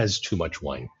 It has too much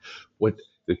wine. What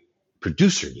the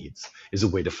producer needs is a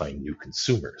way to find new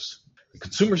consumers. The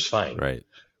consumer's fine. Right.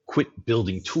 Quit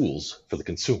building tools for the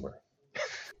consumer,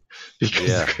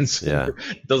 because the Yeah. Yeah. consumer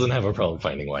doesn't have a problem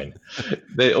finding wine.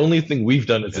 The only thing we've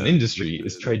done as an Yeah. industry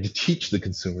is tried to teach the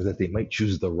consumer that they might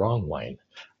choose the wrong wine.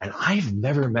 And I've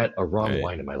never met a wrong Right.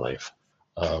 wine in my life.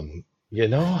 Um,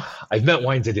 I've met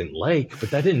wines I didn't like,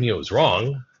 but that didn't mean it was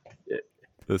wrong.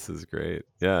 This is great.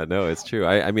 Yeah, no, it's true.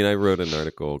 I mean, I wrote an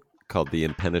article called "The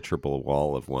Impenetrable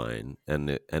Wall of Wine," and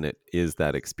it is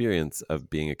that experience of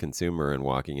being a consumer and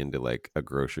walking into like a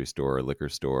grocery store or liquor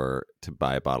store to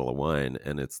buy a bottle of wine,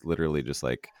 and it's literally just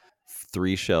like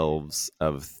three shelves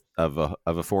of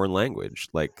a foreign language,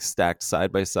 like stacked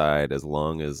side by side as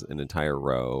long as an entire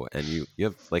row, and you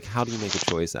have like, how do you make a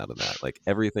choice out of that? Like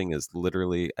everything is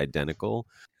literally identical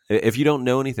if you don't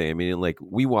know anything. I mean, like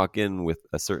we walk in with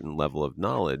a certain level of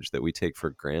knowledge that we take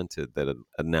for granted that it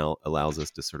now allows us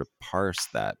to sort of parse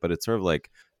that. But it's sort of like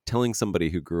telling somebody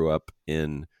who grew up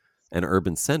in an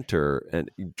urban center and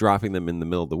dropping them in the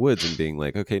middle of the woods and being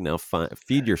like, okay, now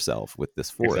feed yourself with this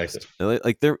Exactly. forest.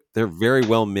 Like there very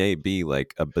well may be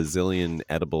like a bazillion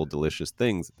edible, delicious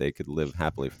things that they could live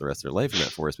happily for the rest of their life in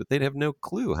that forest, but they'd have no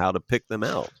clue how to pick them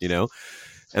out, you know?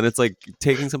 And it's like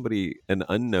taking somebody, an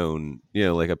unknown, you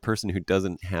know, like a person who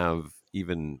doesn't have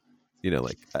even, you know,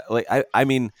 I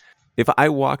mean,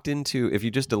 if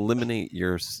you just eliminate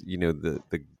your, you know,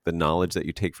 the knowledge that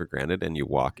you take for granted and you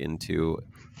walk into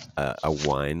a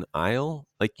wine aisle,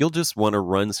 like you'll just want to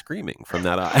run screaming from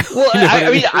that aisle. Well, You know what I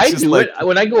mean, It's I just do like, it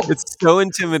when I go. it's so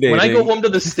intimidating. When I go home to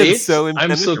the It's States, so I'm so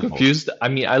impenetrable. confused. I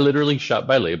mean, I literally shop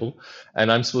by label,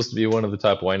 and I'm supposed to be one of the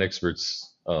top wine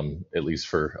experts, at least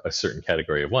for a certain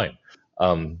category of wine.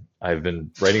 I've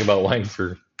been writing about wine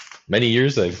for many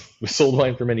years. I've sold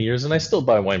wine for many years, and I still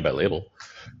buy wine by label.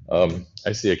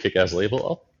 I see a kick-ass label,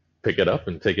 I'll pick it up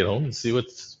and take it home and see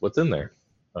what's in there.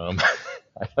 Um,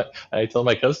 I tell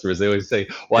my customers, they always say,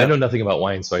 "Well, I know nothing about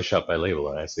wine, so I shop by label."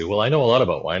 And I say, "Well, I know a lot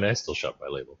about wine. I still shop by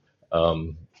label."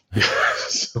 Um,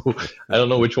 so I don't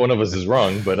know which one of us is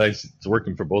wrong, but it's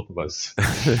working for both of us.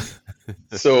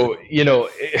 So you know,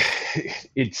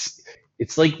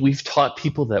 it's like we've taught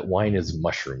people that wine is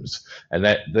mushrooms, and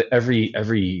that every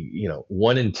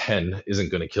 1 in 10 isn't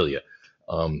going to kill you.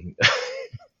 Um,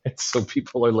 and so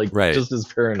people are like Right. just as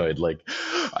paranoid. Like,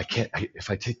 if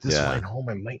I take this Yeah. wine home,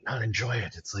 I might not enjoy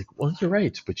it. It's like, well, you're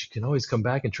right, but you can always come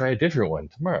back and try a different one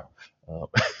tomorrow.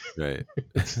 Right.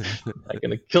 It's not going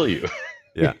to kill you.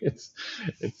 Yeah. it's,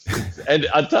 and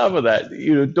on top of that,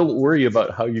 don't worry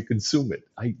about how you consume it.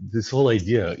 This whole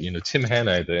idea, Tim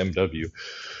Hanna at the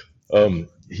MW,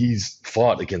 he's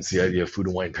fought against the idea of food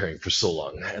and wine pairing for so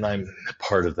long, and I'm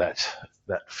part of that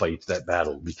fight, that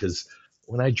battle, because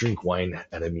when I drink wine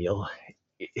at a meal,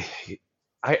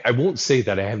 I won't say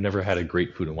that I have never had a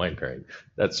great food and wine pairing.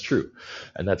 That's true.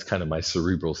 And that's kind of my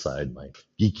cerebral side, my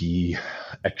geeky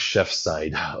ex-chef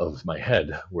side of my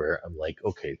head, where I'm like,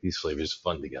 okay, these flavors are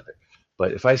fun together.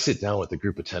 But if I sit down with a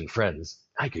group of 10 friends,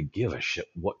 I could give a shit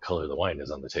what color the wine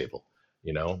is on the table.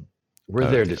 We're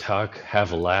there to talk,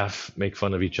 have a laugh, make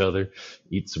fun of each other,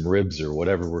 eat some ribs or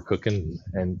whatever we're cooking,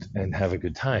 and have a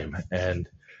good time. And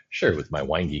sure, with my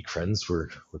wine geek friends, we're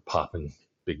popping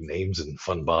big names and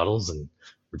fun bottles, and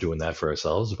we're doing that for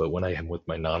ourselves. But when I am with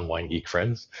my non-wine geek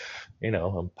friends,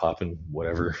 I'm popping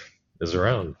whatever is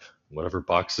around, whatever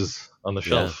boxes on the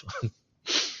shelf.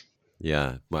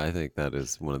 Yeah, well, I think that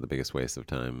is one of the biggest wastes of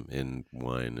time in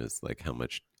wine, is like how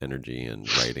much energy and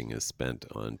writing is spent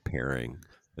on pairing.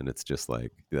 And it's just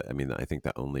like, I mean, I think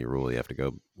the only rule you have to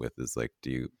go with is like,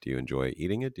 do you enjoy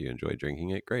eating it? Do you enjoy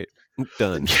drinking it? Great.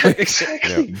 Done. Yeah,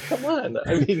 exactly. Come on.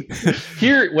 I mean,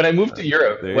 here, when I moved to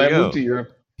Europe,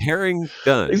 pairing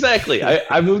done. Exactly.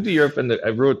 I moved to Europe, and I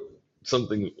wrote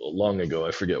something long ago,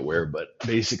 I forget where, but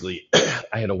basically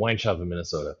I had a wine shop in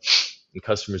Minnesota, and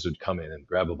customers would come in and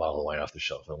grab a bottle of wine off the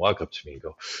shelf and walk up to me and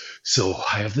go, "So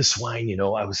I have this wine,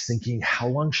 I was thinking, how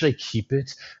long should I keep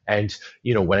it? And,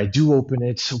 when I do open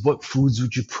it, what foods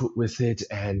would you put with it?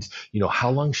 And, how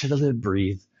long should I let it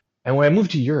breathe?" And when I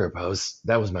moved to Europe,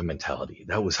 that was my mentality.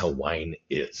 That was how wine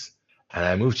is. And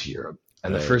I moved to Europe,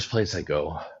 and the first place I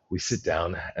go, we sit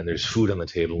down and there's food on the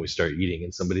table, and we start eating,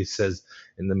 and somebody says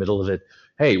in the middle of it,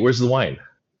 "Hey, where's the wine?"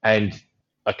 And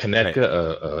a Konetka,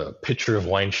 a pitcher of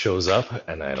wine shows up,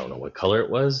 and I don't know what color it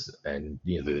was, and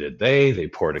neither did they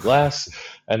poured a glass,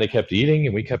 and they kept eating,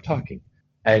 and we kept talking.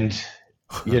 And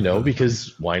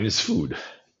because wine is food,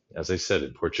 as I said,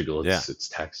 in Portugal it's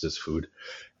taxed as food,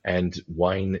 and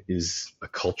wine is a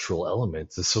cultural element.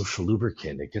 It's a social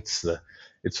lubricant.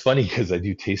 It's funny because I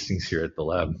do tastings here at the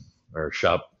lab or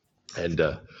shop, and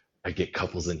I get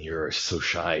couples in here who are so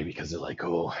shy because they're like,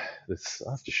 "Oh,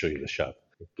 I'll have to show you the shop,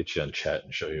 get you on chat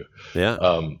and show you." Yeah.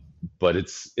 But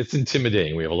it's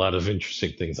intimidating. We have a lot of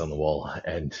interesting things on the wall,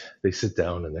 and they sit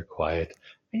down and they're quiet.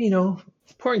 And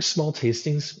pouring small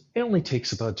tastings, it only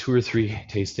takes about 2 or 3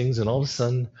 tastings, and all of a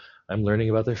sudden I'm learning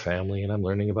about their family, and I'm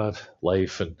learning about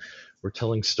life, and we're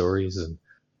telling stories. And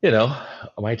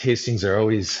my tastings are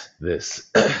always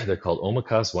this. They're called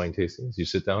Omakase wine tastings. You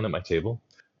sit down at my table,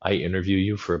 I interview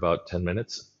you for about 10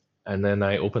 minutes, and then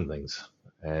I open things.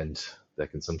 And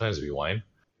that can sometimes be wine, it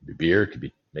could be beer, it could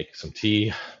be make some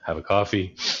tea, have a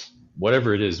coffee,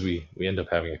 whatever it is, we end up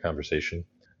having a conversation.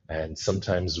 And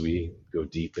sometimes we go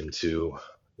deep into,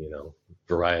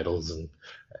 varietals and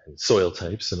soil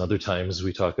types, and other times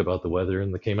we talk about the weather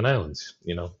in the Cayman Islands,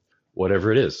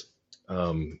 whatever it is.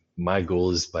 My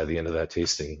goal is, by the end of that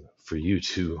tasting, for you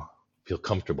to feel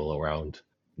comfortable around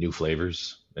new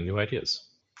flavors and new ideas.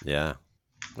 Yeah.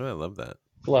 Oh, I love that.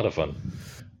 It's a lot of fun.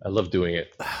 I love doing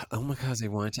it. Omakase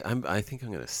wine. I think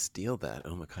I'm gonna steal that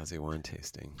omakase wine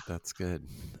tasting. That's good.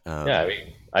 Yeah, I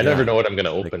mean, I never Yeah. know what I'm going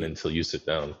to Like, open until you sit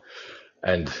down,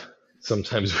 and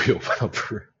sometimes we open up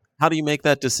for. how do you make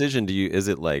that decision? Do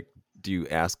you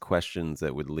ask questions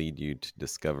that would lead you to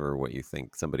discover what you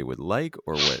think somebody would like,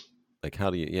 or what? Like,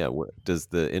 how do you? Yeah. What does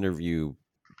the interview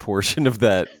portion of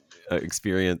that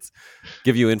experience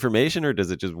give you information, or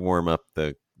does it just warm up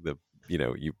the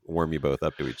you warm you both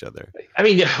up to each other? I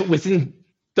mean, yeah, within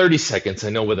 30 seconds, I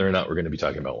know whether or not we're going to be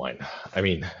talking about wine. I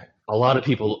mean, a lot of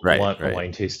people Right. want a Right.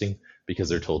 wine tasting because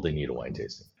they're told they need a wine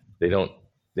tasting. They don't.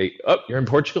 Oh, you're in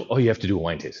Portugal. Oh, you have to do a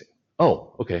wine tasting.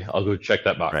 Oh, okay, I'll go check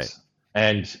that box. Right.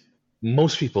 And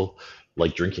most people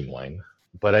like drinking wine,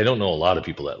 but I don't know a lot of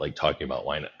people that like talking about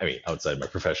wine. I mean, outside my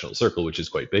professional circle, which is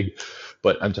quite big,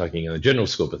 but I'm talking in the general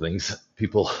scope of things.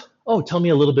 People, oh, tell me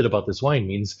a little bit about this wine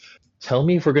means tell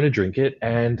me if we're going to drink it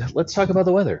and let's talk about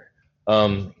the weather.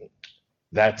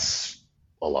 That's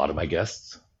a lot of my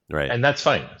guests. Right. And that's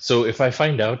fine. So if I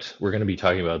find out we're going to be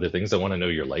talking about other things, I want to know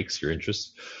your likes, your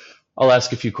interests. I'll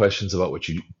ask a few questions about what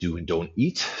you do and don't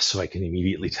eat so I can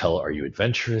immediately tell, are you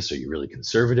adventurous? Are you really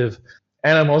conservative?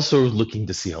 And I'm also looking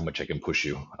to see how much I can push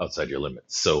you outside your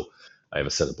limits. So I have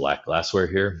a set of black glassware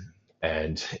here.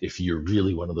 And if you're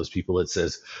really one of those people that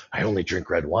says, I only drink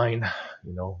red wine,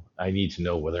 I need to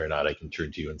know whether or not I can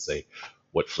turn to you and say,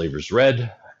 what flavor's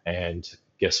red? And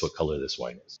guess what color this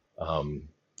wine is?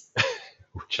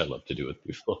 Which I love to do with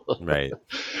people. Right.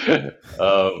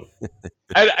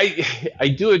 I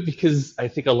do it because I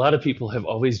think a lot of people have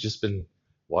always just been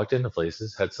walked into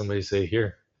places, had somebody say,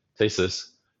 here, taste this.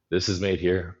 This is made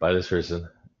here by this person.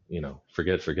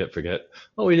 Forget.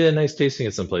 Oh, we did a nice tasting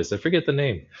at some place. I forget the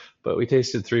name, but we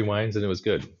tasted 3 wines and it was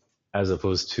good. As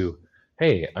opposed to,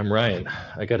 hey, I'm Ryan.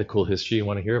 I got a cool history. You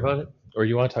want to hear about it? Or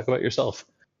you want to talk about yourself?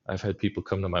 I've had people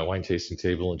come to my wine tasting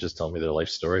table and just tell me their life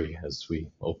story as we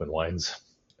open wines.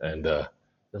 And they're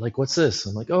like, what's this?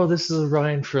 I'm like, oh, this is a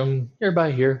Ryan from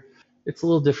nearby here. It's a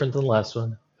little different than the last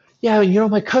one. Yeah,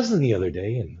 my cousin the other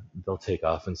day, and they'll take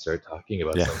off and start talking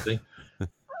about something.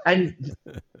 And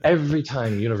every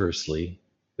time, universally,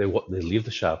 they leave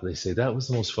the shop, they say, that was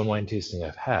the most fun wine tasting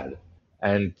I've had.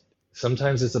 And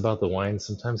sometimes it's about the wine,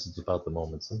 sometimes it's about the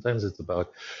moment, sometimes it's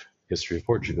about history of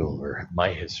Portugal or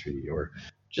my history or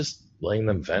just letting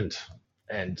them vent.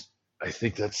 And I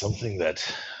think that's something that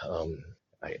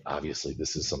obviously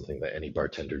this is something that any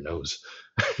bartender knows.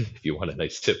 If you want a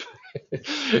nice tip,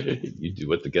 you do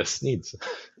what the guest needs.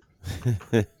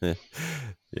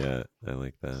 Yeah, I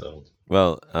like that. So,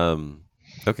 well,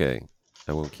 okay.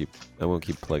 I won't keep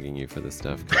plugging you for this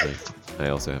stuff because I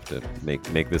also have to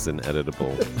make this an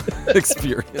editable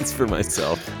experience for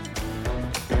myself.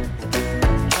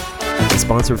 The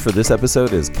sponsor for this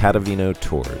episode is Catavino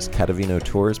Tours. Catavino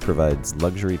Tours provides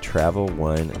luxury travel,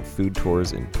 wine, and food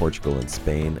tours in Portugal and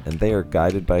Spain, and they are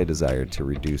guided by a desire to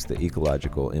reduce the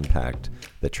ecological impact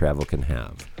that travel can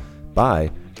have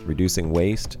by reducing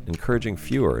waste, encouraging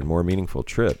fewer and more meaningful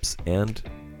trips, and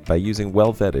by using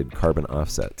well-vetted carbon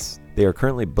offsets. They are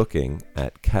currently booking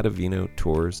at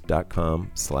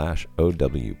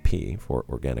catavinotors.com/OWP for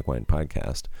Organic Wine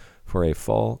Podcast for a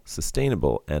fall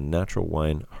sustainable and natural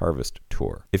wine harvest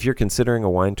tour. If you're considering a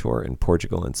wine tour in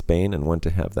Portugal and Spain and want to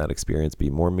have that experience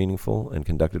be more meaningful and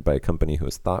conducted by a company who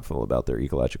is thoughtful about their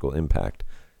ecological impact,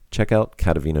 check out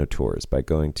Catavino Tours by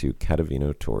going to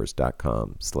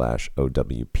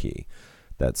catavinotors.com/OWP.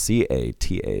 That's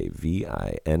CATAVINO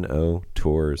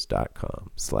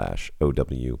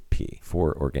tours.com/OWP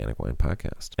for Organic Wine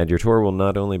Podcast. And your tour will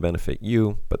not only benefit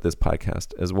you, but this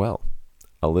podcast as well.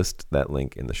 I'll list that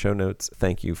link in the show notes.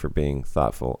 Thank you for being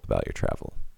thoughtful about your travel.